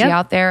putting energy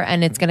out there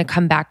and it's going to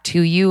come back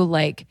to you.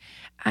 Like,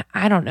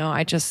 I don't know.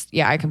 I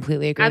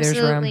completely agree.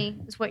 Absolutely.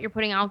 It's what you're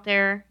putting out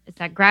there. It's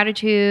that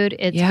gratitude.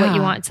 It's what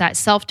you want. It's that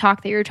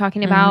self-talk that you're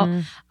talking about.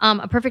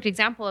 A perfect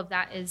example of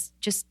that is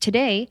just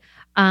today,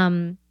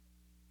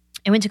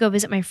 I went to go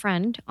visit my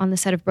friend on the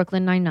set of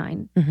Brooklyn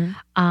Nine-Nine.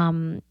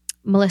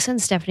 Melissa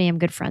and Stephanie I'm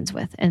good friends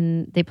with,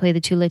 and they play the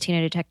two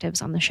Latina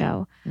detectives on the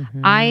show.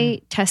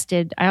 I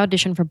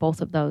auditioned for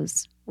both of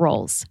those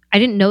roles. I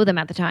didn't know them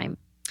at the time,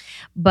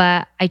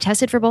 but I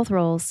tested for both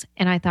roles,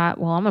 and I thought,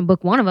 well, I'm going to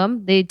book one of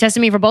them. They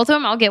tested me for both of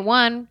them. I'll get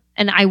one.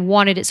 And I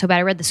wanted it so bad.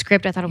 I read the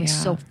script. I thought it was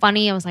so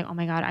funny. I was like, oh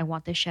my God, I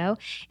want this show.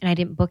 And I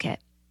didn't book it.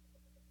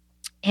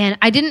 And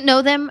I didn't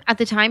know them at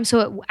the time.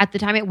 So at the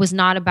time, it was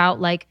not about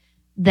like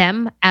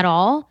them at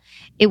all.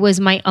 It was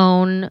my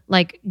own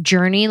like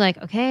journey. Like,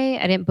 okay,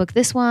 I didn't book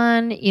this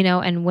one, you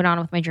know, and went on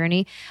with my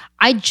journey.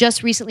 I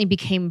just recently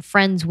became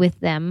friends with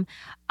them,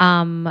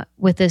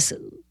 with this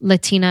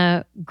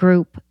Latina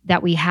group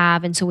that we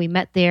have. And so we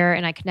met there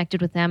and I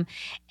connected with them,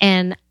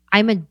 and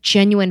I'm a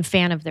genuine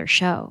fan of their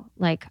show.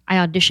 Like, I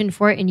auditioned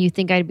for it, and you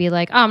think I'd be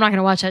like, oh, I'm not going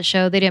to watch that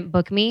show. They didn't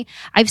book me.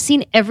 I've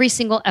seen every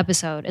single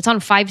episode. It's on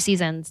 5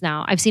 seasons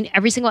now. I've seen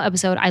every single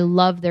episode. I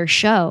love their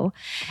show.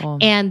 Cool.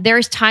 And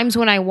there's times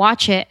when I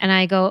watch it and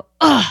I go,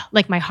 oh,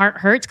 like my heart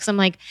hurts because I'm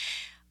like,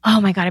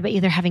 oh my God, I bet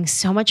you they're having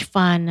so much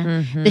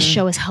fun. This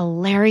show is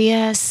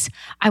hilarious.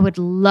 I would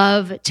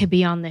love to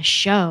be on this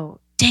show.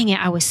 Dang it,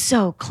 I was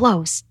so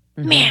close.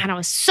 Man, I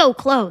was so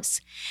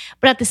close.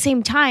 But at the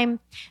same time,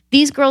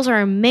 these girls are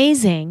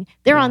amazing.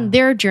 They're on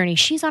their journey.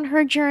 She's on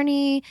her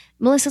journey.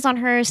 Melissa's on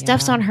hers.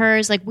 Steph's on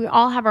hers. Like, we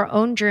all have our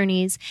own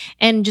journeys.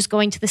 And just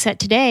going to the set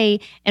today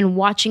and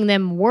watching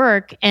them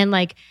work. And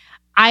like,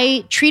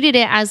 I treated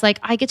it as like,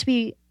 I get to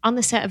be on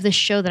the set of this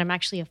show that I'm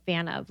actually a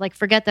fan of. Like,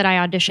 forget that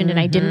I auditioned and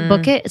I didn't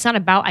book it. It's not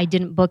about I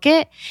didn't book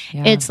it.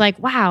 It's like,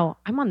 wow,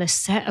 I'm on the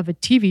set of a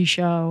TV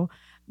show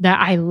that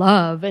I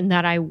love and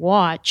that I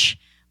watch.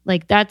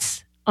 Like,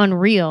 that's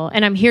unreal.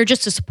 And I'm here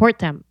just to support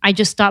them. I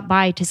just stopped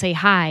by to say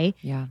hi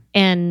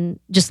and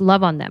just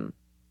love on them.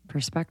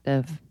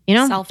 Perspective. You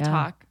know?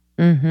 Self-talk.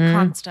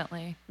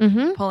 Constantly.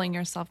 Pulling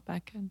yourself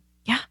back in.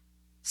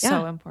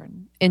 So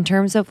important. In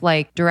terms of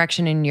like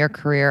direction in your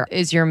career,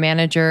 is your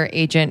manager,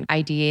 agent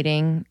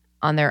ideating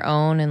on their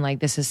own and like,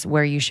 this is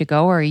where you should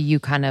go? Or are you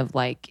kind of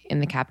like in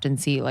the captain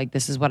seat, like,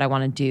 this is what I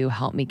want to do,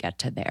 help me get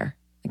to there?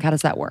 Like, how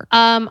does that work?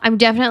 I'm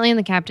definitely in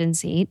the captain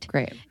seat.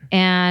 Great.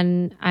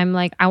 And I'm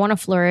like, I want to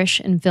flourish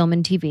in film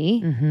and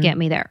TV. Get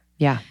me there.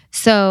 Yeah.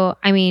 So,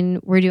 I mean,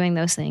 we're doing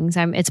those things.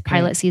 It's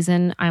pilot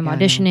season. I'm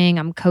auditioning.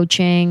 I'm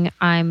coaching.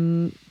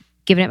 I'm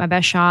giving it my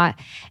best shot.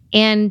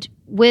 And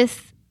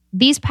with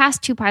these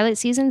past 2 pilot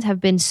seasons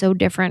have been so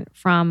different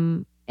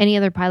from any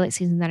other pilot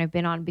season that I've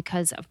been on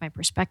because of my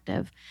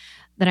perspective,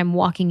 that I'm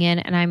walking in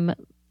and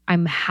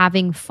I'm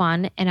having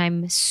fun and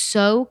I'm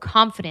so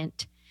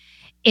confident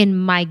in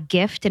my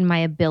gift and my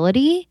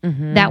ability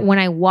that when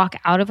I walk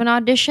out of an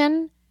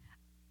audition,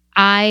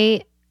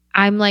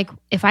 I'm like,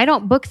 if I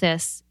don't book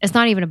this, it's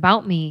not even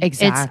about me.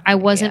 Exactly. I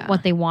wasn't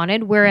what they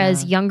wanted.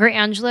 Whereas younger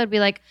Anjelah would be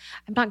like,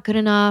 I'm not good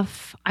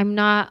enough. I'm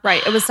not.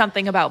 Right. It was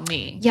something about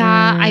me.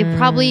 Yeah. I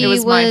probably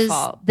was my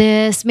fault.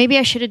 This. Maybe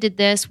I should have did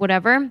this,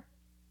 whatever.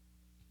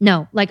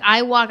 No, like,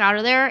 I walk out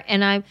of there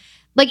and I'm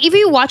like, if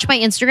you watch my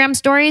Instagram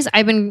stories,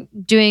 I've been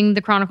doing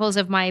the chronicles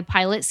of my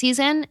pilot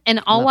season,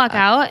 and I'll walk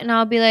out and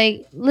I'll be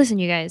like, listen,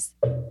 you guys,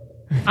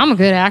 I'm a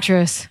good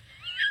actress.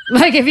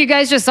 Like, if you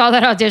guys just saw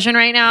that audition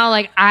right now,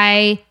 like,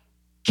 I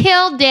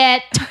killed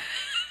it.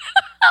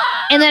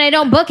 And then I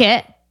don't book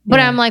it, but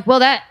I'm like, well,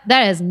 that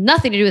has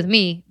nothing to do with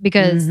me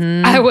because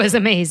I was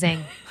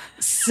amazing.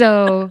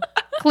 So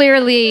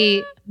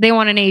clearly they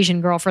want an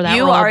Asian girl for that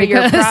you role. Are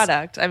your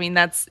product. I mean,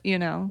 that's, you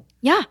know,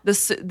 yeah. The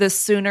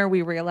sooner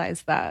we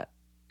realize that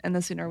and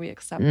the sooner we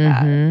accept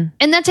that.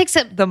 And that takes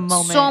the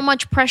moment. So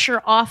much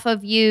pressure off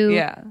of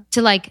you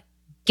to like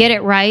get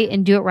it right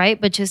and do it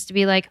right. But just to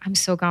be like, I'm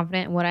so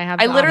confident in what I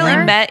have. I literally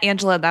met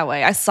Anjelah that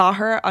way. I saw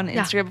her on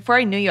Instagram before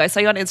I knew you. I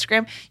saw you on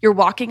Instagram. You're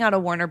walking out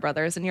of Warner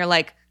Brothers and you're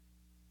like,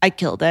 I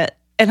killed it.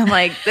 And I'm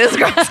like, this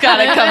girl's got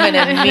to come in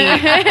and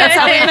meet. That's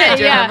how we met.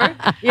 Do you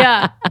remember?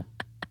 Yeah.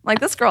 like,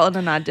 this girl in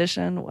an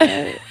audition. What?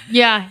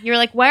 Yeah. You're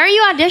like, why are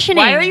you auditioning?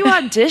 Why are you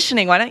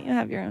auditioning? Why don't you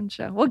have your own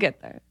show? We'll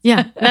get there.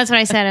 Yeah. That's what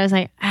I said. I was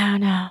like, I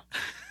don't know.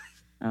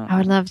 I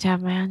would love to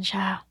have my own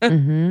show.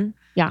 Mm-hmm.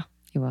 Yeah.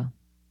 You will.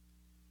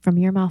 From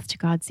your mouth to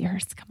God's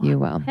ears. Come on. You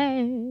will.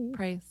 Hey.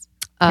 Praise.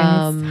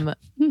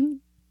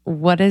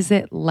 What is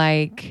it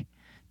like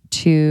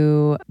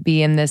to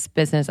be in this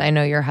business? I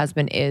know your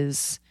husband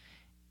is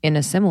in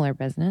a similar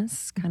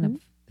business, kind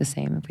of the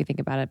same if we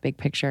think about it big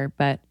picture,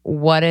 but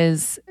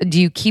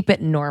do you keep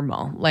it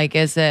normal? Like,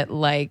 is it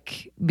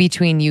like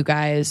between you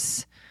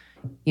guys,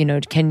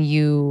 can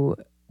you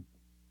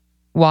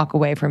walk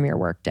away from your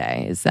work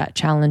day? Is that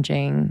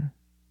challenging?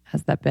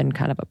 Has that been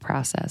kind of a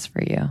process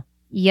for you?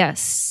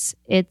 Yes,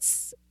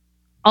 it's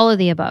all of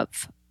the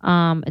above.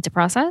 It's a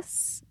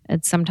process.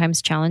 It's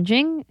sometimes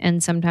challenging,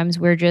 and sometimes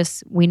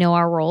we know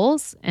our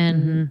roles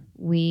and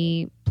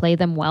we play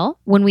them well.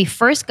 When we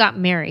first got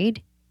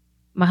married,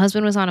 my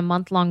husband was on a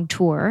month-long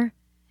tour,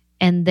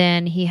 and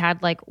then he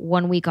had like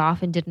 1 week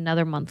off and did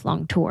another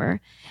month-long tour.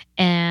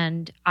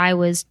 And I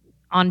was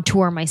on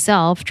tour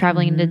myself,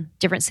 traveling into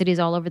different cities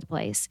all over the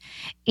place.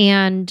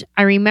 And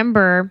I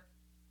remember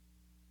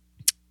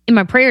in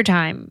my prayer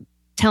time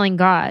telling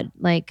God,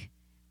 like,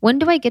 when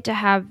do I get to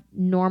have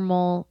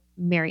normal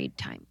married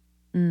time?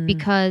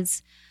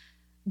 Because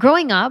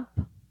growing up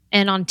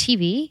and on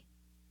TV,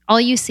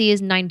 all you see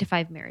is 9 to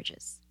 5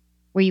 marriages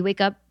where you wake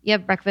up, you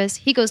have breakfast,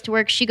 he goes to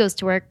work, she goes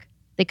to work,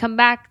 they come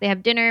back, they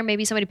have dinner,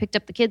 maybe somebody picked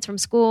up the kids from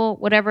school,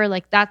 whatever.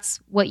 Like, that's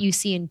what you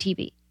see in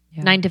TV,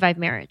 9 to 5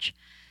 marriage.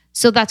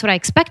 So that's what I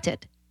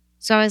expected.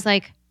 So I was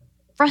like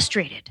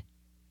frustrated.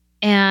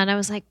 And I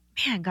was like,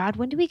 man, God,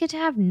 when do we get to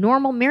have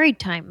normal married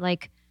time?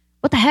 Like,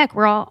 what the heck?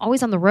 We're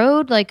always on the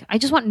road. Like, I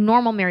just want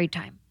normal married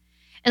time.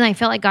 And I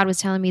felt like God was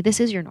telling me, this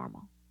is your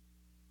normal.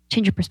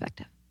 Change your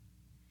perspective.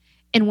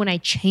 And when I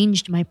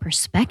changed my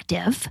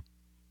perspective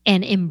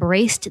and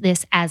embraced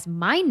this as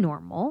my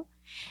normal,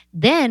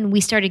 then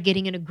we started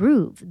getting in a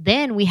groove.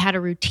 Then we had a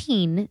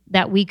routine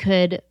that we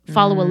could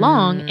follow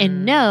along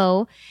and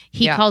know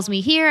he calls me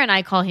here and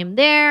I call him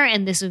there.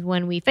 And this is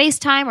when we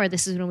FaceTime, or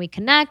this is when we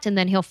connect. And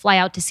then he'll fly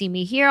out to see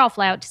me here. I'll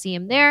fly out to see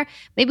him there.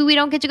 Maybe we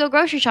don't get to go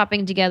grocery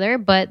shopping together,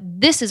 but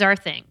this is our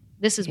thing.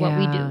 This is what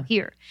we do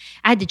here.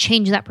 I had to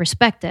change that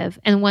perspective.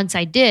 And once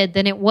I did,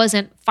 then it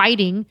wasn't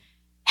fighting,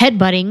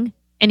 headbutting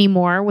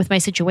anymore with my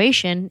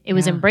situation. It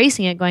was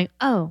embracing it, going,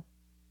 oh,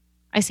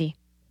 I see.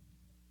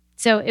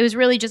 So it was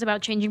really just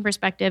about changing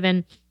perspective.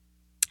 And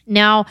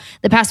now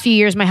the past few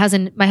years, my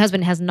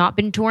husband has not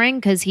been touring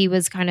because he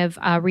was kind of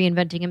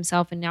reinventing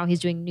himself, and now he's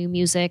doing new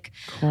music.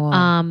 Cool.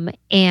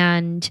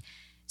 And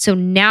so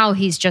now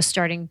he's just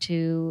starting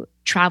to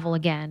travel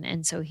again.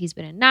 And so he's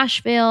been in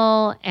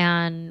Nashville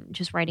and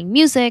just writing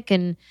music.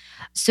 And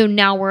so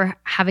now we're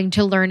having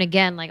to learn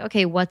again, like,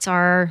 okay, what's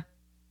our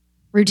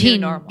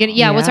routine?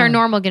 What's our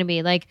normal going to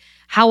be? Like,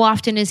 how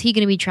often is he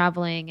going to be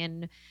traveling?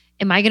 And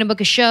am I going to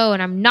book a show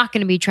and I'm not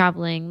going to be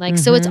traveling? Like,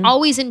 so it's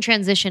always in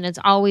transition. It's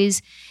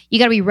always, you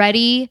got to be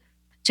ready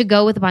to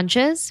go with the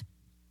punches.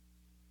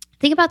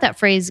 Think about that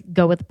phrase,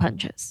 go with the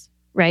punches,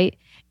 right?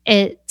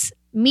 It's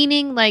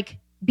meaning like,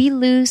 be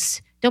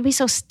loose. Don't be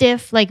so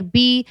stiff. Like,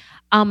 be,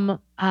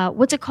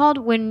 what's it called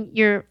when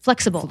you're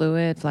flexible?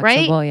 Fluid,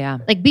 flexible, right? yeah.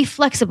 Like, be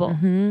flexible,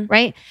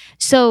 right?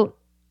 So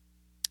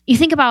you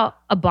think about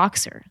a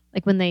boxer,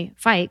 like when they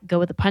fight, go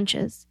with the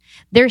punches.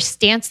 Their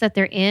stance that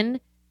they're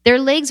in, their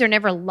legs are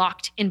never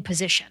locked in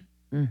position.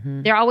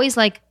 They're always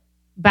like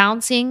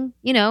bouncing,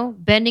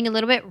 bending a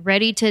little bit,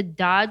 ready to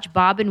dodge,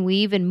 bob and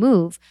weave and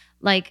move,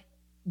 like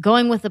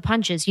going with the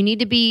punches. You need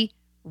to be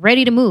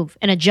ready to move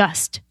and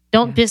adjust.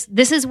 Don't just,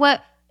 this is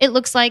what it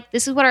looks like.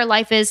 This is what our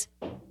life is.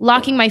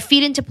 Locking my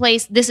feet into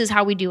place. This is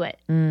how we do it.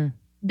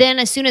 Then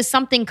as soon as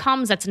something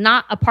comes that's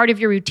not a part of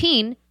your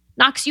routine,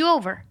 knocks you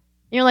over.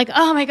 And you're like,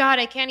 oh my God,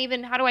 I can't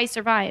even, how do I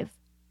survive?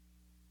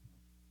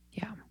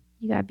 Yeah.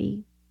 You gotta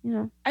be,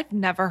 I've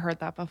never heard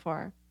that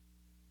before.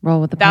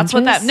 Roll with the That's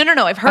punches? what that,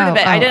 no. I've heard of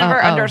it. I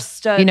never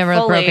understood. You never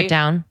fully. broke it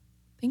down?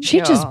 She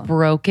just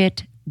broke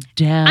it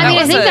down. I mean,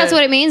 I think that's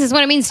what it means. It's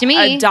what it means to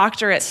me. A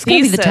doctorate It's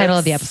going to be the title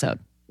of the episode.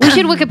 We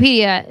should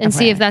Wikipedia and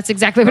see if that's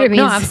exactly what it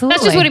means. No, absolutely.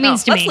 That's just what it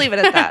means to me. Let's leave it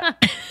at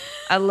that.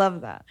 I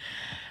love that.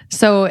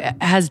 So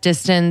has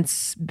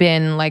distance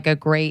been like a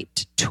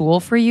great tool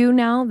for you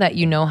now that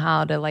you know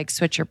how to like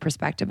switch your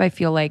perspective? I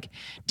feel like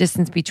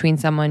distance between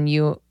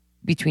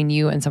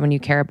you and someone you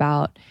care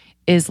about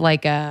is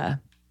like an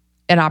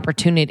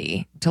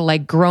opportunity to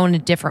like grow in a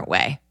different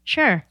way.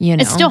 Sure.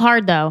 It's still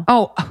hard though.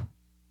 Oh,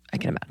 I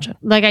can imagine.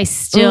 Like I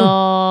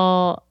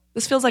still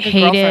This feels like a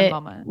hate girlfriend it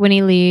moment. when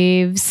he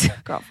leaves.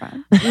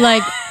 Girlfriend.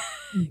 Like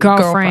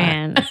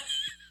girlfriend.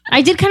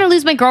 I did kind of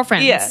lose my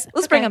girlfriends. Yeah.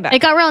 Let's bring them back. It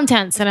got real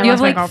intense and I You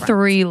lost have like my girlfriend.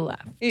 3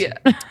 left. Yeah.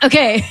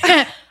 Okay.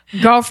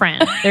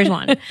 Girlfriend. There's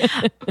one.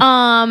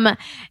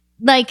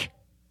 Like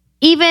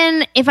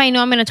even if I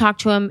know I'm going to talk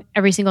to him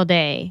every single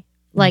day,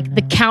 like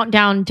the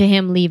countdown to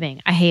him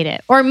leaving, I hate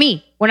it. Or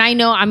me, when I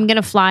know I'm going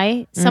to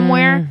fly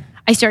somewhere,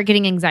 I start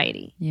getting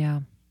anxiety. Yeah.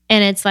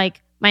 And it's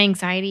like my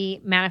anxiety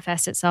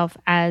manifests itself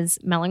as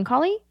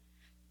melancholy.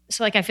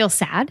 So like I feel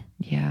sad.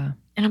 Yeah.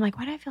 And I'm like,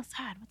 why do I feel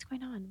sad? What's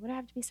going on? What do I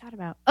have to be sad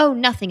about? Oh,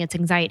 nothing. It's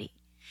anxiety.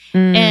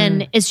 Mm.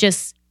 And it's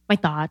just my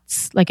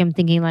thoughts. Like I'm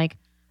thinking like,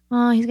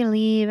 oh, he's going to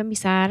leave. I'm going to be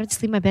sad. I have to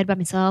sleep in my bed by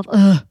myself.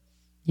 Ugh.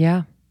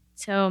 Yeah.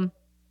 So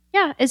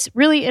yeah, it's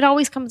really, it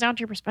always comes down to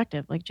your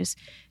perspective. Like just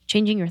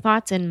changing your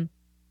thoughts. And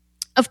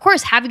of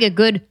course, having a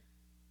good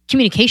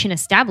communication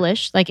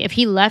established. Like if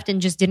he left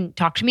and just didn't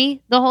talk to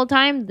me the whole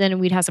time, then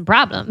we'd have some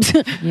problems.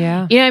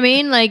 Yeah. You know what I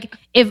mean? Like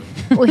if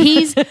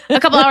he's a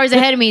couple hours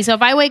ahead of me. So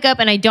if I wake up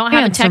and I don't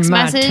have a text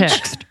message,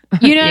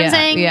 you know what I'm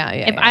saying? Yeah.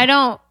 If I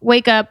don't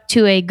wake up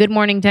to a good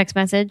morning text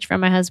message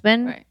from my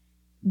husband,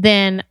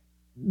 then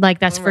like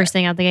that's the first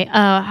thing out the gate.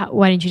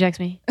 Why didn't you text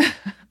me?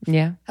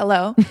 Yeah.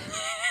 Hello.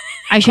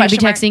 I should be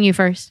texting you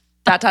first. ...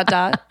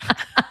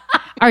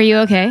 Are you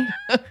okay?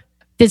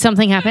 Did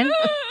something happen?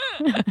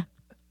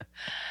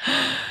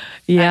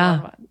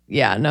 Yeah.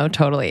 Yeah, no,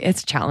 totally.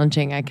 It's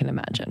challenging, I can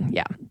imagine.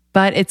 Yeah.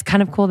 But it's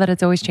kind of cool that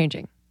it's always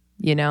changing,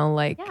 you know,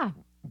 like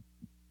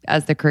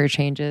as the career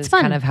changes,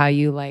 kind of how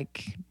you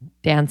like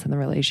dance in the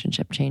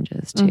relationship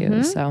changes too.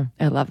 Mm-hmm. So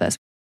I love this.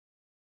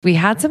 We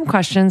had some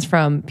questions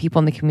from people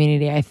in the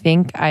community. I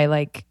think I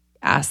like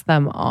asked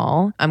them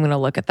all. I'm going to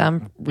look at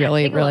them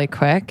really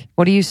quick.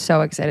 What are you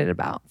so excited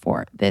about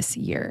for this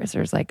year?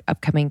 There's like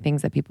upcoming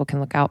things that people can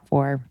look out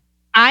for.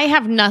 I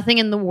have nothing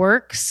in the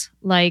works.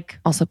 Like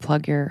Also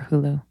plug your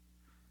Hulu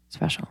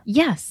special.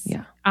 yes.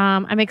 Yeah.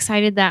 I'm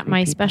excited that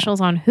my special's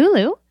on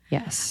Hulu.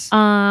 Yes.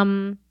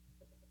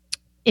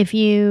 If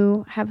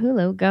you have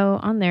Hulu, go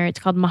on there. It's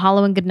called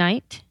Mahalo and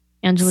Goodnight.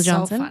 Anjelah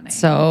Johnson. Funny.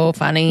 So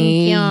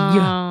funny.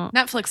 Yeah.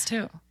 Netflix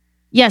too.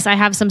 Yes, I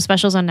have some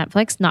specials on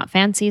Netflix. Not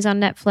Fancies on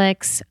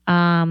Netflix.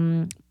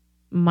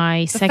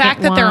 My The second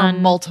fact that one, there are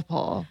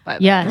multiple. By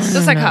the Yes. way.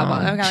 Just like No.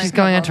 couple. She's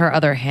going into her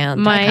other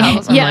hand. my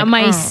I'm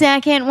like,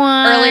 second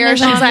one. Earlier, is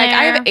she's on like,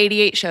 I there. have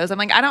 88 shows. I'm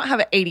like, I don't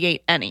have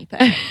 88 anything.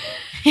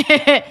 Like,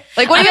 what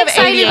do I'm you have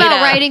excited 88 about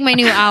of? writing my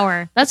new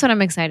hour. That's what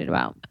I'm excited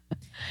about.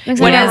 I'm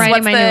excited What about is, writing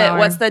what's my new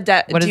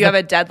hour. do you have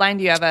a deadline?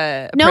 Do you have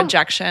a No.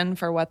 projection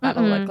for what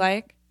that'll look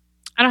like?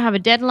 I don't have a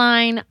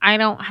deadline. I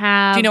don't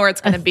have. Do you know where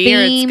it's going to be? Or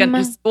it's going to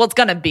it's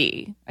going to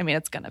be. I mean,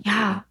 it's going to be.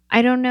 Yeah,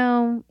 I don't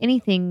know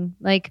anything.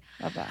 Like,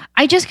 Love that.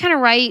 I just kind of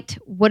write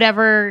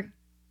whatever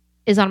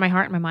is on my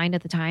heart and my mind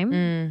at the time.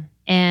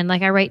 And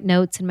like I write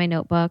notes in my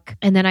notebook.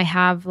 And then I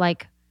have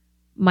like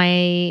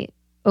my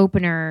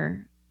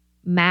opener,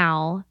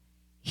 Mal.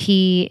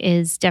 He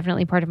is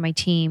definitely part of my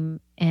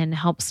team and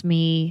helps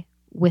me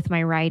with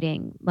my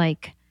writing.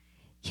 Like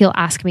he'll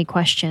ask me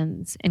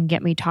questions and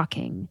get me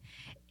talking.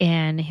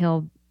 And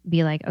he'll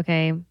be like,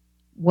 okay,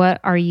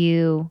 what are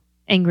you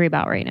angry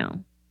about right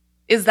now?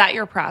 Is that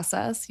your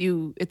process?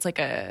 It's like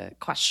a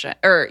question,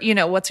 or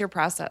what's your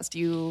process?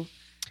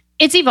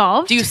 It's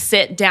evolved. Do you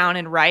sit down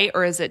and write,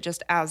 or is it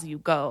just as you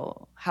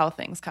go, how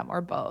things come,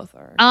 or both?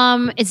 Or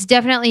It's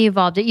definitely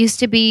evolved. It used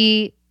to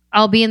be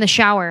I'll be in the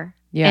shower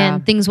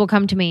and things will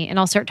come to me and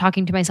I'll start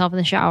talking to myself in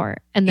the shower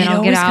and then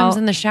I'll get out. It always comes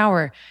in the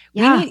shower.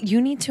 Yeah.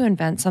 You need to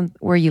invent some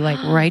where you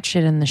like write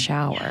shit in the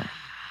shower.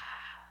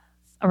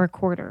 A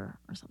recorder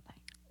or something.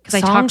 Because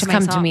I Songs talk to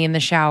come myself. to me in the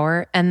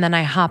shower and then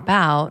I hop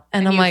out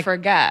and I'm you like,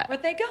 forget.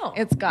 where'd they go?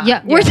 It's gone.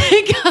 Yeah, where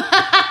they go.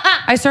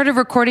 I started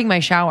recording my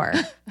shower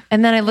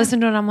and then I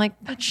listened to it and I'm like,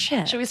 but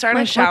shit. Should we start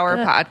Like, a shower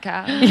what the-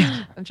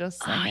 podcast? I'm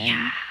just saying.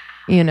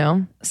 You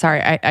know, sorry,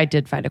 I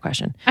did find a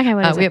question. Okay,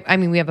 what is it?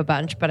 we have a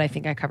bunch, but I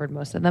think I covered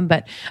most of them.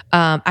 But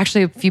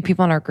actually, a few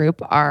people in our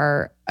group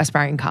are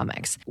aspiring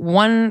comics.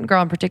 One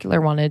girl in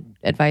particular wanted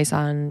advice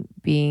on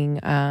being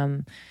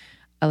a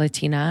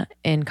Latina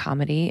in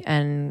comedy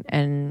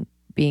and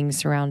being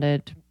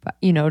surrounded,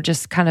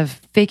 just kind of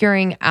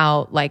figuring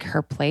out like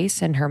her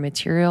place and her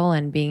material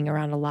and being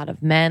around a lot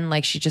of men.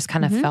 Like she just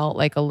kind of felt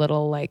like a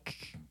little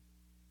like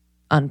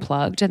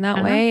unplugged in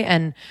that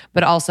way.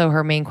 But also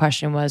her main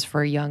question was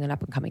for young and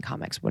up and coming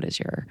comics. What is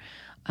your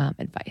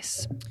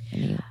advice?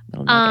 Any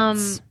little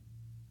nuggets?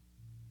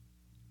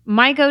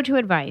 My go-to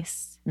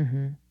advice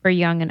for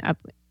young and up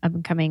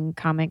and coming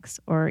comics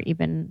or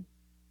even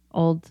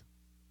old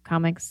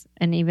comics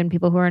and even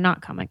people who are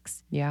not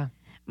comics. Yeah.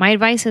 My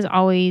advice is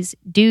always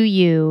do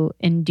you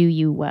and do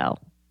you well,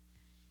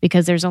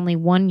 because there's only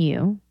one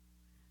you.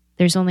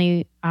 There's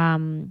only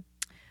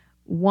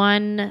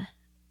one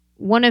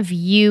of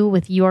you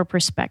with your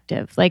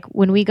perspective. Like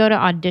when we go to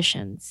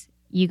auditions,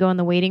 you go in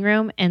the waiting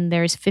room and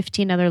there's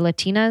 15 other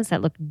Latinas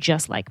that look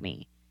just like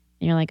me.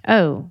 And you're like,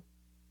 oh,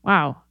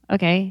 wow,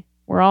 okay.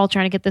 We're all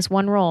trying to get this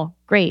one role.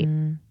 Great.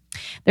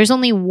 There's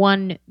only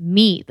one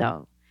me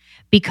though,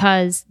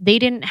 because they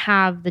didn't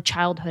have the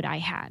childhood I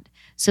had.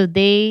 So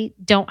they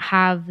don't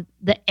have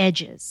the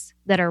edges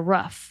that are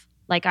rough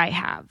like I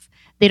have.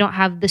 They don't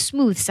have the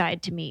smooth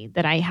side to me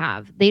that I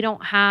have. They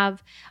don't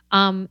have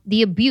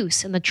the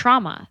abuse and the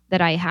trauma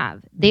that I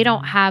have. They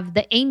don't have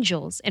the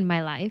angels in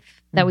my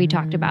life that we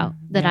talked about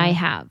that I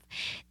have.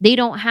 They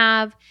don't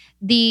have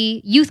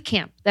the youth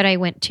camp that I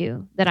went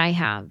to that I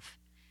have.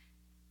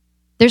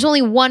 There's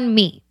only one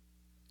me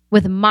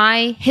with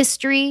my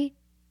history,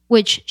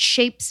 which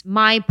shapes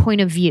my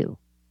point of view.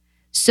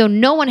 So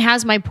no one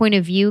has my point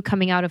of view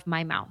coming out of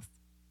my mouth,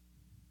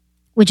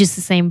 which is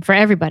the same for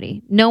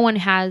everybody. No one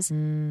has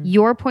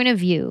your point of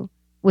view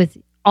with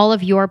all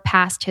of your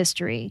past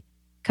history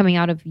coming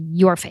out of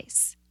your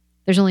face.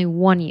 There's only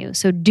one you.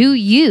 So do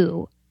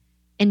you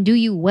and do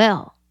you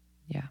well.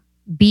 Yeah.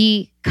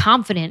 Be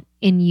confident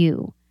in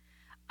you.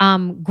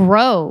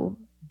 Grow.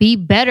 Be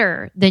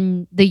better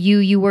than the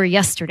you were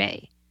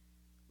yesterday.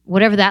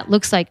 Whatever that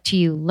looks like to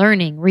you.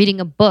 Learning, reading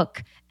a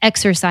book,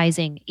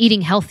 exercising,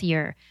 eating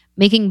healthier,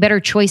 making better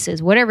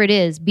choices, whatever it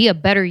is, be a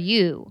better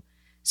you.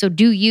 So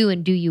do you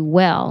and do you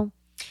well.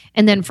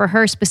 And then for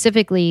her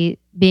specifically,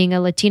 being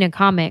a Latina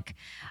comic,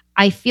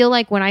 I feel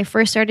like when I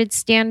first started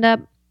stand-up,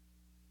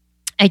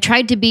 I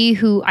tried to be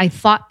who I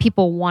thought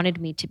people wanted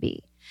me to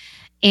be.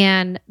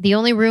 And the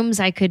only rooms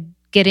I could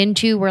get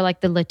into were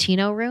like the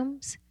Latino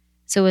rooms.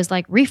 So it was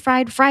like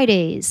Refried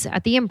Fridays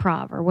at the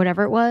Improv or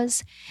whatever it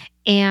was.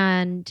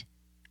 And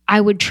I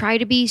would try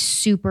to be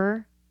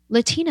super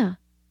Latina.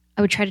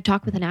 I would try to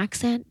talk with an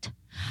accent.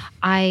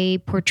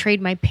 I portrayed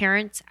my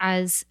parents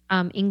as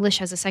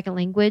English as a second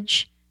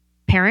language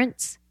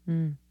parents.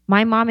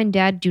 My mom and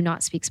dad do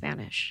not speak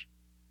Spanish.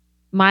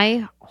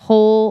 My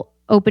whole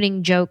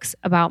opening jokes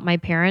about my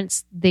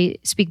parents, they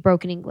speak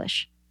broken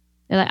English.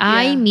 They're like,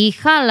 ay,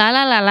 mija, la,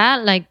 la, la, la.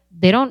 Like,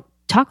 they don't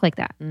talk like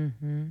that.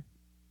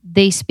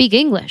 They speak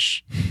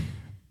English.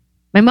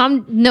 My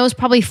mom knows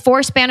probably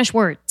 4 Spanish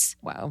words.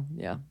 Wow.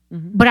 Yeah.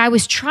 But I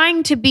was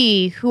trying to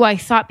be who I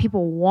thought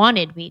people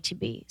wanted me to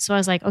be. So I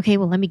was like, okay,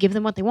 well, let me give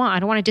them what they want. I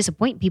don't want to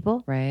disappoint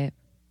people. Right.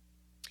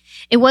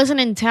 It wasn't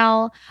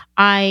until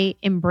I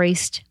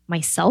embraced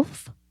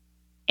myself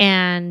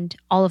and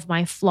all of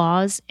my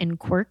flaws and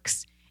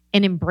quirks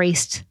and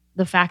embraced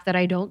the fact that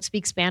I don't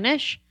speak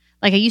Spanish.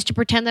 Like I used to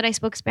pretend that I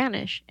spoke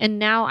Spanish. And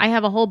now I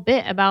have a whole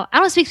bit about, I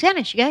don't speak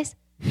Spanish, you guys.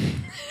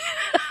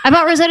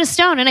 About Rosetta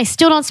Stone and I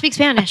still don't speak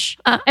Spanish.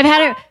 I've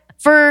had it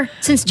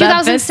since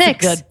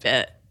 2006. That's a good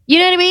bit. You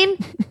know what I mean?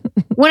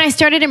 When I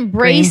started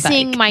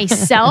embracing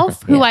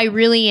myself, who I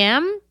really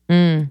am,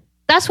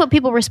 that's what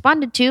people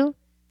responded to.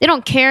 They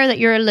don't care that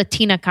you're a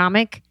Latina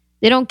comic.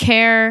 They don't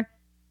care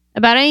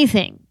about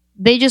anything.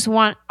 They just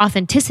want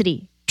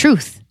authenticity,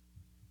 truth.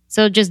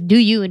 So just do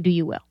you and do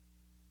you well.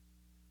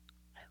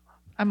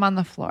 I'm on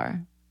the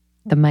floor.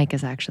 The mic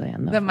is actually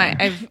on the floor. mic.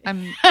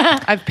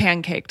 I've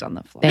pancaked on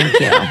the floor. Thank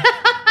you.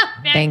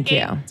 Thank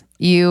you.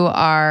 You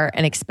are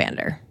an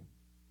expander.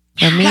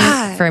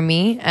 For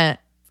me,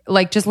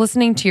 like just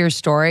listening to your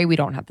story, we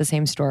don't have the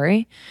same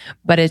story,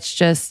 but it's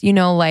just,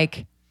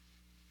 like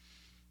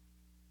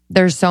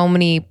there's so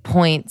many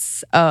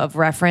points of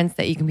reference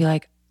that you can be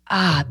like,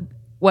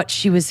 what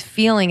she was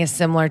feeling is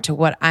similar to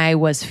what I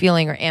was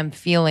feeling or am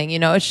feeling.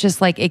 It's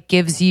just like it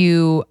gives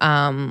you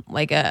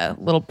like a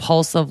little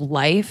pulse of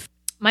life.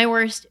 My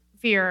worst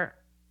fear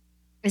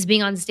is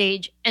being on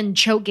stage and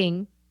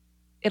choking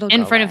It'll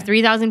in go front away. of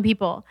 3,000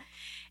 people.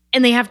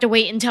 And they have to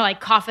wait until I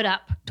cough it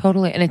up.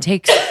 Totally. And it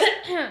takes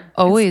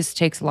always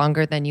takes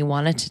longer than you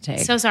want it to take.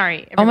 So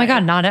sorry. Oh my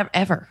everybody. God, not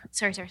ever.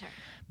 Sorry.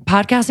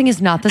 Podcasting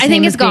is not the I same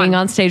think as it's gone. being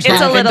on stage It's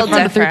live a in little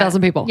front of different.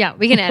 3,000 people. Yeah,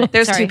 we can edit.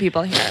 There's Sorry. 2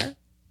 people here.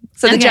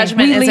 So the Okay.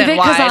 judgment We leave isn't it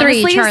because wide.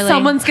 honestly, Charlie.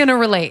 someone's going to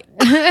relate.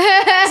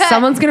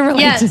 Someone's going to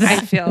relate Yes. to this.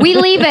 I feel We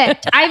leave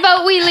it. I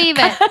vote we leave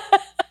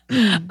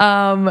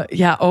it.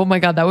 Yeah. Oh my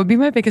God. That would be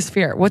my biggest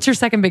fear. What's your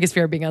second biggest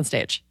fear of being on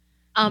stage?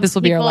 This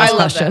will be our people- last I love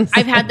question. this.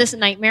 I've had this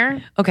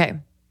nightmare Okay.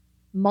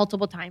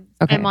 multiple times.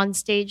 Okay. I'm on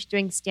stage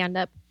doing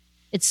stand-up.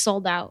 It's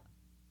sold out.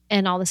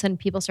 And all of a sudden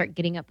people start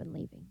getting up and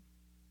leaving.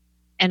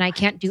 And I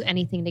can't do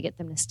anything to get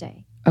them to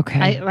stay. Okay.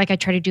 I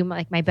try to do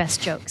my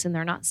best jokes and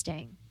they're not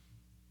staying.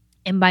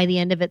 And by the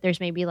end of it, there's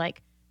maybe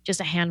like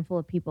just a handful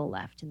of people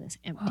left in this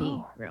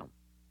empty room.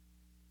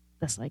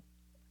 That's like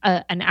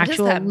an does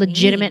actual that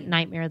legitimate mean?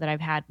 nightmare that I've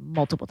had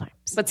multiple times.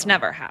 But it's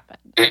never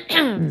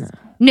happened.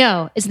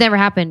 No, it's never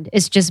happened.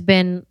 It's just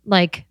been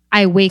like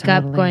I wake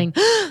up Totally. going,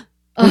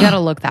 we got to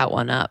look that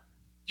one up.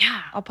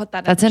 yeah. I'll put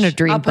that. That's in in the a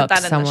dream I'll put book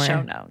that in somewhere. the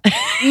show notes.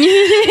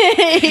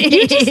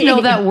 You just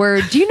know that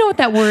word. Do you know what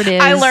that word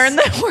is? I learned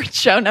the word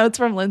show notes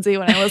from Lindsay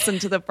when I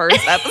listened to the first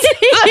episode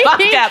of the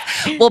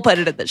podcast. We'll put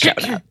it in the show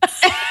notes.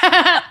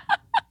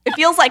 It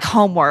feels like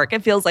homework.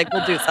 It feels like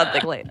we'll do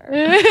something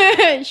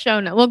later. Show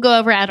note. We'll go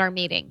over at our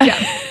meeting.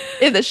 Yeah,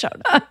 in the show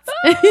notes.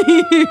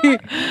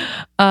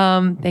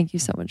 Thank you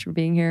so much for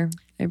being here.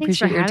 I Thanks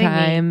appreciate for your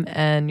having time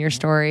and your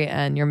story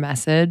and your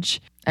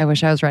message. I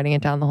wish I was writing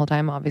it down the whole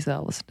time. Obviously,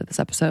 I'll listen to this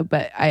episode,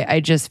 but I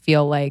just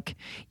feel like,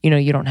 you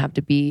don't have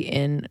to be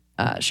in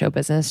show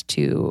business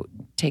to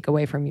take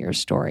away from your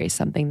story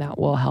something that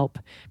will help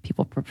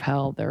people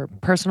propel their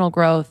personal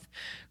growth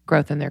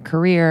in their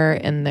career,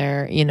 in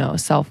their,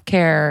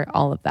 self-care,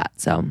 all of that.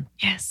 So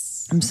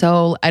Yes.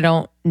 I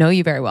don't know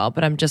you very well,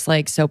 but I'm just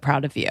like so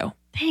proud of you.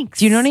 Thanks.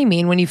 Do you know what I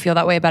mean? When you feel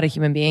that way about a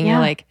human being, Yeah.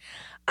 you're like,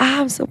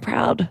 I'm so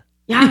proud.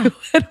 Yeah.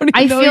 I don't even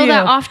I know feel you.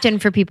 that often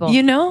for people.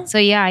 So So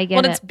yeah, I get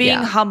Well, it. it's being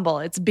Yeah. humble.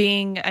 It's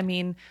being.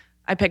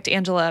 I picked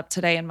Anjelah up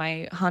today in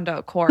my Honda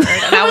Accord,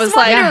 and I was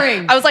like,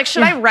 wondering.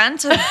 should I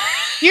rent?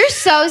 You're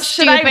so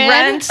Should stupid. I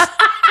rent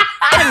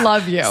I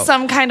love you.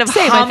 some kind of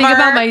Same. Hummer. I think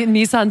about my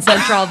Nissan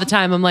Sentra all the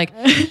time. I'm like,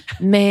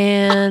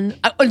 man.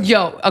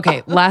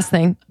 Okay. Last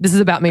thing. This is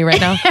about me right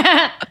now.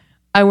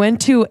 I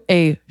went to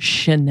a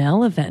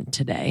Chanel event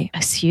today.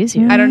 Excuse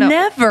you. I don't know.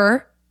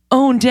 Never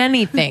owned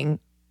anything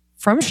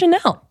from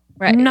Chanel.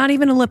 Right. Not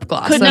even a lip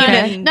gloss. Couldn't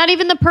okay? even- Not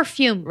even the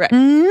perfume. Right.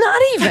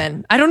 Not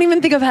even. I don't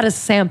even think I've had a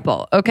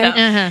sample. Okay.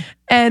 Uh-huh.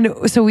 And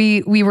so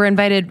we were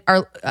invited.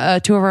 Our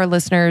two of our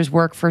listeners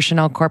work for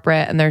Chanel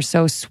corporate, and they're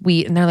so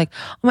sweet. And they're like,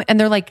 oh my, and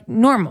they're like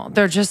normal.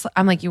 They're just.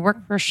 I'm like, you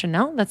work for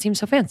Chanel? That seems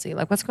so fancy.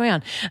 Like, what's going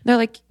on? And they're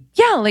like,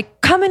 yeah, like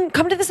come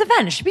to this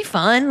event. It should be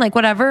fun. Like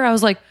whatever. I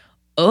was like,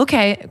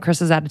 okay.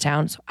 Chris is out of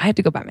town, so I had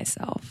to go by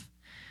myself.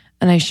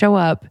 And I show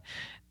up.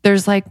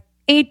 There's like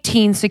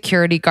 18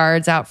 security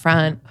guards out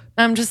front.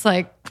 I'm just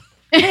like,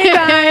 hey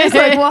guys,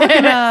 like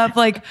walking up.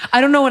 Like,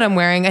 I don't know what I'm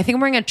wearing. I think I'm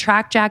wearing a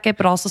track jacket,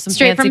 but also some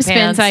Straight fancy from Spin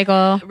pants.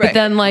 Cycle. But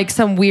then like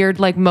some weird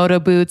like moto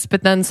boots,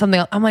 but then something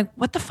else. I'm like,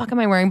 what the fuck am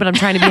I wearing? But I'm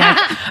trying to be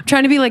I'm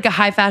trying to be like a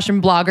high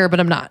fashion blogger, but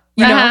I'm not.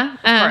 You know?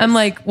 I'm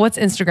like, what's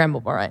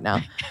Instagrammable right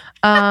now?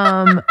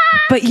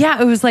 But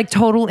yeah, it was like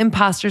total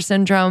imposter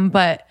syndrome.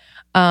 But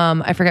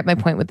I forget my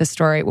point with this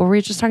story. What were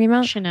we just talking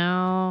about?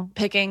 Chanel.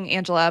 Picking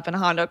Anjelah up in a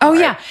Honda car. Oh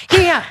yeah.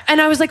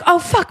 And I was like, oh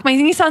fuck, my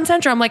Nissan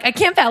Sentra. I'm like, I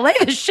can't valet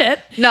this shit.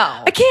 No.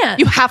 I can't.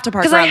 You have to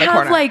park because around the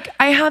corner.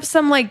 I have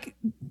some like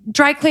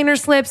dry cleaner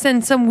slips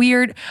and some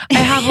weird. I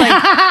have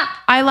like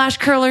eyelash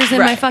curlers in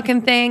my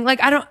fucking thing. Like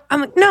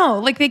I'm like, no,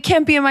 like they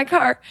can't be in my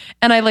car.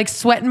 And I like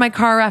sweat in my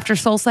car after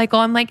Soul Cycle.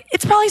 I'm like,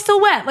 it's probably still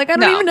wet. Like I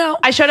don't even know.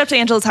 I showed up to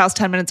Angelah's house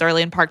 10 minutes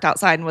early and parked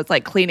outside and was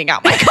like cleaning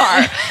out my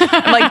car.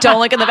 I'm like, don't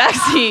look in the back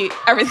seat.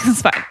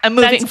 Everything's fine. I'm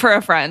moving for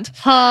a friend.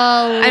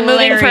 I'm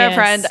moving for a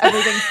friend.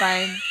 Everything's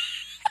fine.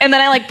 And then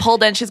I like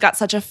pulled in. She's got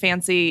such a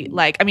fancy,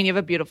 like, I mean, you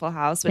have a beautiful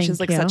house, but Thank she's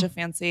like you. such a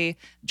fancy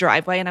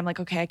driveway. And I'm like,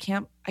 okay, I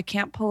can't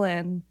pull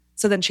in.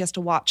 So then she has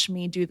to watch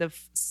me do the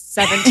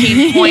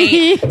 17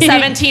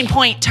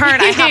 point turn.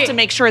 I have to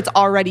make sure it's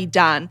already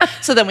done.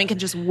 So then we can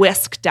just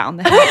whisk down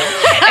the hill.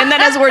 And then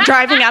as we're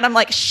driving out, I'm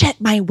like, shit,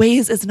 my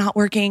Waze is not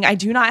working. I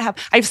have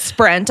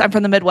Sprint. I'm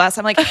from the Midwest.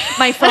 I'm like,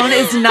 my phone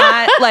is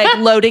not like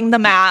loading the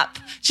map.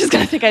 She's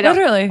going to think I don't.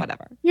 Literally.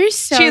 Whatever. You're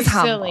so She's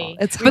humble. silly.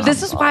 But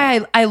this is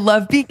why I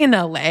love being in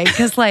LA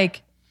because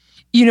like,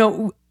 you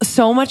know,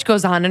 so much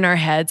goes on in our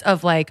heads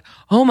of like,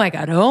 oh my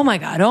God.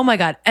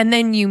 And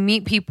then you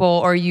meet people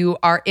or you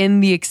are in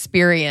the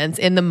experience,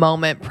 in the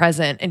moment,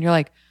 present, and you're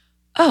like,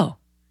 oh,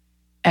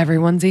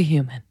 everyone's a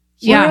human.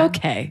 Yeah. We're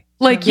okay.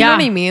 Like, you know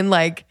what I mean?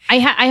 Like, I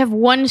have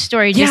one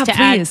story just to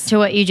add please. to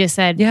what you just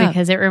said Yeah.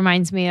 because it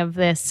reminds me of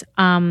this.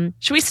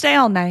 Should we stay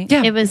all night?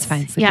 yeah, It was it's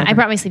fine. Sleep yeah. over. I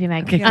brought my sleeping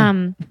bag.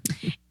 Okay,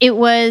 It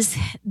was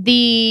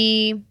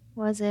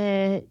was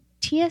it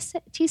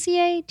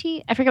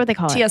TCA? I forget what they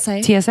call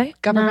it. TSA?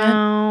 Government?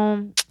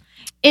 No.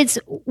 It's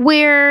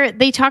where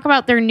they talk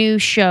about their new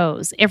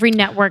shows. Every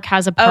network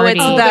has a Oh, party.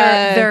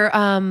 it's they're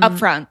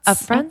Upfronts.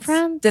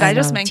 upfronts. Did I know.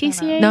 just make that up?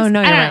 TCA? No, you're I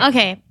don't right. know.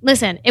 Okay,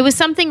 listen. It was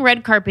something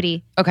red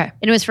carpety, Okay.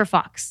 and it was for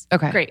Fox.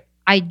 Okay. Great.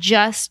 I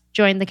just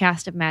joined the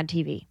cast of Mad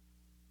TV.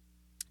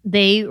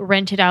 They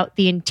rented out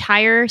the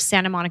entire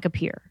Santa Monica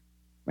Pier,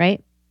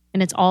 right?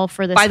 And it's all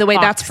for this. By the way,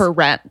 Fox. that's for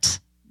rent.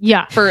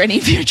 Yeah. For any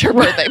future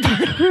birthday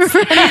parties.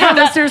 Any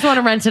listeners want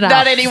to rent it out?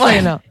 Not anyone. So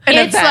you know.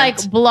 It's event.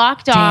 like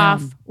blocked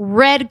off,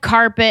 red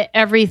carpet,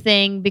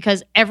 everything,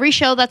 because every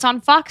show that's on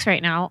Fox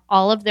right now,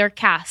 all of their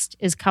cast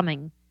is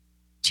coming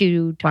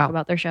to talk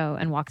about their show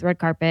and walk the red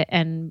carpet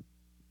and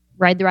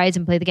ride the rides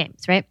and play the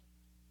games, right?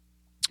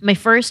 My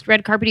first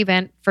red carpet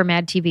event for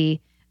Mad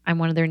TV, I'm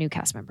one of their new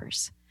cast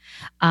members.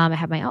 I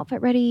had my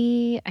outfit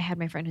ready. I had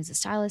my friend who's a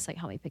stylist like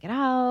help me pick it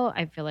out.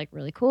 I feel like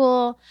really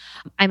cool.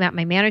 I'm at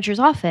my manager's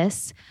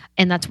office,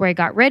 and that's where I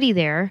got ready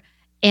there.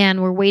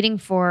 And we're waiting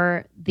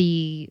for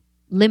the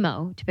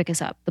limo to pick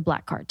us up, the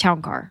black car,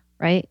 town car,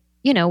 right?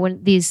 You know,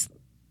 when these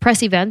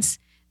press events,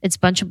 it's a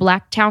bunch of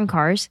black town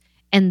cars.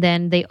 And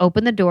then they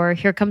open the door.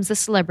 Here comes the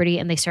celebrity,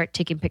 and they start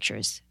taking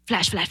pictures.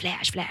 Flash, flash,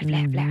 flash, flash,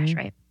 flash, flash,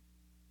 right?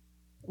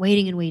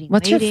 Waiting and waiting.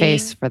 What's your waiting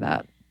face for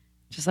that?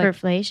 Just for like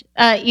flash?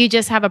 You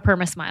just have a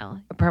perma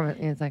smile. a permanent.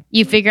 It's like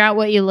You figure out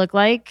what you look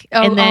like,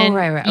 and then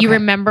right, you okay.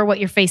 remember what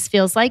your face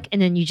feels like, and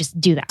then you just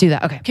do that. do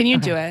that. Okay. Can you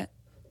Okay. do it?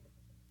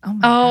 Oh, my Oh,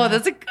 God.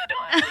 that's a good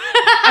one.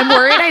 I'm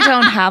worried I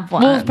don't have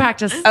one. We'll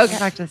practice. Okay.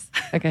 Practice.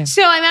 Okay.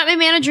 So I'm at my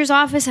manager's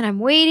office, and I'm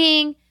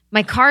waiting.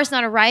 My car's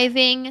not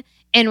arriving,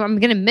 and I'm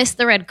going to miss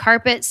the red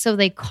carpet. So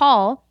they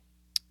call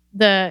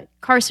the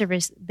car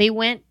service. They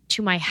went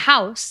to my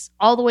house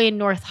all the way in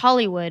North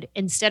Hollywood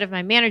instead of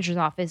my manager's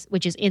office,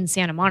 which is in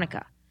Santa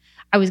Monica.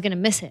 I was going to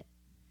miss it.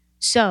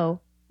 So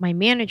my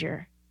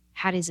manager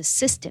had his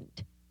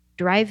assistant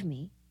drive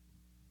me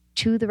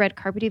to the red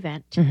carpet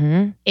event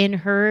in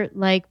her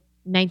like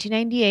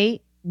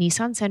 1998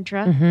 Nissan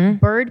Sentra,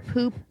 bird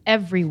poop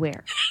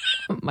everywhere.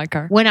 My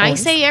car. When I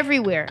Always. say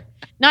everywhere,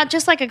 not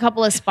just like a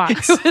couple of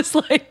spots. it was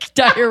like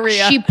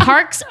diarrhea. She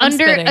parks under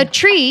spitting. a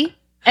tree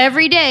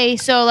every day.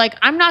 So like,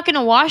 I'm not going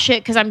to wash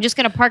it because I'm just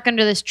going to park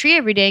under this tree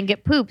every day and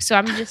get poop. So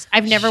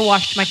I've never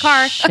washed my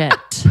car. Shit.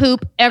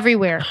 Poop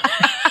everywhere.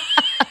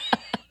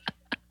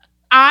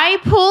 I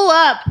pull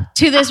up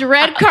to this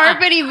red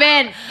carpet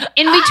event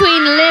in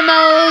between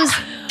limos,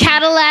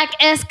 Cadillac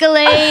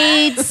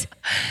Escalades,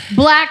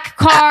 black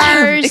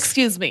cars.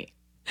 Excuse me.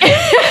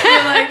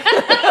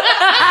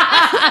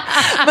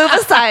 Move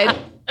aside.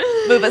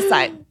 Move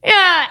aside.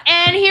 Yeah,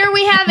 and here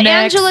we have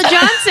Next. Anjelah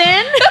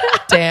Johnson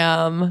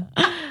Damn.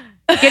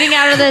 getting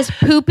out of this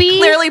poopy.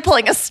 Clearly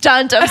pulling a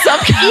stunt of some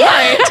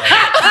kind.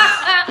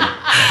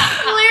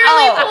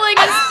 Clearly pulling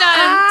a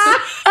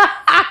stunt.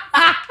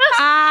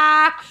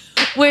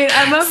 Wait,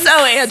 I'm obsessed. So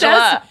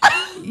Anjelah.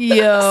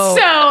 Yo.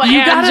 So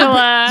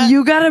Anjelah.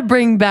 You gotta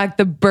bring back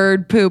the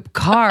bird poop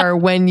car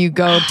when you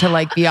go to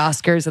like the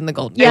Oscars and the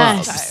Golden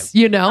Yes. Globes.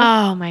 You know?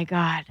 Oh my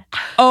God.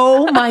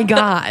 Oh my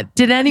God.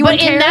 Did anyone But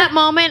care? in that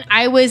moment,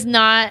 I was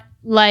not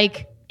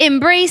like,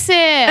 embrace it.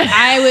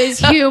 I was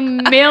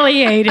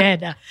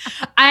humiliated.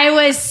 I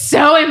was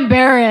so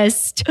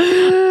embarrassed.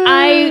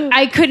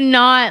 I could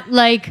not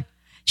like,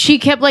 she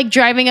kept like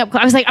driving up.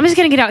 I was like, I'm just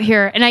going to get out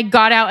here. And I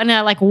got out and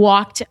I like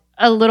walked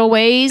a little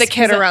ways. The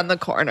kid around the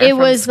corner. It from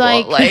was school,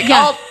 like, yeah.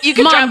 yeah, You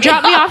can Mom,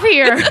 drop me off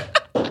here.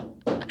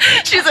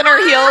 She's in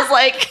her heels,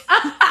 like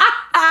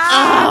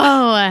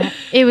Oh,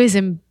 it was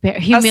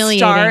humiliating. a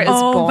star is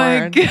Oh my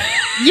born. God.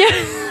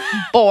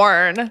 Yeah.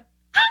 Born.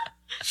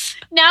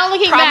 Now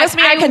looking Promise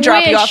back, me I can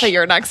drop you wish- off at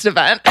your next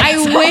event. I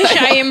wish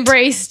I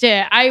embraced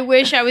it. I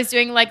wish I was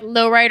doing like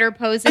lowrider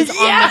poses on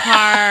the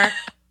car,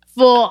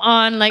 full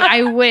on. Like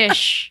I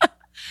wish.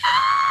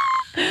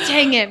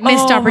 Dang it,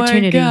 missed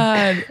opportunity. Oh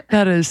my God.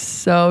 That is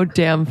so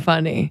damn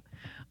funny.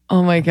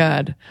 Oh my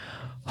God.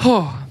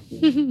 Oh.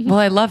 Well,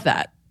 I love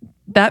that.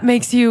 That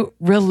makes you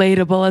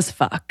relatable as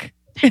fuck.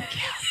 Thank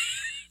you.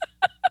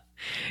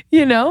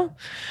 You know?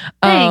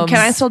 Thanks. Can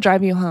I still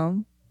drive you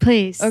home?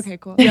 Please. Okay,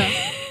 cool. Yeah.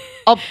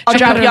 I'll She'll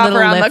drop put you her off little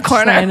around the lift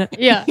corner. sign.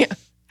 Yeah.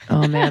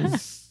 Oh man.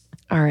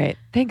 All right.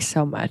 Thanks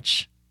so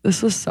much.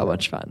 This was so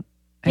much fun.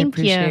 Thank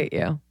you. I appreciate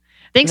you.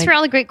 Thanks for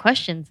all the great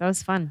questions. That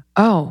was fun.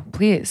 Oh,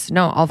 please.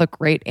 No, all the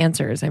great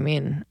answers. I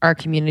mean, our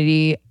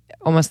community,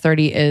 Almost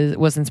 30,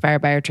 was inspired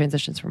by our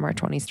transitions from our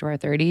 20s to our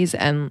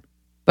 30s.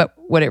 But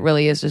what it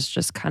really is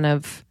just kind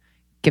of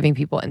giving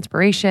people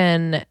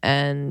inspiration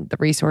and the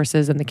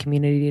resources and the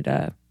community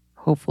to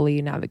hopefully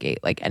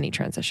navigate like any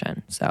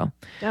transition. So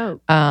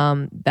Dope.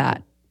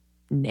 that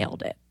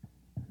nailed it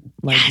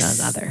like none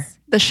other.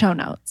 The show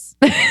notes.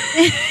 And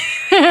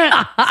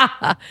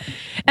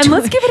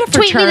let's give it up for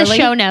Tweet Charlie. me the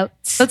show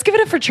notes. Let's give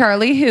it up for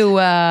Charlie, who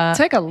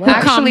Take a look.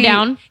 Calm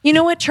down. You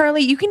know what,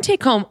 Charlie? You can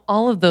take home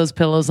all of those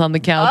pillows on the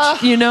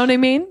couch. You know what I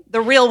mean? The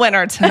real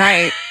winner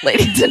tonight,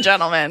 ladies and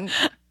gentlemen.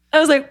 I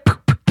was like, oh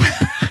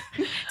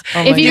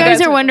If you my guys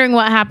God. are wondering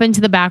what happened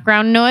to the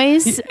background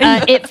noise,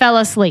 it fell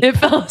asleep. It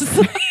fell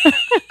asleep.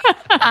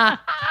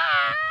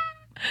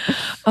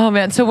 Oh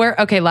man. So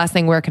last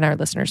thing, where can our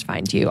listeners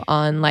find you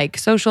on like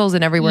socials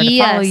and everywhere to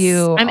follow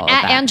you? I'm all of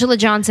at that? Anjelah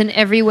Johnson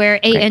everywhere.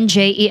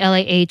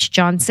 Anjelah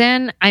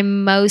Johnson.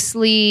 I'm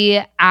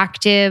mostly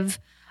active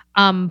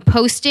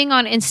posting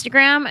on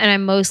Instagram, and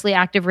I'm mostly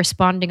active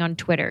responding on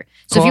Twitter.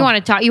 So if Cool. you want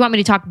to talk, you want me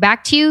to talk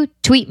back to you,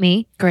 tweet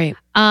me. Great.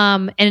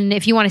 And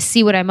if you want to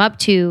see what I'm up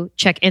to,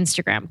 check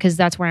Instagram because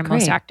that's where I'm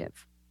most Great.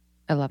 active.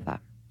 I love that.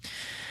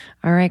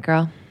 All right,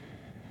 girl.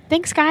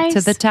 Thanks, guys.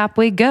 To the top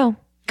we go.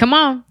 Come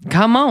on.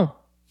 Come on.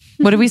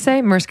 What did we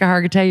say? Mariska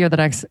Hargitay, you're the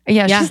next.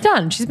 Yeah, Yeah. she's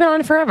done. She's been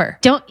on it forever.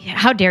 Don't.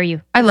 How dare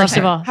you? I love First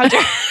of her. all, How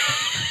dare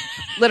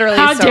literally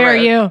how so dare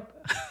rude. you?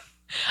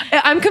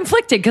 I'm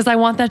conflicted because I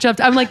want that job.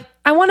 I'm like,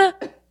 I'm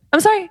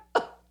sorry.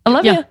 I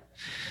love Yeah. you.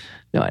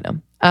 No, I know.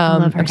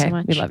 love her okay. so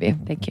much. We love you.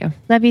 Thank you.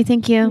 Love you.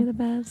 Thank you. The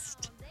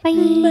best. Bye.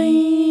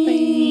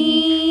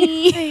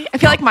 I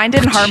feel like mine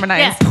didn't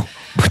harmonize.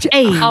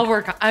 Hey. I'll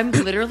work. I'm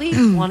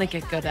literally want to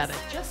get good at it.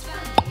 Just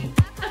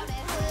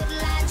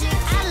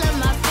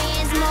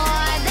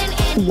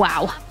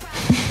Wow.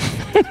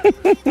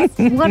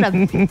 what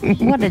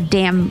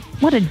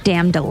a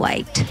damn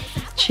delight.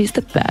 she's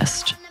the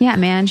best. Yeah,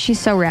 man, she's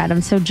so rad.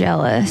 I'm so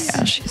jealous.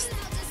 Yeah, she's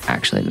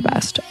actually the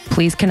best.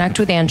 Please connect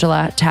with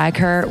Anjelah. Tag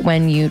her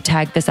when you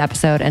tag this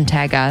episode and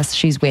tag us.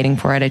 She's waiting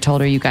for it. I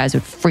told her you guys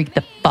would freak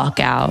the fuck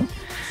out.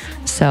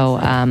 So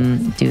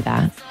do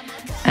that.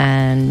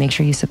 And make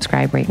sure you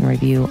subscribe, rate, and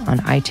review on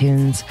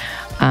iTunes.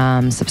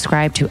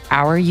 Subscribe to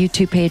our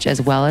YouTube page as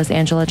well as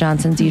Anjelah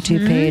Johnson's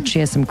YouTube page. She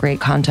has some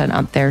great content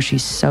up there.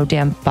 She's so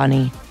damn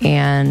funny.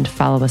 And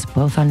follow us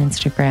both on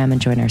Instagram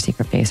and join our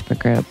secret Facebook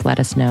group. Let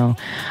us know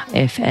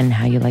if and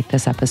how you like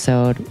this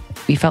episode.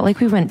 We felt like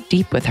we went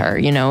deep with her.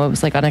 You know, it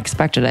was like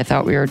unexpected. I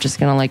thought we were just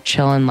going to like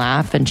chill and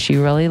laugh. And she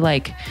really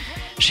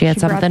she had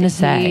something to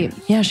say. heat.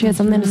 Yeah, she had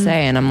something to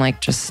say. And I'm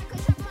like just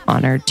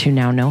honored to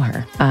now know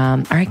her. All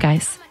right,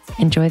 guys.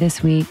 Enjoy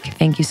this week.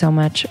 Thank you so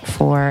much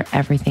for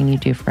everything you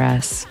do for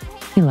us.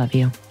 We love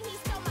you.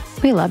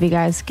 We love you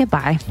guys.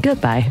 Goodbye.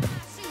 Goodbye.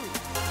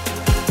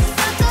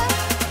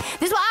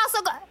 This will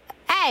also go.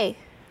 Hey,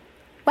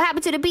 what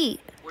happened to the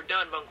beat? We're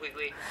done, Bunk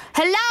Weekly.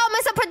 Hello,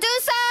 Mr.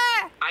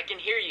 Producer! I can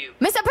hear you.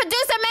 Mr.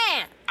 Producer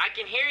Man! I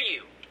can hear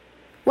you.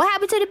 What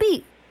happened to the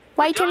beat?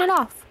 Why you turn it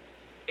off?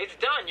 It's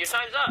done. Your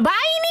time's up. But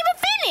I ain't even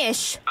finished!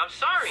 finish. I'm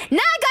sorry.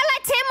 Now I got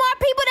like 10 more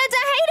people that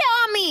done hated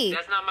on me.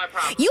 That's not my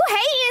problem. You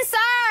hating, sir?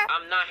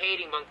 I'm not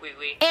hating,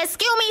 Bunkwigly.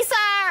 Excuse me,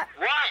 sir.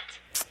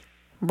 What?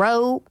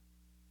 Bro.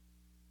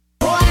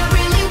 Boy, I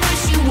really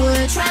wish you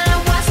would try